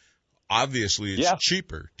together. Obviously, it's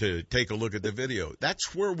cheaper to take a look at the video.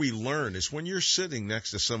 That's where we learn, is when you're sitting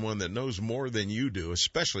next to someone that knows more than you do,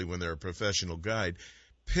 especially when they're a professional guide.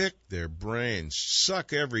 Pick their brains,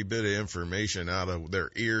 suck every bit of information out of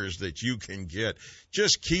their ears that you can get.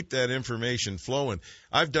 Just keep that information flowing.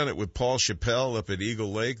 I've done it with Paul Chappelle up at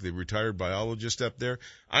Eagle Lake, the retired biologist up there.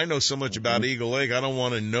 I know so much about Eagle Lake, I don't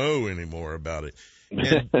want to know any more about it.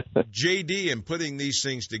 And JD, in putting these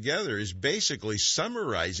things together, is basically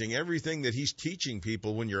summarizing everything that he's teaching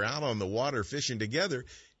people when you're out on the water fishing together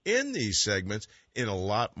in these segments in a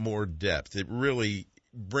lot more depth. It really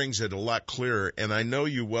brings it a lot clearer, and I know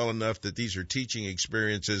you well enough that these are teaching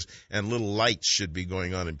experiences and little lights should be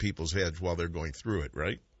going on in people's heads while they're going through it,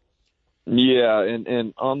 right? Yeah,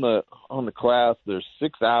 and on the class, there's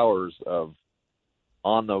 6 hours of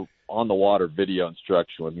on the water video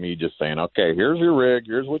instruction with me just saying, okay, here's your rig,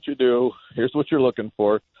 here's what you do, here's what you're looking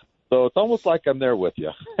for. So it's almost like I'm there with you.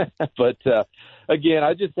 But again,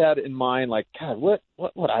 I just had in mind, like, God, what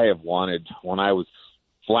would I have wanted when I was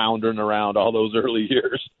floundering around all those early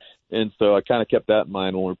years? And so I kind of kept that in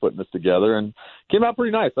mind when we were putting this together, and came out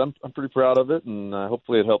pretty nice. I'm pretty proud of it, and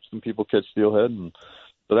hopefully it helps some people catch steelhead. And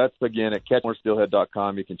so that's, again, at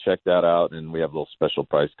catchmoresteelhead.com. You can check that out, and we have a little special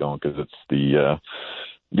price going because it's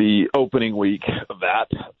the opening week of that.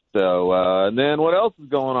 So and then what else is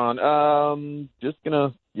going on? Just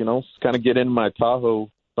gonna kind of get in my Tahoe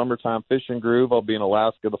summertime fishing groove. I'll be in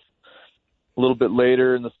Alaska a little bit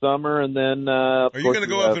later in the summer, and then are you going to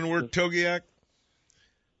go up and work Togiak?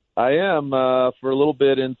 I am for a little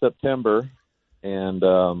bit in September, and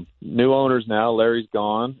new owners now. Larry's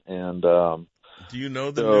gone, and do you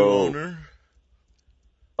know the new owner?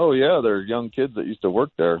 Oh yeah, they're young kids that used to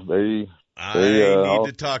work there. I need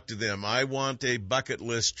to talk to them. I want a bucket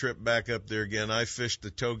list trip back up there again. I fished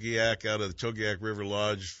the Togiak out of the Togiak River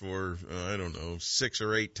Lodge for, 6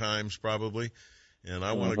 or 8 times probably. And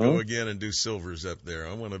I want to go again and do silvers up there.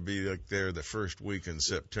 I want to be like there the first week in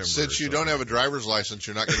September. Since you don't have a driver's license,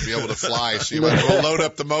 you're not going to be able to fly, so you might as well load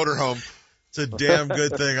up the motorhome. It's a damn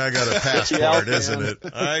good thing I got a passport, isn't it?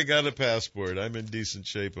 I got a passport. I'm in decent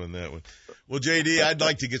shape on that one. Well, JD, I'd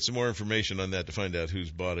like to get some more information on that to find out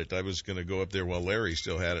who's bought it. I was going to go up there while Larry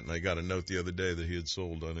still had it, and I got a note the other day that he had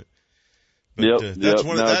sold on it. But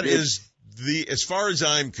that is as far as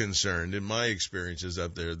I'm concerned, in my experiences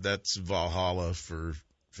up there, that's Valhalla for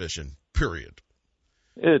fishing, period.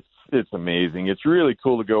 It's amazing. It's really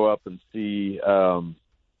cool to go up and see,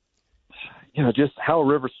 just how a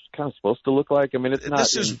river's kind of supposed to look like. I mean, it's not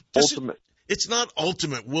ultimate. It's not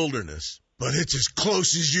ultimate wilderness, but it's as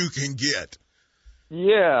close as you can get.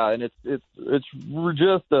 Yeah, and it's just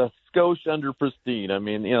a skosh under pristine. I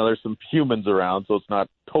mean, there's some humans around, so it's not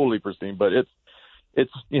totally pristine, but it's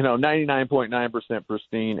 99.9%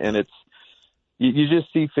 pristine, and you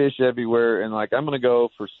just see fish everywhere. And like, I'm going to go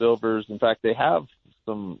for silvers. In fact, they have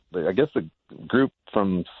a group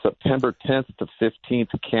from September 10th to 15th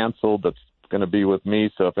canceled that's going to be with me.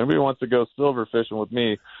 So if anybody wants to go silver fishing with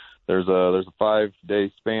me, there's a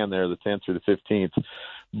 5-day span there, the 10th through the 15th.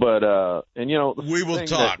 But we will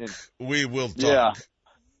talk. We will talk. Yeah.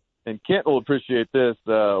 And Kent will appreciate this.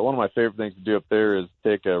 One of my favorite things to do up there is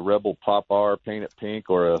take a Rebel Pop R, paint it pink,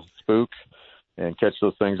 or a spook, and catch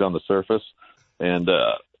those things on the surface. And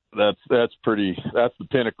that's the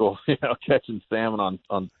pinnacle, catching salmon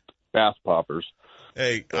on bass poppers.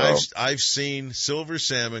 Hey, I've seen silver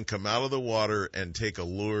salmon come out of the water and take a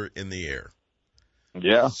lure in the air.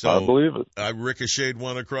 Yeah, I believe it. I ricocheted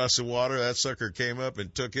one across the water. That sucker came up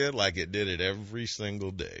and took it like it did it every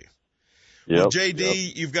single day. Yep, well,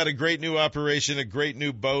 JD, you've got a great new operation, a great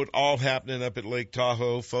new boat, all happening up at Lake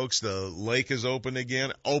Tahoe. Folks, the lake is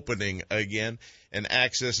opening again, and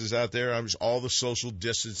access is out there. All the social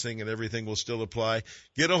distancing and everything will still apply.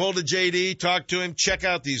 Get a hold of JD, talk to him, check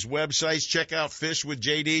out these websites, check out Fish with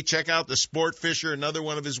JD, check out the Sport Fisher, another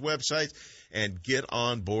one of his websites, and get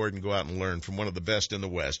on board and go out and learn from one of the best in the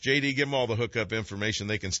West. JD, give them all the hookup information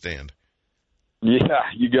they can stand. Yeah,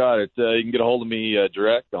 you got it. You can get a hold of me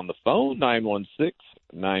direct on the phone,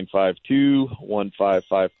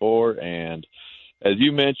 916-952-1554. And as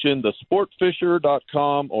you mentioned, the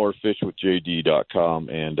sportfisher.com or fishwithjd.com.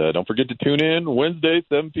 And don't forget to tune in Wednesday,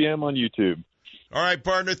 7 p.m. on YouTube. All right,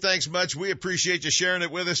 partner, thanks much. We appreciate you sharing it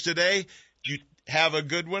with us today. You have a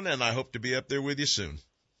good one, and I hope to be up there with you soon.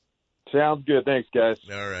 Sounds good. Thanks, guys.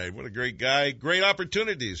 All right. What a great guy. Great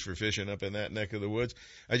opportunities for fishing up in that neck of the woods.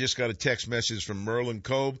 I just got a text message from Merlin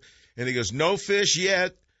Cove, and he goes, no fish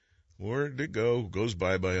yet. Where'd it go? Goes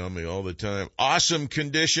bye-bye on me all the time. Awesome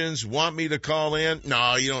conditions. Want me to call in?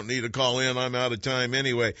 No, you don't need to call in. I'm out of time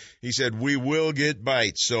anyway. He said, we will get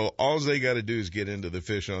bites. So all they got to do is get into the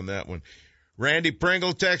fish on that one. Randy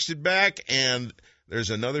Pringle texted back, and there's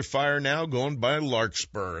another fire now going by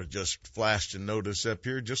Larkspur. Just flashed a notice up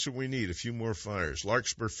here just so we need a few more fires.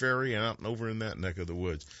 Larkspur Ferry out and over in that neck of the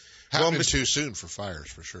woods. Happening too soon for fires,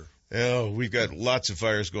 for sure. Oh, we've got lots of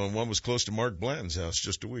fires going. One was close to Mark Blanton's house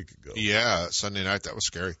just a week ago. Yeah, Sunday night, that was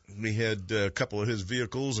scary. We had a couple of his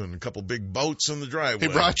vehicles and a couple big boats in the driveway.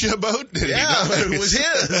 He brought you a boat? Did he? It was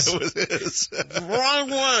his. It was his. Wrong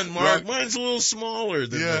one, Mark. Right. Mine's a little smaller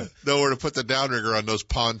than that. Nowhere to put the downrigger on those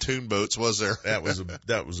pontoon boats, was there? That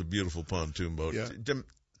was a beautiful pontoon boat. Yeah.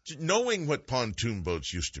 Knowing what pontoon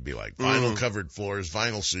boats used to be like, vinyl-covered floors,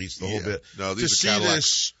 vinyl seats, the whole bit. No, these to see Cadillacs.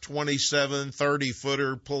 this 27,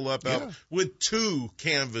 30-footer pull up out with 2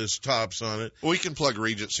 canvas tops on it. We can plug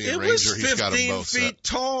Regency and Ranger. He's got them both 15 feet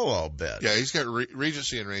tall, I'll bet. Yeah, he's got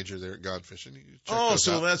Regency and Ranger there at God Fishing.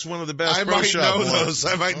 So that's one of the best I might know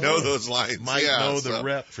those lines. Might know the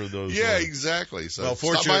rep for those lines. Exactly. So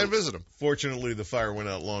stop by and visit him. Fortunately, the fire went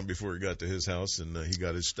out long before he got to his house, and he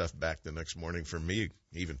got his stuff back the next morning from me.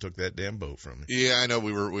 He even took that damn boat from me. Yeah, I know.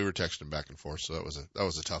 We were texting back and forth, so that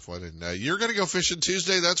was a tough one. And you're going to go fishing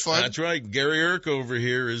Tuesday. That's fine. That's right. Gary Irk over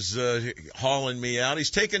here is hauling me out.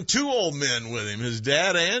 He's taking 2 old men with him, his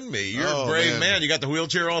dad and me. You're a brave man. You got the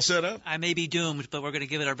wheelchair all set up? I may be doomed, but we're going to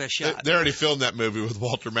give it our best shot. They already filmed that movie with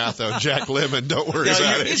Walter Matthau and Jack Lemmon. Don't worry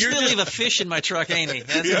about it. He's going to leave a fish in my truck, ain't he?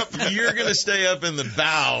 You're going to stay up in the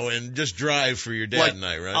bow and just drive for your dad and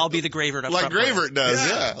I, right? I'll be the Gravert up front. Like Gravert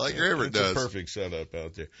does, like Gravert does. It's a perfect setup out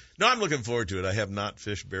there. No, I'm looking forward to it. I have not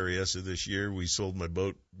fished Berryessa this year. We sold my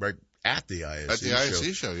boat right at the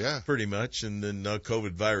ISC show, yeah. Pretty much. And then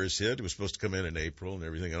COVID virus hit. It was supposed to come in April and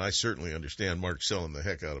everything. And I certainly understand Mark selling the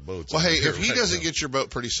heck out of boats. Well, hey, if he doesn't get your boat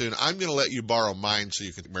pretty soon, I'm going to let you borrow mine so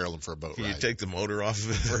you can take Marilyn for a boat ride. Can you take the motor off of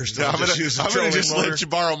it first? No, I'm going to just motor? let you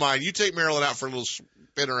borrow mine. You take Marilyn out for a little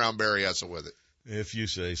spin around Berryessa with it. If you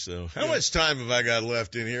say so. How much time have I got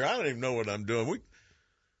left in here? I don't even know what I'm doing.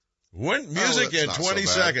 Music in 20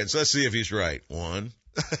 seconds. Let's see if he's right. 1.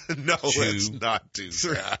 No, 2, let's not do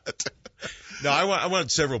 3. that. No, I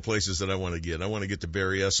want several places that I want to get. I want to get to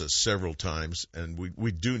Berryessa several times, and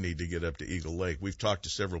we do need to get up to Eagle Lake. We've talked to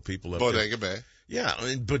several people up there. Bodega Bay. Yeah,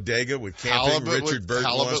 in Bodega with camping. Richard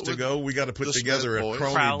Burton wants to go. We got to put together a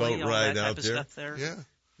Crowley boat ride out there.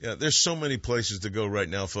 Yeah, there's so many places to go right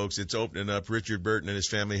now, folks. It's opening up. Richard Burton and his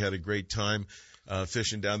family had a great time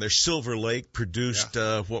fishing down there. Silver Lake produced,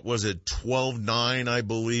 12.9, I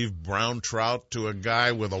believe, brown trout to a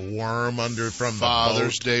guy with a worm from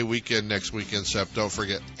Father's the boat. Day weekend next weekend, Sep. Don't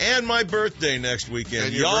forget. And my birthday next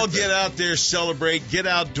weekend. Y'all get out there, celebrate, get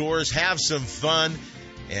outdoors, have some fun.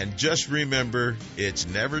 And just remember, it's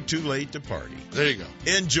never too late to party. There you go.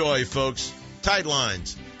 Enjoy, folks. Tight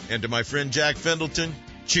lines. And to my friend Jack Fendleton,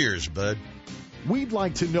 cheers, bud. We'd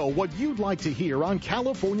like to know what you'd like to hear on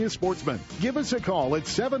California Sportsmen. Give us a call at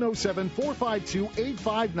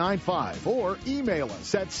 707-452-8595 or email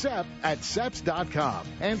us at sep@seps.com.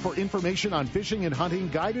 And for information on fishing and hunting,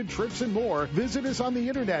 guided trips, and more, visit us on the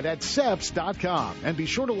internet at seps.com. And be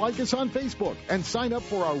sure to like us on Facebook and sign up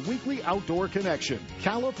for our weekly Outdoor Connection.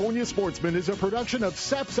 California Sportsmen is a production of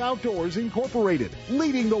Seps Outdoors Incorporated,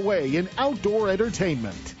 leading the way in outdoor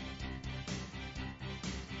entertainment.